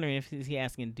 I'm wondering if he's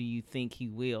asking, do you think he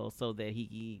will, so that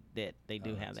that they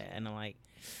do have that? And I'm like,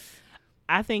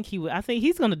 I think he will. I think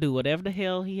he's going to do whatever the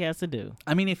hell he has to do.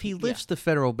 I mean, if he lifts the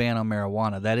federal ban on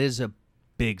marijuana, that is a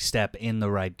big step in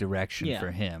the right direction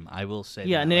for him. I will say.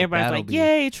 Yeah, that. and then everybody's like,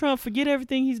 "Yay, Trump! Forget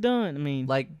everything he's done." I mean,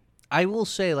 like, I will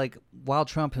say, like, while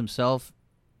Trump himself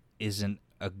isn't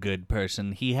a good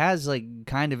person, he has like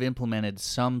kind of implemented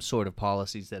some sort of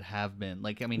policies that have been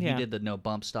like, I mean, he did the no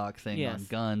bump stock thing on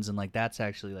guns, and like that's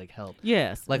actually like helped.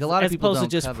 Yes, like a lot of people as don't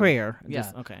opposed to just cover, prayer. Yeah,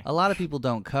 just, okay. A lot of people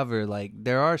don't cover like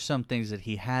there are some things that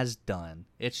he has done.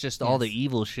 It's just all the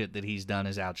evil shit that he's done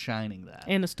is outshining that,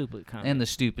 and the stupid comment. and the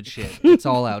stupid shit. It's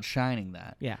all outshining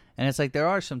that. Yeah, and it's like there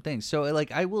are some things. So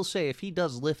like I will say, if he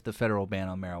does lift the federal ban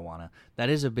on marijuana, that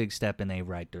is a big step in a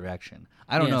right direction.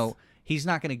 I don't know. He's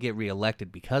not going to get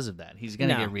reelected because of that. He's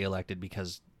going to get reelected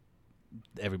because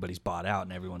everybody's bought out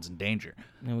and everyone's in danger.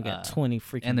 And we got 20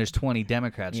 freaking... And there's 20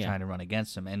 Democrats trying to run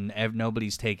against him, and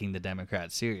nobody's taking the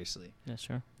Democrats seriously. That's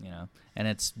true. You know, and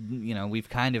it's, you know, we've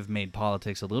kind of made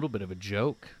politics a little bit of a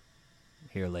joke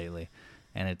here lately,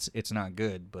 and it's not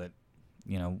good, but,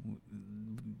 you know,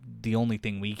 the only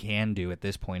thing we can do at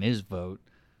this point is vote.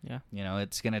 Yeah. You know,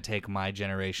 it's going to take my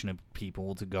generation of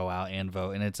people to go out and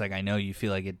vote. And it's like, I know you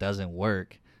feel like it doesn't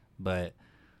work, but,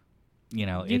 you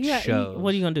know, it shows.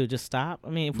 What are you going to do? Just stop? I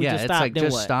mean, if we just it's stop, like then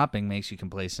just what? stopping makes you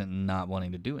complacent and not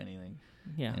wanting to do anything.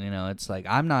 Yeah. And, you know, it's like,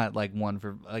 I'm not like one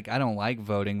for, like, I don't like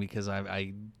voting because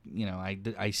I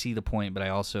see the point, but I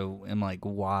also am like,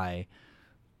 why?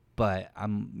 But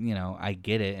I'm, you know, I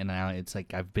get it. And now it's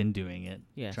like, I've been doing it,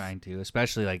 trying to,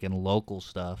 especially like in local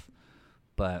stuff.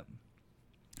 But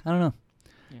I don't know.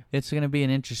 Yeah. It's going to be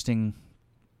it's just going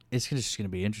to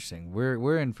be interesting.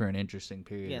 We're in for an interesting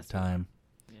period of time.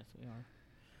 Yes, we are.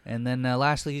 And then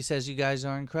lastly, he says you guys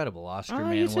are incredible. Oscar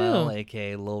Manuel,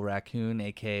 a.k.a. Lil Raccoon,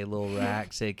 a.k.a. Lil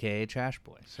Rax, a.k.a. Trash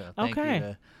Boy. So thank you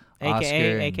to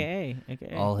Oscar AKA.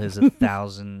 all his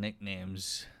 1,000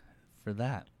 nicknames for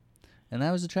that. And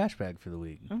that was the trash bag for the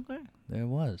week. Okay. There it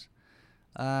was.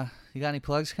 You got any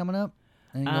plugs coming up?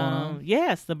 Anything going on?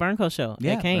 Yes, the Burnco show.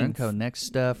 Yeah, Burnco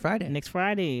next Friday. Next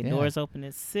Friday. Doors open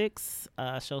at 6.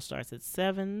 Show starts at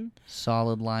 7.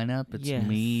 Solid lineup. It's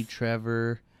me,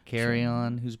 Trevor, Carry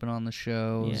On, who's been on the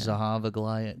show, Zahava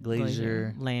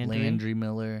Glazer, Landry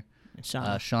Miller,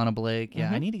 Shauna Blake. Yeah,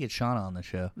 I need to get Shauna on the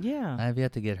show. Yeah. I have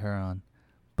yet to get her on.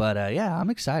 But, I'm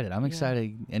excited. I'm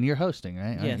excited. And you're hosting,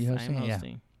 right? Yes, you hosting? I'm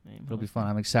hosting. Yeah. It'll be fun.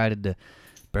 I'm excited to...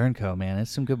 Burnco, man,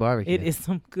 it's some good barbecue. It is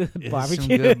some good barbecue. It's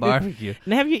some good barbecue.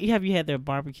 Now, have you had their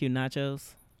barbecue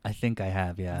nachos? I think I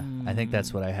have, yeah. I think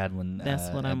that's what I had when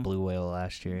at Blue Whale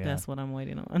last year. Yeah. That's what I'm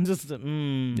waiting on. I'm just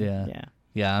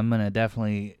yeah. I'm gonna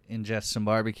definitely ingest some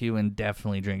barbecue and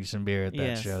definitely drink some beer at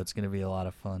that show. It's gonna be a lot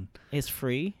of fun. It's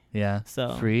free. Yeah,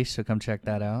 so free. So come check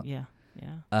that out. Yeah.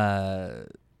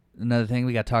 Another thing,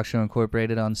 we got Talk Show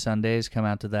Incorporated on Sundays. Come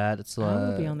out to that. It's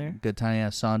I'll be on there. Good time. Yeah,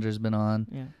 Sondra's been on.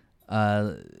 Yeah.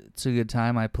 It's a good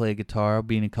time. I play guitar. I'll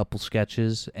be in a couple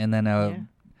sketches, and then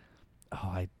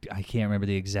I can't remember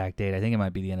the exact date. I think it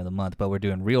might be the end of the month, but we're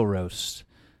doing Real Roast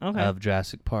of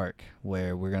Jurassic Park,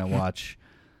 where we're gonna watch.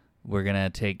 We're gonna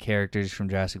take characters from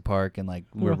Jurassic Park and like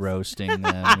we're roasting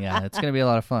them. Yeah, it's gonna be a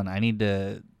lot of fun.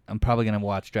 I'm probably gonna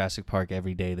watch Jurassic Park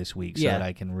every day this week so that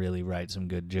I can really write some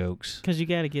good jokes. Because you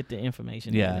got to get the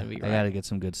information. Yeah, I got to get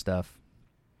some good stuff.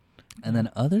 And then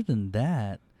other than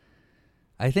that.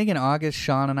 I think in August,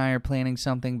 Sean and I are planning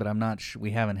something, but I'm not we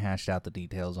haven't hashed out the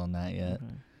details on that yet.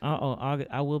 Okay.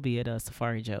 August, I will be at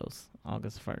Safari Joe's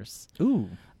August 1st. Ooh.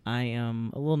 I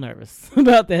am a little nervous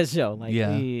about that show.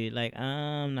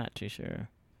 I'm not too sure.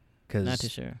 Not too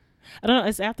sure. I don't know.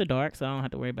 It's after dark, so I don't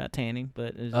have to worry about tanning,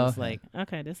 but it's just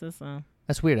this is...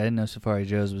 That's weird. I didn't know Safari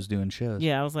Joe's was doing shows.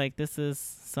 Yeah, I was like, this is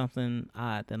something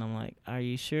odd. Then I'm like, are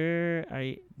you sure?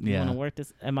 You want to work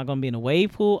this? Am I going to be in a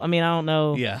wave pool? I mean, I don't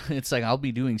know. Yeah, it's like I'll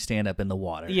be doing stand-up in the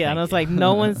water. Yeah, and I was like,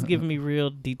 no one's giving me real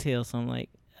details. So I'm like,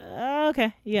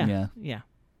 okay, yeah.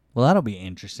 Well, that'll be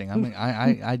interesting. I mean,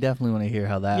 I definitely want to hear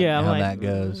how that that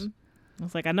goes. I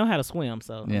was like, I know how to swim,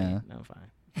 so I'm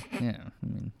fine. Yeah, I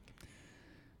mean,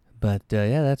 but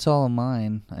that's all of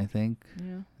mine, I think.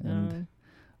 Yeah. And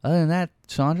other than that,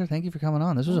 Sondra, thank you for coming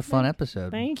on. This was a fun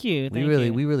episode. Thank you. We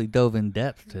really dove in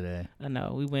depth today. I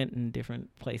know we went in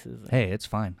different places. Hey, it's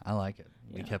fine. I like it.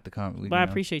 we kept the But I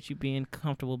appreciate you being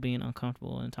comfortable being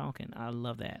uncomfortable and talking. I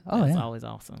love that. Oh, That's yeah. always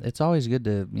awesome. It's always good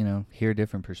to, hear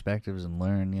different perspectives and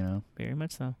learn, Very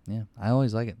much so. Yeah, I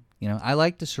always like it. I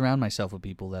like to surround myself with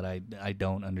people that I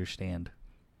don't understand.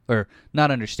 Or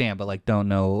not understand, but, like, don't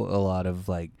know a lot of,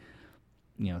 like,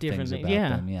 Different things things, about yeah.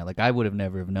 them. Yeah, like, I would have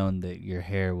never have known that your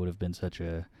hair would have been such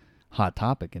a hot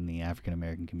topic in the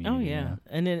African-American community. Oh, yeah.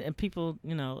 And then people,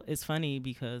 it's funny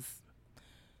because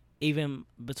even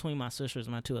between my sisters,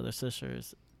 my two other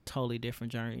sisters, totally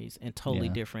different journeys and totally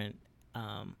different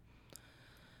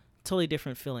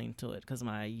feeling to it. Because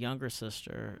my younger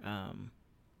sister,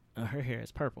 her hair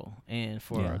is purple, and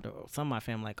for some of my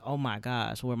family, like, oh my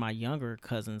gosh, where my younger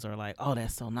cousins are like, oh,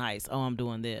 that's so nice, oh, I'm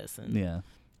doing this, and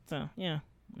so I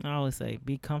always say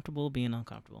be comfortable being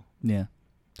uncomfortable.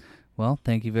 Well,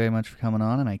 thank you very much for coming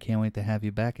on, and I can't wait to have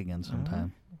you back again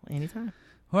sometime. Anytime.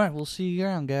 All right, we'll see you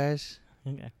around, guys.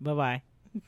 Okay, bye-bye.